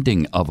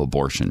funding of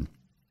abortion.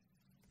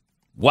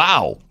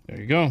 Wow. There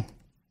you go.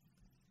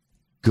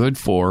 Good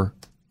for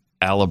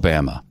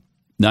Alabama.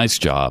 Nice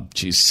job.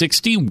 Geez,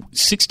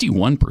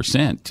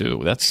 61%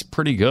 too. That's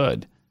pretty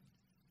good.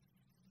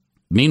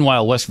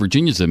 Meanwhile, West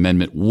Virginia's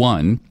Amendment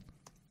 1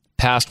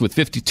 passed with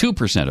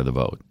 52% of the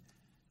vote.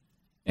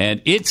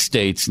 And it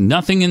states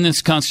nothing in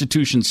this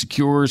Constitution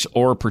secures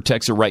or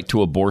protects a right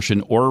to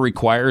abortion or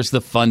requires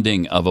the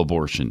funding of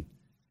abortion.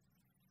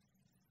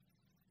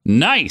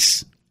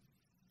 Nice.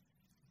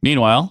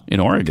 Meanwhile, in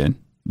Oregon,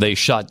 they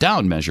shot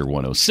down Measure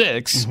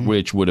 106,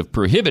 which would have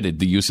prohibited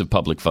the use of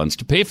public funds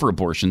to pay for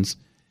abortions,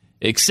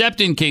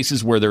 except in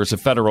cases where there's a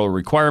federal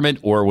requirement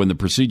or when the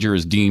procedure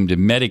is deemed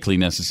medically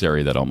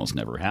necessary. That almost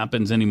never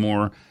happens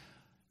anymore.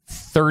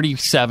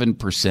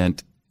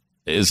 37%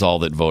 is all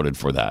that voted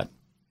for that.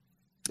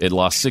 It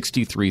lost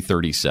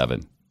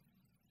 63-37.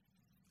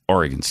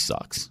 Oregon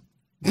sucks.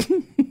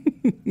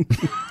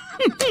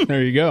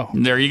 There you go.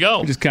 There you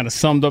go. Just kind of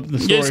summed up the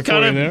story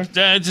for you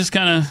there. Just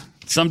kind of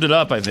summed it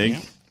up, I think.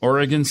 Yeah.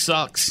 Oregon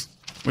sucks.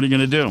 What are you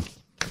going to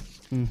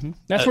do?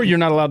 That's where you're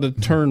not allowed to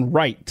turn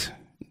right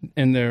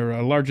in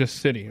their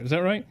largest city. Is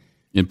that right?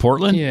 In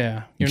Portland?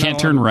 Yeah. You can't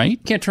turn right? You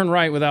can't turn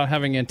right without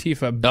having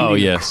Antifa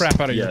beating the crap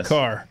out of your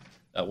car.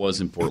 That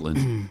was in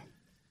Portland.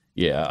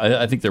 Yeah,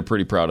 I think they're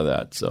pretty proud of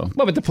that. So,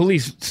 well, but the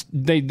police,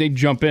 they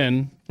jump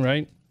in,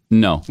 right?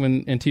 No.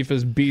 When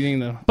Antifa's beating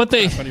the crap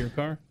out of your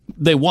car?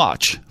 They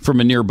watch from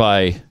a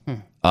nearby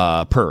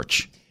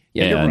perch.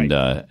 Yeah, you're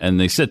right. And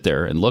they sit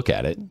there and look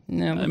at it.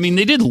 Yeah, I mean,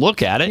 they did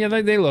look at it. Yeah,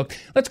 they look.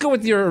 Let's go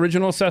with your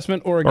original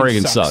assessment.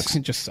 Oregon sucks.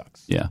 It just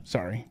sucks. Yeah.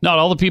 Sorry. Not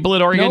all the people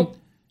in Oregon. Nope.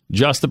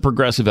 Just the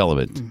progressive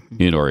element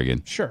in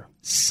Oregon. Sure.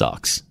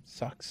 Sucks.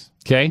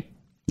 Okay?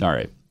 All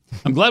right.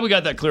 I'm glad we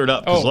got that cleared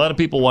up because a lot of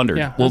people wondered,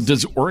 well,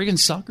 does Oregon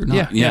suck or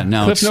not? Yeah.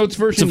 Now Cliff Notes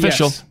version, it's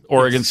official. Yes.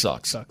 Oregon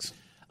sucks.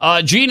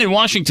 Gene in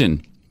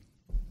Washington,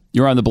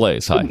 you're on the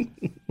Blaze. Hi.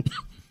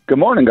 Good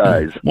morning,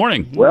 guys.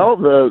 Morning. Well,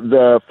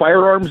 the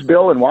firearms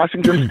bill in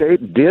Washington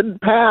State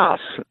did pass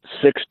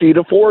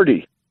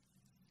 60-40.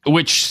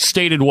 Which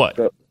stated what?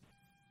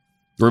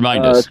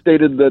 Remind us.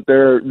 Stated that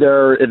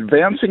they're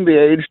advancing the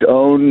age to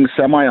own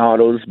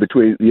semi-autos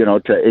between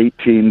to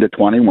 18 to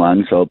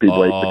 21. So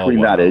people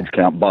between that age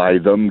can't buy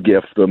them,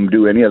 gift them,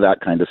 do any of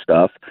that kind of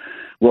stuff.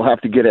 We'll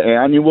have to get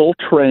annual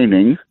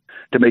training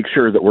to make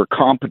sure that we're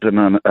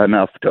competent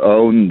enough to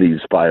own these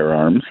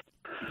firearms.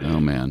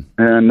 Oh man!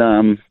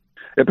 And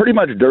it pretty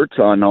much dirts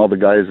on all the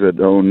guys that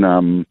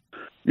own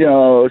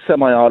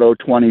semi-auto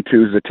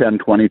 22s, the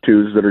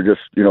 1022s that are just,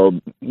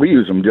 we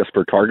use them just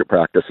for target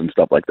practice and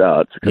stuff like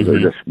that because they're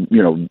just,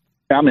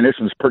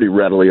 ammunition's pretty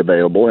readily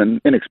available and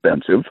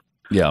inexpensive.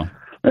 Yeah.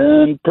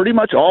 And pretty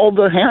much all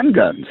the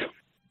handguns.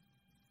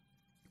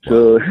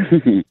 So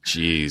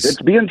jeez.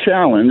 It's being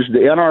challenged. The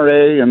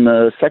NRA and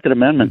the Second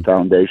Amendment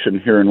Foundation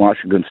here in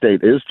Washington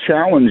State is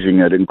challenging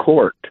it in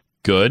court.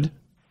 Good.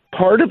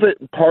 Part of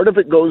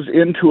it goes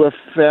into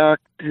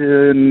effect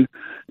in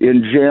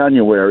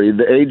January.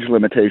 The age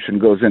limitation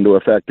goes into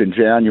effect in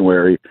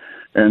January,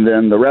 and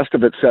then the rest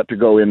of it's set to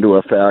go into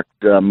effect,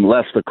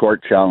 less the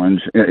court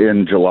challenge,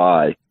 in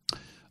July.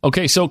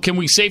 Okay, so can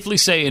we safely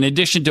say, in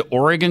addition to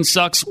Oregon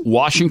sucks,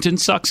 Washington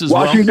sucks as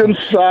Washington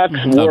well?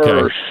 sucks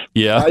worse. Okay.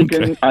 Yeah,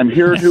 I'm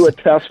here to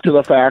attest to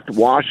the fact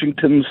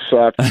Washington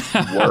sucks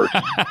worse.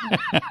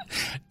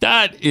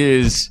 That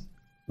is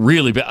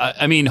really bad.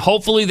 I mean,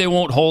 hopefully they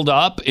won't hold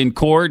up in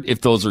court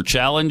if those are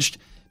challenged.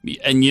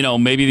 And,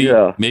 maybe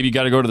you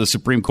got to go to the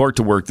Supreme Court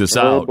to work this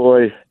out. Oh,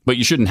 boy. But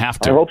you shouldn't have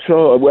to. I hope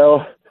so.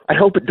 Well, I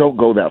hope it don't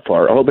go that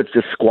far. I hope it's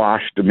just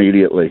squashed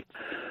immediately.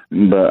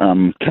 But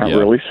can't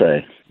really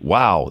say.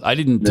 Wow. I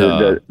didn't...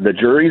 The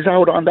jury's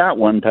out on that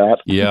one, Pat.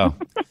 Yeah.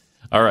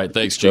 All right.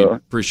 Thanks, Gene.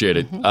 Appreciate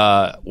it.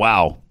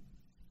 Wow.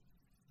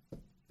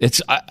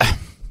 It's... I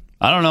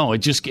don't know.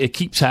 It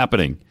keeps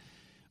happening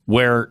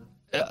where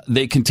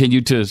they continue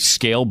to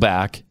scale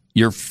back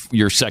your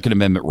Second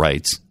Amendment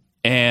rights.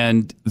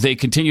 And they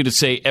continue to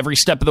say every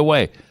step of the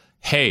way,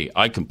 hey,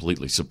 I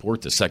completely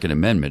support the Second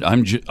Amendment.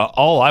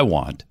 All I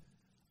want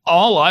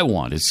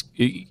is,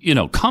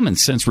 common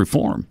sense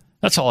reform.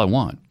 That's all I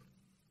want.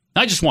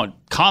 I just want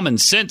common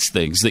sense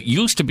things that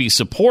used to be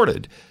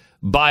supported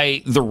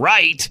by the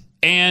right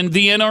and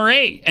the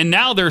NRA. And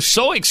now they're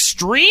so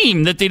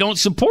extreme that they don't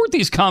support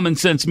these common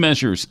sense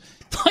measures,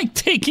 like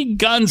taking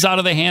guns out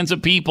of the hands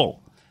of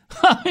people.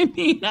 I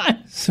mean,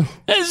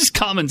 this is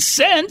common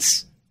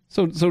sense.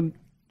 So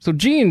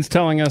Gene's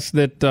telling us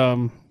that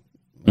the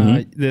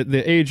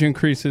age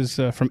increases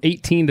from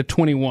 18 to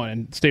 21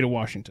 in the state of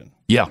Washington.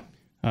 Yeah.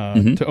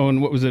 To own,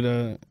 what was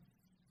it,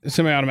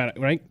 semi-automatic,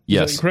 right?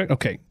 Yes. Is that correct?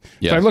 Okay.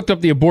 Yes. So I looked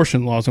up the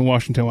abortion laws in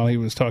Washington while he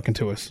was talking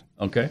to us.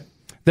 Okay.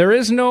 There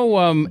is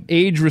no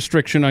age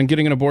restriction on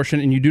getting an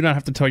abortion, and you do not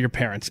have to tell your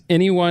parents.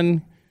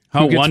 Anyone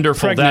How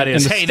wonderful that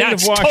is. Hey,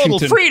 that's total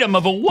freedom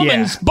of a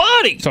woman's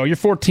body. So you're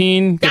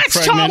 14.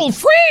 That's total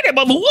freedom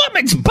of a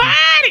woman's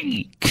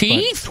body,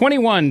 Keith. But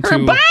 21 Her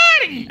to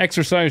body.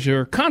 exercise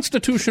your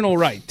constitutional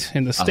right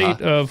in the state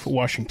of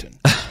Washington.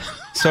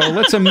 So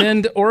let's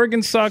amend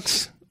Oregon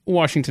sucks,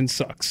 Washington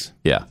sucks.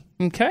 Yeah.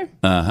 Okay?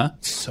 Uh-huh.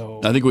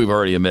 So I think we've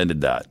already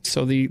amended that.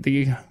 So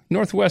the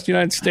Northwest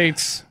United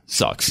States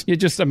sucks. You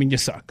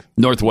suck.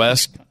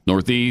 Northwest,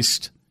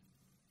 Northeast.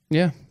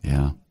 Yeah.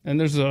 Yeah. And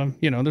there's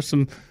there's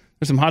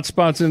some hot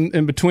spots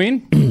in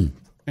between.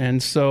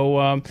 And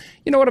so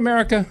you know what,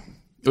 America?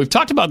 We've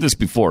talked about this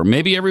before.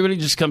 Maybe everybody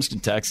just comes to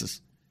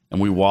Texas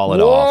and we wall it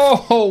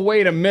off. Whoa,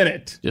 wait a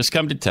minute. Just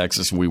come to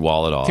Texas and we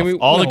wall it off.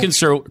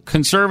 The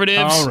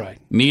conservatives all right.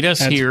 meet us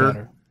That's here.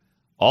 better.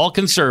 All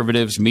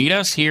conservatives meet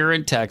us here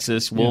in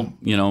Texas. We'll,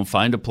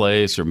 find a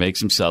place or make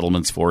some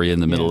settlements for you in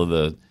the middle of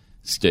the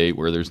state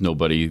where there's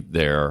nobody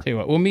there. Tell you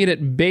what, we'll meet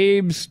at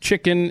Babe's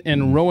Chicken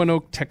in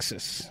Roanoke,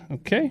 Texas.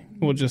 Okay?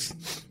 We'll just...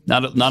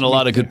 Not a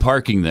lot of good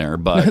parking there,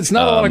 but... It's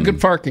not a lot of good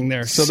parking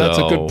there, so that's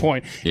a good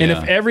point. Yeah. And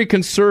if every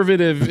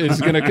conservative is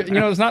going to...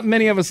 there's not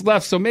many of us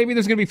left, so maybe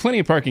there's going to be plenty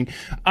of parking.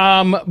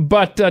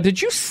 But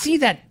did you see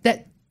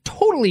that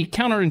totally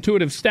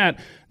counterintuitive stat,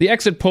 the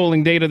exit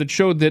polling data that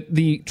showed that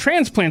the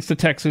transplants to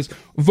Texas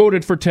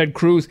voted for Ted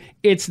Cruz?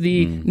 It's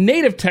the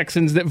native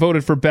Texans that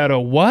voted for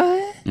Beto.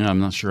 What? Yeah, I'm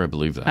not sure I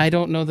believe that. I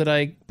don't know that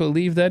I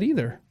believe that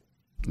either.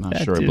 I'm not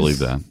sure I believe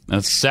that.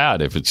 That's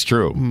sad if it's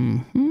true.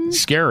 Mm-hmm.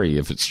 Scary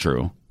if it's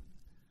true.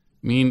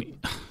 I mean,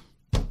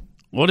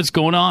 what is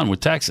going on with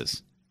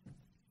Texas?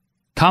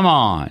 Come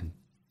on.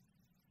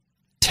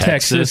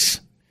 Texas.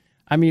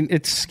 I mean,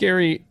 it's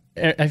scary.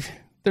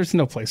 There's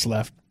no place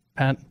left,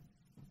 Pat.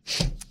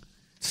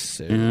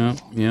 So.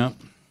 Yeah.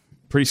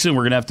 Pretty soon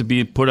we're going to have to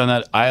be put on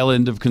that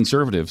island of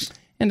conservatives.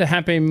 And a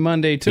happy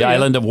Monday, too. The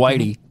island of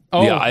Whitey.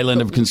 Oh. The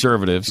island of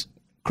conservatives.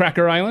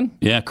 Cracker Island?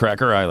 Yeah,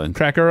 Cracker Island.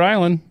 Cracker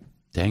Island.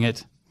 Dang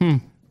it.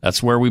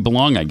 That's where we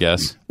belong, I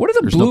guess. What are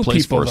the There's blue no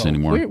place people, for us though?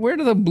 anymore. Where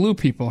do the blue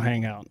people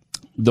hang out?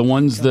 The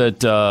ones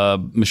that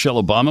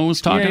Michelle Obama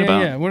was talking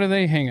about? Yeah, where do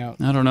they hang out?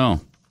 I don't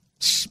know.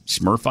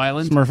 Smurf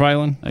Island? Smurf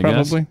Island, I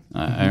probably. guess.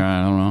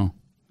 I don't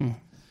know.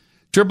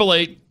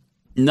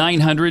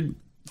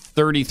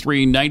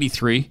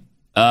 888-900-3393.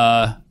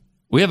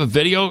 We have a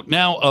video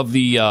now of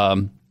the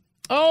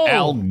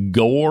Al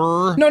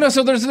Gore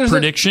so there's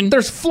prediction.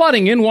 There's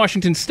flooding in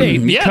Washington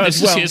State. Because,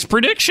 this is his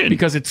prediction.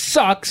 Because it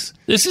sucks.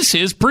 This is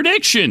his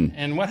prediction.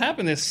 And what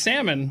happened is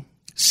salmon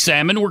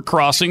were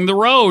crossing the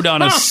road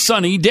on a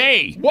sunny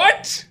day.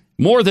 What?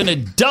 More than a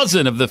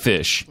dozen of the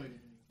fish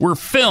were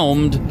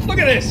filmed. Look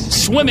at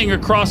this. Swimming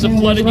across a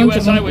flooded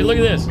U.S. highway. Look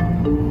at this.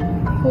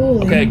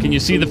 Okay, can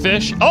you see the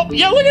fish? Oh,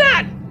 yeah, look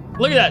at that.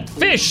 Look at that.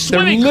 Fish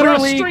swimming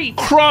across the street.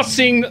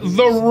 Crossing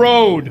the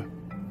road.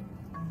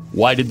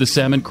 Why did the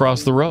salmon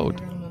cross the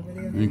road?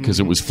 Because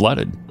it was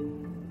flooded.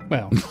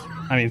 Well,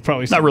 I mean,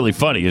 probably not really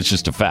funny. It's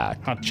just a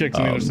fact. Hot chicks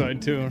on the other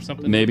side too, or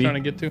something. Maybe trying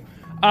to get to.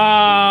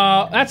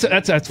 That's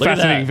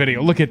fascinating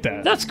video. Look at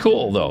that. That's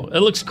cool though.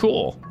 It looks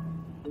cool.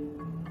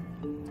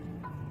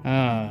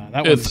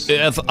 That was.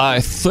 If I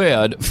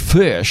said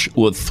fish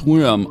would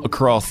swim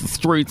across the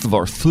streets of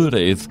our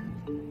cities,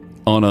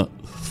 on a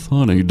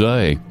sunny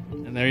day.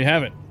 And there you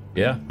have it.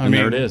 Yeah,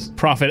 there it is.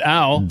 Prophet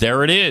Al.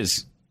 There it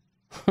is.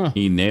 Huh.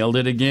 He nailed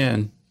it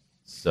again.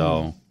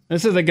 So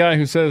this is the guy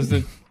who says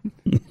that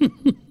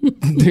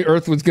the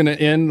Earth was going to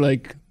end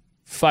like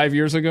 5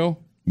 years ago.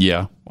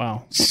 Yeah.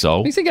 Wow. So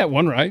at least he got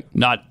one right.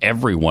 Not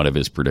every one of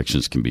his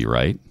predictions can be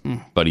right,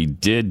 but he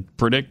did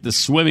predict the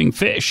swimming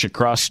fish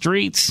across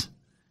streets.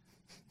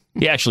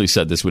 He actually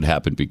said this would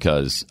happen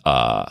because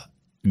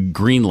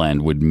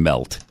Greenland would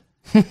melt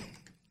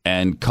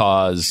and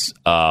cause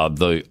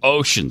the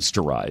oceans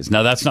to rise.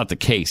 Now, that's not the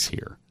case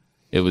here.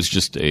 It was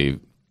just a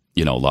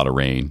lot of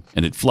rain,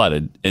 and it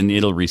flooded, and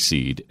it'll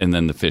recede, and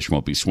then the fish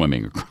won't be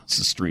swimming across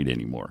the street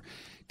anymore.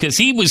 Because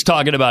he was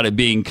talking about it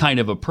being kind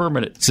of a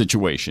permanent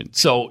situation.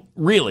 So,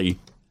 really,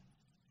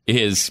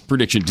 his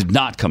prediction did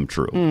not come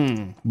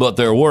true. But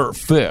there were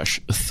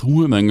fish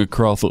swimming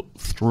across the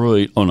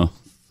street on a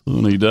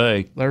sunny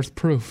day. There's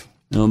proof.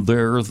 And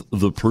there's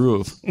the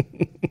proof.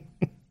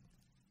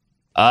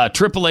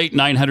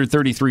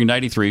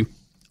 888-933-93.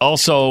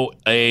 Also,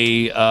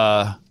 it's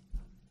a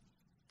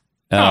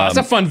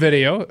fun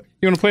video.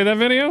 You want to play that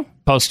video?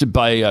 Posted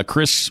by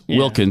Chris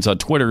Wilkins on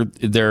Twitter.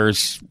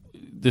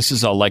 This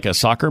is like a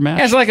soccer match.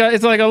 Yeah,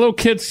 it's like a little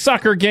kid's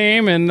soccer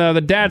game, and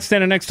the dad's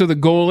standing next to the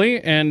goalie,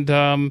 and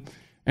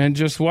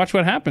just watch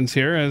what happens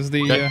here as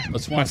the.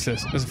 Let's watch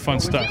this. This is fun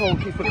stuff.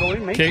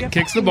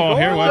 Kicks the ball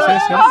here. Watch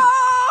this.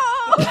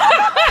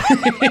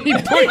 He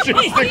pushes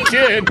the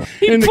kid.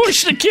 He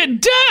pushed the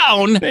kid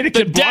down.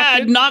 The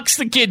dad knocks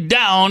the kid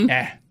down,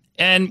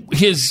 and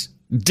his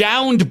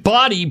downed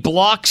body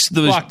blocks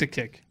the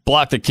kick.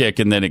 Block the kick,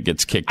 and then it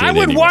gets kicked in. I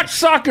would anyway watch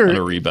soccer on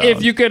a rebound.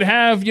 if you could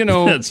have,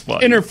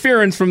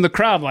 interference from the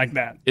crowd like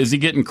that. Is he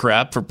getting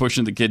crap for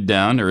pushing the kid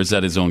down, or is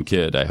that his own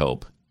kid, I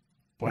hope?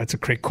 Boy, that's a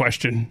great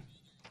question.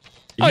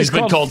 He's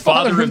been called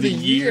Father of the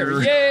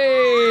Year.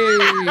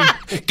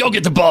 Yay! Go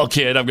get the ball,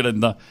 kid. I'm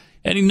going to...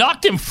 And he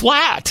knocked him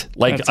flat.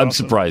 That's I'm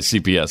awesome. surprised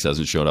CPS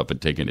hasn't showed up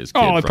and taken his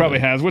kid Oh, it from probably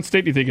him. has. What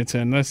state do you think it's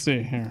in? Let's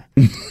see here.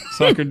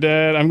 Soccer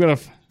dad. I'm going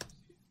to...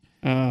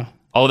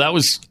 that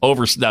was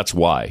over. That's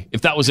why.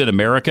 If that was in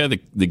America,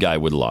 the guy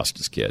would have lost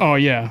his kid. Oh,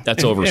 yeah.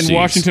 That's overseas. In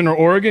Washington or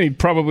Oregon, he'd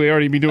probably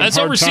already be doing That's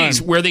hard overseas,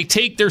 time. where they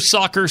take their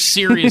soccer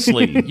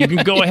seriously. You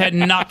can go ahead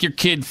and knock your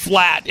kid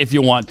flat if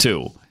you want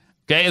to.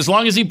 Okay? As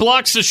long as he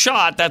blocks the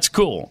shot, that's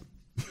cool.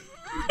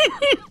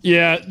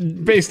 Yeah,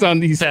 based on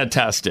these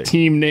fantastic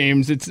team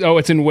names, it's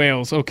in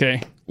Wales.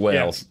 Okay.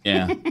 Wales,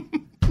 yeah.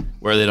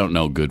 Where they don't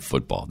know good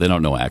football. They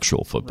don't know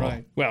actual football.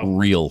 Right. Well,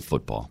 real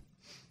football.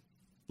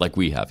 Like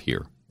we have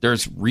here.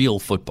 There's real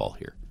football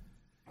here.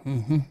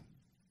 Mm-hmm.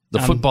 The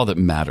football that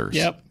matters.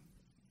 Yep.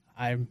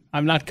 I'm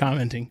not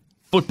commenting.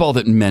 Football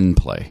that men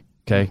play,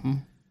 okay? Mm-hmm.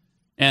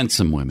 And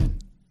some women.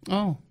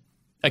 Oh.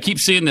 I keep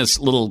seeing this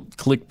little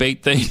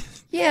clickbait thing.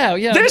 Yeah.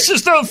 This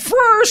is the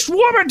first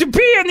woman to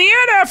be in the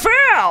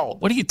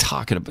NFL. What are you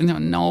talking about?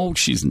 No,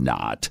 she's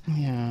not.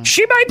 Yeah.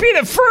 She might be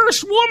the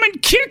first woman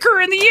kicker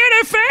in the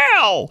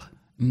NFL.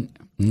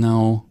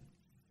 No,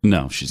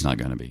 she's not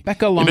going to be.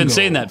 Becca Longo. I've been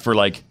saying that for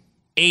like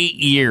 8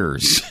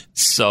 years.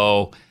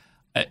 So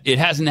it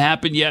hasn't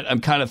happened yet. I'm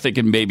kind of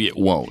thinking maybe it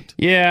won't.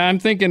 Yeah, I'm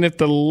thinking if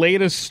the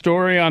latest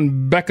story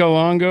on Becca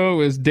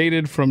Longo is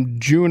dated from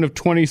June of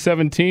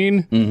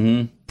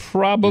 2017,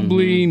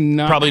 probably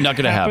not. Probably not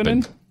going to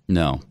happen.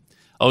 No.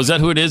 Oh, is that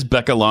who it is?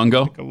 Becca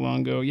Longo? Becca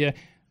Longo, yeah.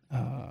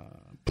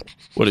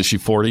 What is she,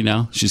 40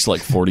 now? She's like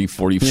 40,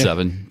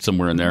 47,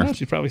 somewhere in there. Well,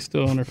 she's probably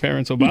still on her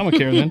parents'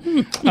 Obamacare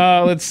then.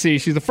 Let's see.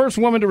 She's the first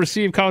woman to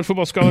receive college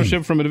football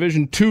scholarship from a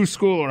Division II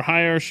school or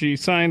higher. She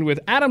signed with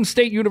Adams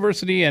State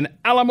University in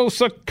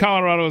Alamosa,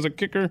 Colorado as a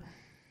kicker.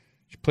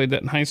 She played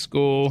that in high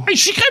school. Hey,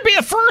 she could be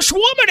the first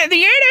woman in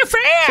the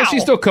NFL. So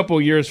she's still a couple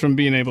of years from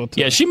being able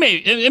to. Yeah, she may.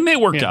 It may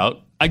work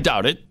out. I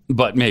doubt it,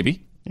 but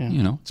maybe.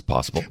 Yeah. It's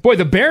possible. Boy,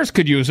 the Bears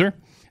could use her.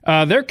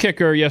 Their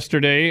kicker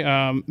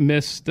yesterday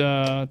missed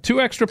 2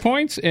 extra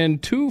points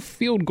and 2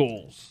 field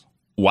goals.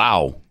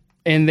 Wow.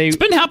 And it's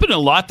been happening a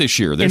lot this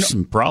year. There's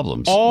some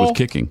problems with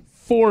kicking.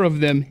 4 of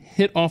them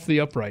hit off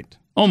the upright.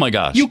 Oh, my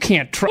gosh. You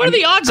can't try. What are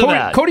the odds of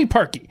that? Cody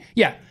Parkey.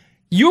 Yeah.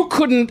 You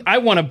couldn't. I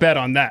want to bet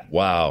on that.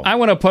 Wow. I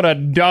want to put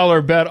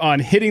 $1 bet on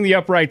hitting the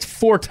uprights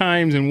 4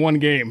 times in one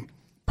game.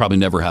 Probably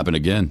never happen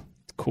again.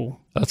 Cool.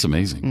 That's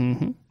amazing.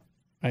 Mm-hmm.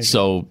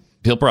 So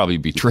he'll probably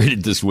be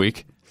traded this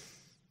week.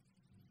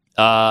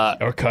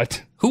 Or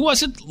cut. Who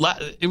was it?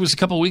 It was a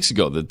couple of weeks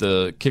ago that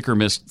the kicker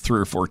missed 3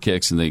 or 4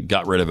 kicks and they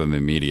got rid of him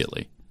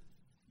immediately.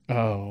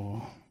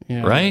 Oh,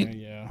 yeah. Right?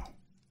 Yeah.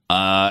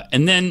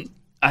 And then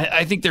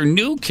I think their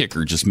new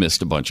kicker just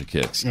missed a bunch of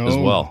kicks as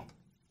well.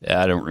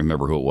 I don't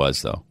remember who it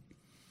was, though.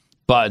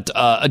 But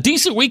a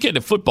decent weekend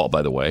of football,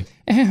 by the way.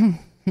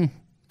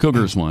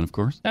 Cougars won, of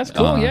course. That's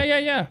cool.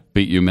 Yeah.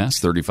 Beat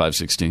UMass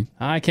 35-16.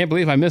 I can't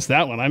believe I missed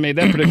that one. I made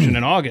that prediction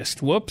in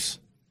August. Whoops.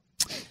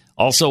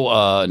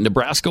 Also,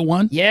 Nebraska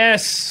won.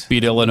 Yes.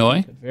 Beat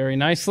Illinois. Very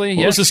nicely.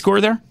 What was the score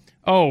there?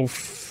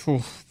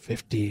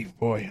 50.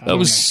 Boy. That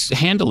was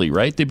handily,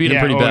 right? They beat them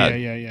pretty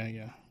bad.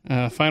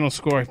 Yeah. Final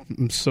score,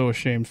 I'm so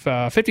ashamed.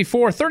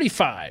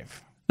 54-35.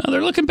 No,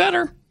 they're looking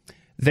better.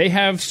 They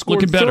have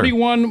scored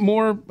 31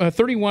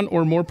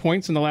 or more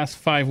points in the last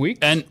 5 weeks.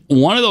 And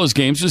one of those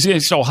games was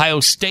against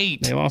Ohio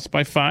State. They lost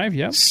by 5,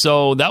 yep.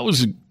 So that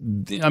was,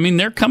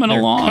 they're coming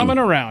along. Coming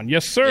around.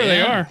 Yes, sir, yeah.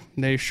 They are.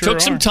 They sure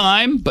Took some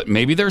time, but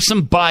maybe there's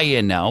some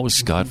buy-in now with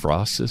Scott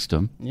Frost's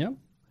system. Yep.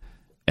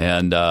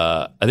 And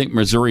I think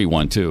Missouri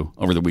won, too,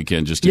 over the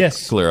weekend, just to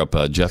clear up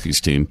Jeffy's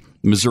team.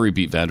 Missouri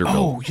beat Vanderbilt.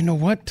 Oh, you know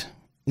what?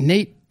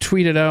 Nate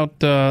tweeted out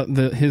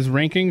his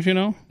rankings,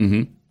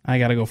 Mm-hmm. I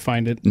got to go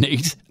find it.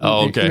 Nate?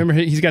 Oh, okay. Remember,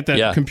 he's got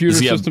that computer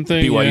system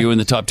thing. BYU in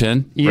the top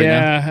 10 right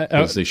now?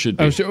 As they should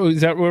be.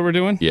 Is that what we're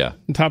doing? Yeah.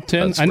 Top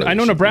 10? I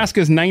know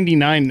Nebraska's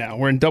 99 now.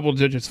 We're in double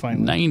digits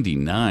finally.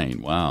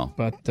 99. Wow.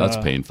 But that's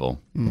painful.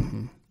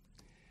 Mm-hmm.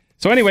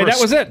 So anyway, that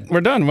was it.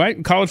 We're done,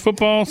 right? College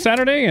football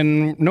Saturday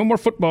and no more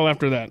football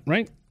after that,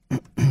 right?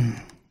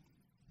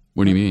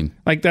 What do you mean?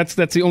 Like that's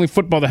the only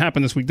football that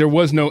happened this week. There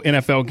was no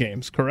NFL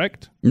games,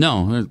 correct?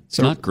 No, it's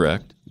not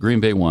correct. Green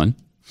Bay won.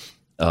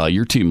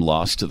 Your team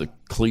lost to the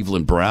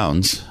Cleveland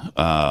Browns,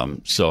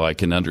 so I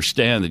can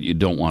understand that you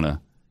don't want to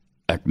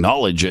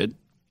acknowledge it.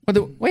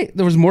 Wait,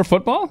 there was more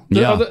football?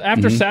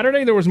 After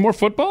Saturday, there was more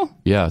football?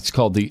 Yeah, it's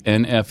called the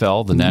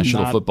NFL, the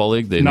National Football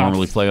League. They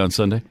normally play on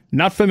Sunday.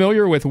 Not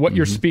familiar with what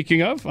you're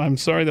speaking of. I'm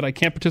sorry that I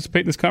can't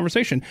participate in this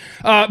conversation.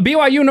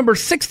 BYU number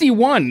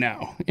 61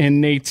 now in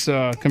Nate's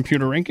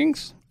computer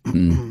rankings.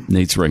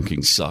 Nate's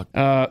rankings suck.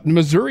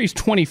 Missouri's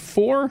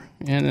 24,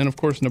 and then, of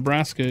course,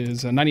 Nebraska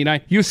is 99.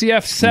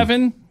 UCF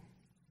 7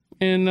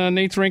 in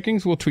Nate's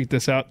rankings. We'll tweet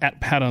this out at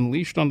Pat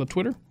Unleashed on the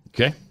Twitter.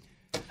 Okay.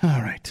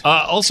 All right.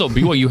 Also,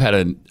 BYU had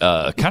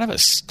a kind of a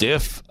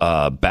stiff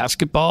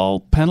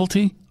basketball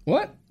penalty.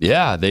 What?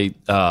 Yeah, they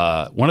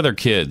one of their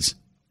kids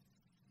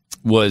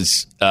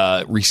was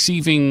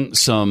receiving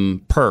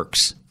some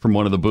perks from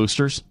one of the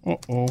boosters.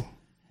 Uh-oh.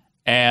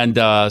 And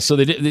so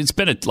it's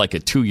been a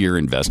 2-year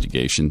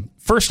investigation.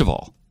 First of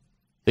all,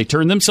 they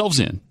turned themselves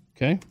in.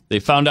 Okay. They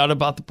found out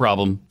about the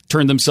problem,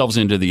 turned themselves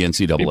into the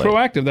NCAA. Be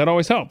proactive. That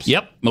always helps.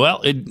 Yep.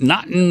 Well,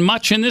 not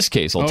much in this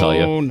case, I'll tell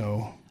you. Oh,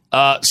 no.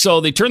 So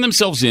they turned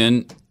themselves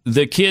in.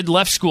 The kid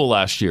left school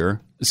last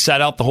year,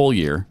 sat out the whole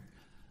year.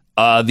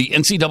 The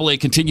NCAA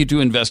continued to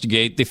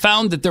investigate. They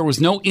found that there was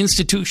no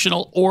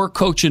institutional or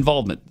coach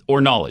involvement or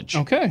knowledge.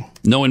 Okay.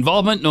 No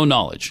involvement, no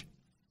knowledge.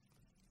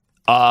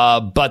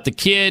 But the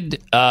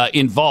kid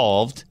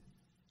involved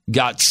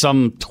got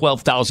some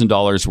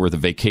 $12,000 worth of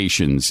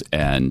vacations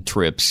and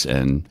trips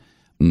and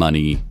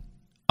money,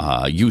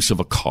 use of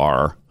a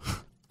car,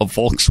 a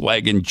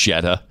Volkswagen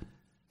Jetta.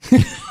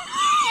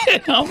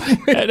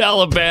 At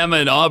Alabama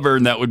and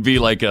Auburn, that would be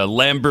like a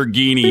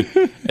Lamborghini.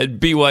 At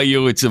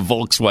BYU, it's a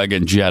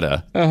Volkswagen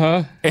Jetta.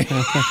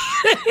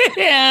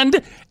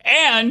 And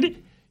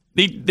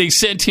they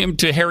sent him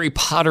to Harry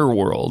Potter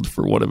World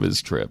for one of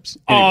his trips.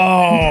 Anyway.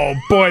 Oh,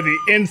 boy, the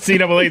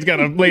NCAA's got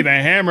to lay the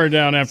hammer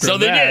down after that. So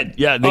they did.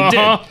 Yeah, they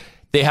did.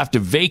 They have to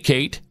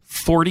vacate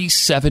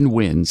 47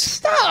 wins.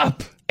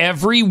 Stop!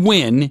 Every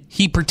win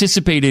he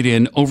participated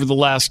in over the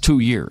last 2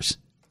 years.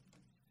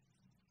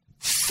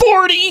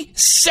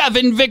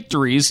 47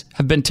 victories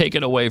have been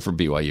taken away from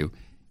BYU.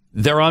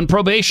 They're on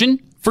probation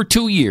for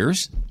 2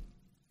 years.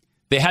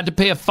 They had to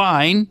pay a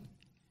fine.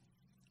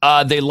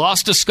 They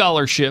lost a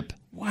scholarship.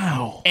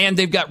 Wow. And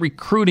they've got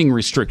recruiting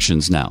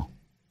restrictions now.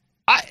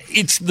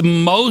 It's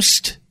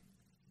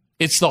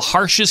the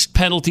harshest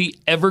penalty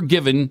ever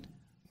given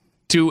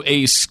to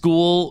a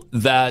school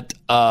that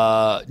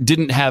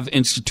didn't have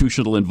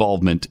institutional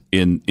involvement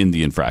in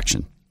the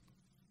infraction.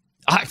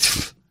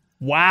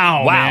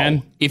 Wow,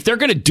 man. If they're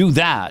going to do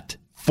that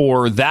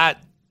for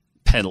that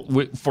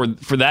for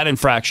that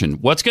infraction,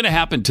 what's going to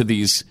happen to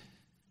these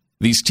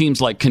teams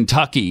like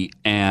Kentucky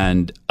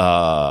and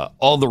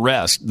all the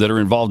rest that are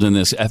involved in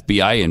this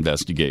FBI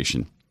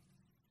investigation,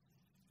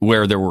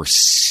 where there were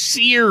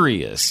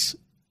serious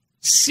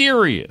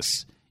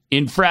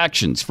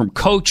infractions from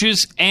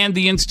coaches and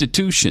the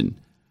institution?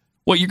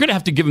 Well, you're going to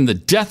have to give them the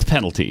death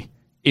penalty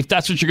if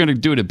that's what you're going to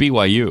do to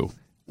BYU.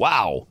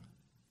 Wow.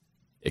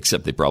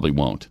 Except they probably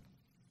won't.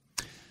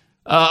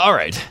 All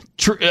right.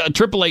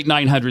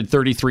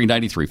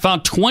 888-900-3393.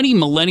 Found 20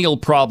 millennial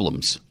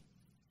problems.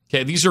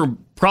 Okay, these are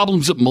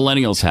problems that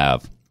millennials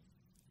have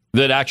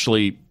that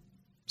actually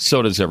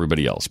so does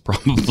everybody else,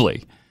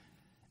 probably.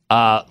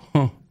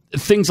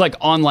 Things like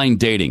online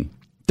dating.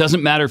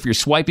 Doesn't matter if you're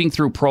swiping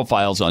through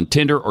profiles on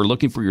Tinder or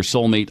looking for your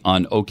soulmate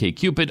on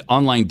OkCupid.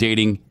 Online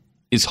dating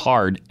is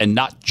hard, and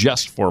not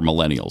just for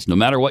millennials. No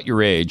matter what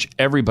your age,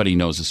 everybody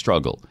knows the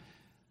struggle.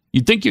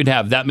 You'd think you'd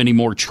have that many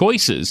more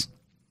choices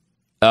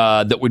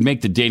that would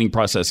make the dating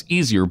process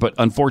easier, but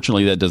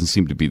unfortunately that doesn't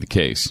seem to be the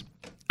case.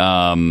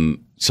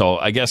 So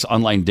I guess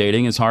online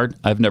dating is hard.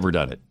 I've never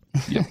done it.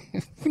 Yeah.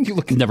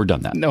 Never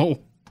done that. No.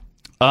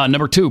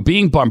 Number 2,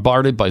 being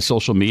bombarded by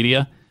social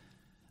media.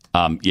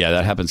 Yeah,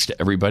 that happens to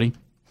everybody.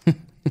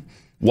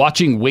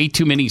 Watching way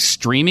too many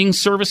streaming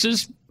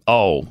services.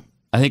 Oh,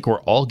 I think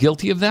we're all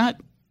guilty of that.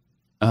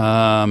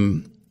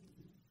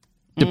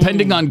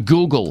 Depending on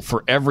Google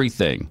for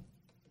everything.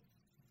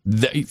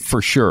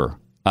 For sure.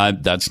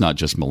 That's not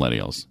just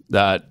millennials.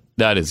 That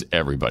That is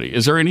everybody.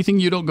 Is there anything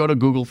you don't go to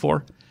Google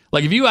for?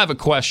 Like if you have a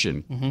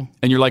question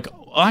and you're like,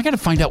 oh, I got to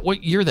find out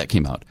what year that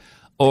came out.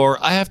 Or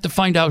I have to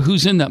find out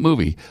who's in that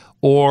movie.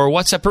 Or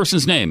what's that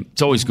person's name?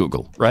 It's always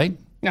Google, right?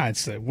 Yeah,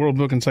 it's the World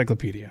Book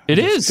Encyclopedia. It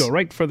is. Go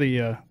right for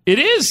the... It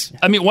is.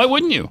 I mean, why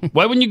wouldn't you?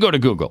 Why wouldn't you go to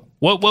Google?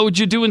 What would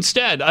you do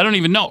instead? I don't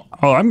even know.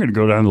 Oh, I'm going to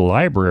go down to the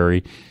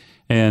library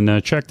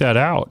and check that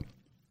out.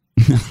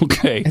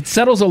 Okay. It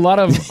settles a lot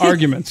of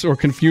arguments or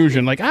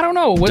confusion. Like, I don't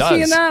know. Was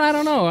he in that? I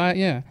don't know.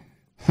 Yeah.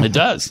 It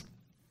does.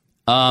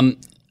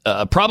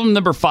 Problem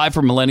number 5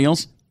 for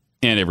millennials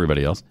and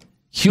everybody else.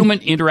 Human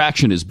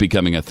interaction is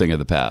becoming a thing of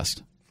the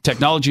past.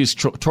 Technology has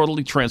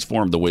totally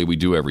transformed the way we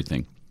do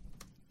everything.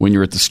 When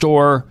you're at the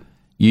store,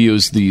 you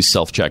use the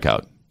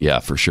self-checkout. Yeah,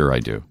 for sure I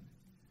do.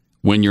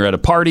 When you're at a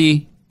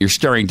party, you're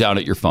staring down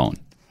at your phone.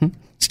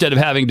 Instead of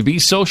having to be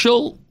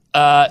social,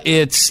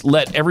 it's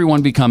let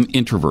everyone become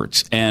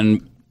introverts.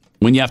 And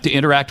when you have to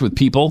interact with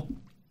people,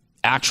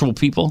 actual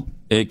people,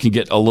 it can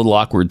get a little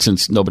awkward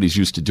since nobody's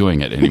used to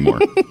doing it anymore.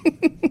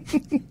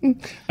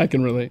 I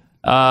can relate.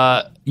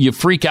 You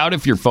freak out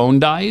if your phone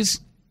dies.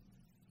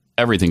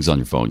 Everything's on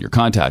your phone. Your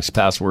contacts,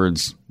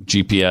 passwords,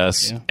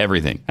 GPS,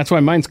 everything. That's why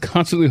mine's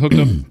constantly hooked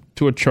up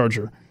to a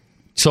charger.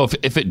 So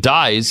if it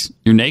dies,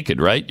 you're naked,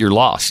 right? You're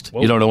lost.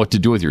 Whoa. You don't know what to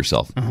do with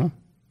yourself.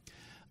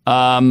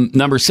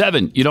 Number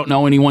 7, you don't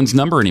know anyone's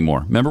number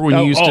anymore. Remember when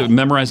you used to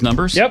memorize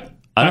numbers? Yep.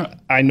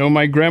 I know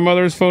my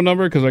grandmother's phone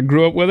number because I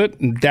grew up with it,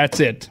 and that's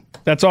it.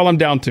 That's all I'm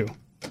down to.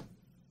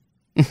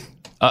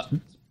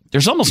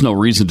 There's almost no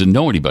reason to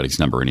know anybody's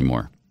number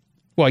anymore.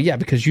 Well, yeah,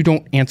 because you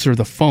don't answer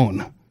the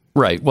phone.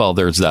 Right. Well,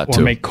 there's that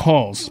too. Or make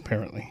calls,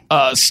 apparently.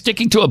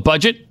 Sticking to a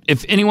budget.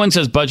 If anyone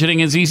says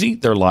budgeting is easy,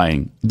 they're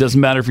lying. It doesn't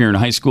matter if you're in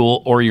high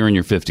school or you're in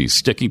your 50s.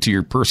 Sticking to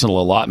your personal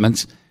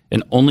allotments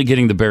and only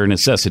getting the bare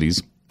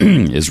necessities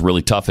is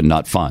really tough and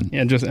not fun.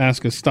 Yeah, just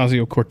ask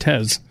Ocasio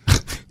Cortez,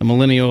 the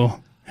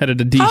millennial headed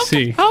to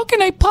D.C. How can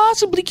I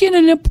possibly get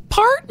an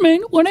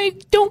apartment when I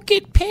don't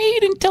get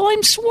paid until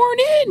I'm sworn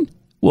in?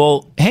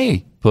 Well,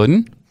 hey,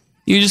 Puddin',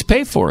 you just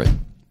pay for it.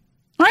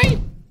 Right?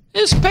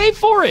 Just pay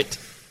for it.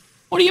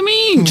 What do you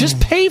mean? Just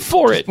pay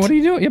for it. What are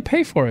you doing? You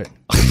pay for it.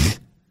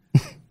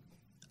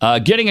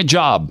 Getting a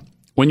job.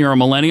 When you're a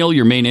millennial,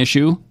 your main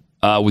issue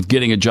with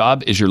getting a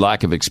job is your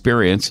lack of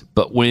experience.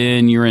 But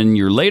when you're in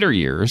your later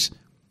years,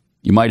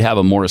 you might have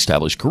a more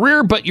established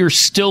career, but you're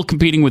still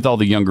competing with all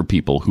the younger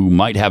people who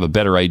might have a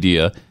better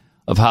idea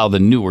of how the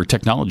newer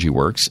technology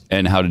works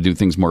and how to do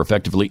things more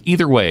effectively.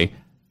 Either way,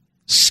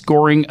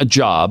 scoring a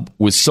job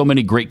with so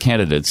many great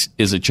candidates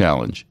is a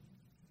challenge.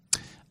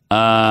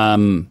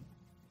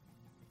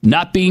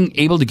 Not being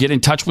able to get in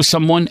touch with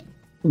someone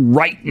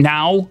right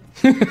now.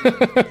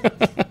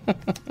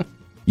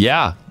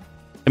 Yeah.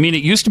 I mean,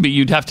 it used to be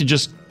you'd have to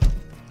just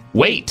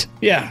wait.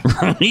 Yeah.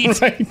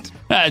 Right?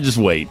 Just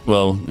wait.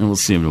 Well, we'll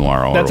see him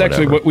tomorrow. That's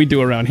actually what we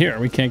do around here.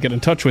 We can't get in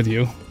touch with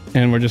you.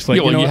 And we're just like,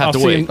 you have to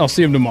wait. I'll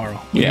see him tomorrow.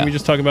 Yeah. Can we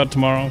just talk about it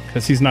tomorrow?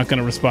 Because he's not going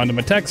to respond to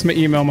my text, my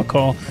email, my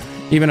call.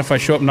 Even if I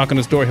show up, knock on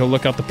his door, he'll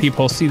look out the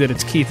peephole, see that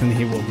it's Keith, and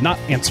he will not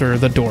answer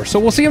the door. So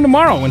we'll see him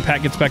tomorrow when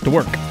Pat gets back to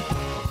work.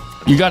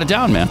 You got it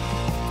down, man.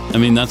 I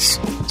mean, that's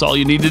all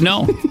you need to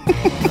know.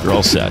 You're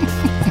all set.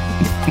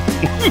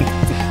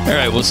 All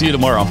right, we'll see you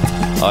tomorrow.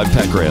 I'm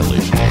Pat Gray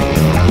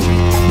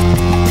Unleashed.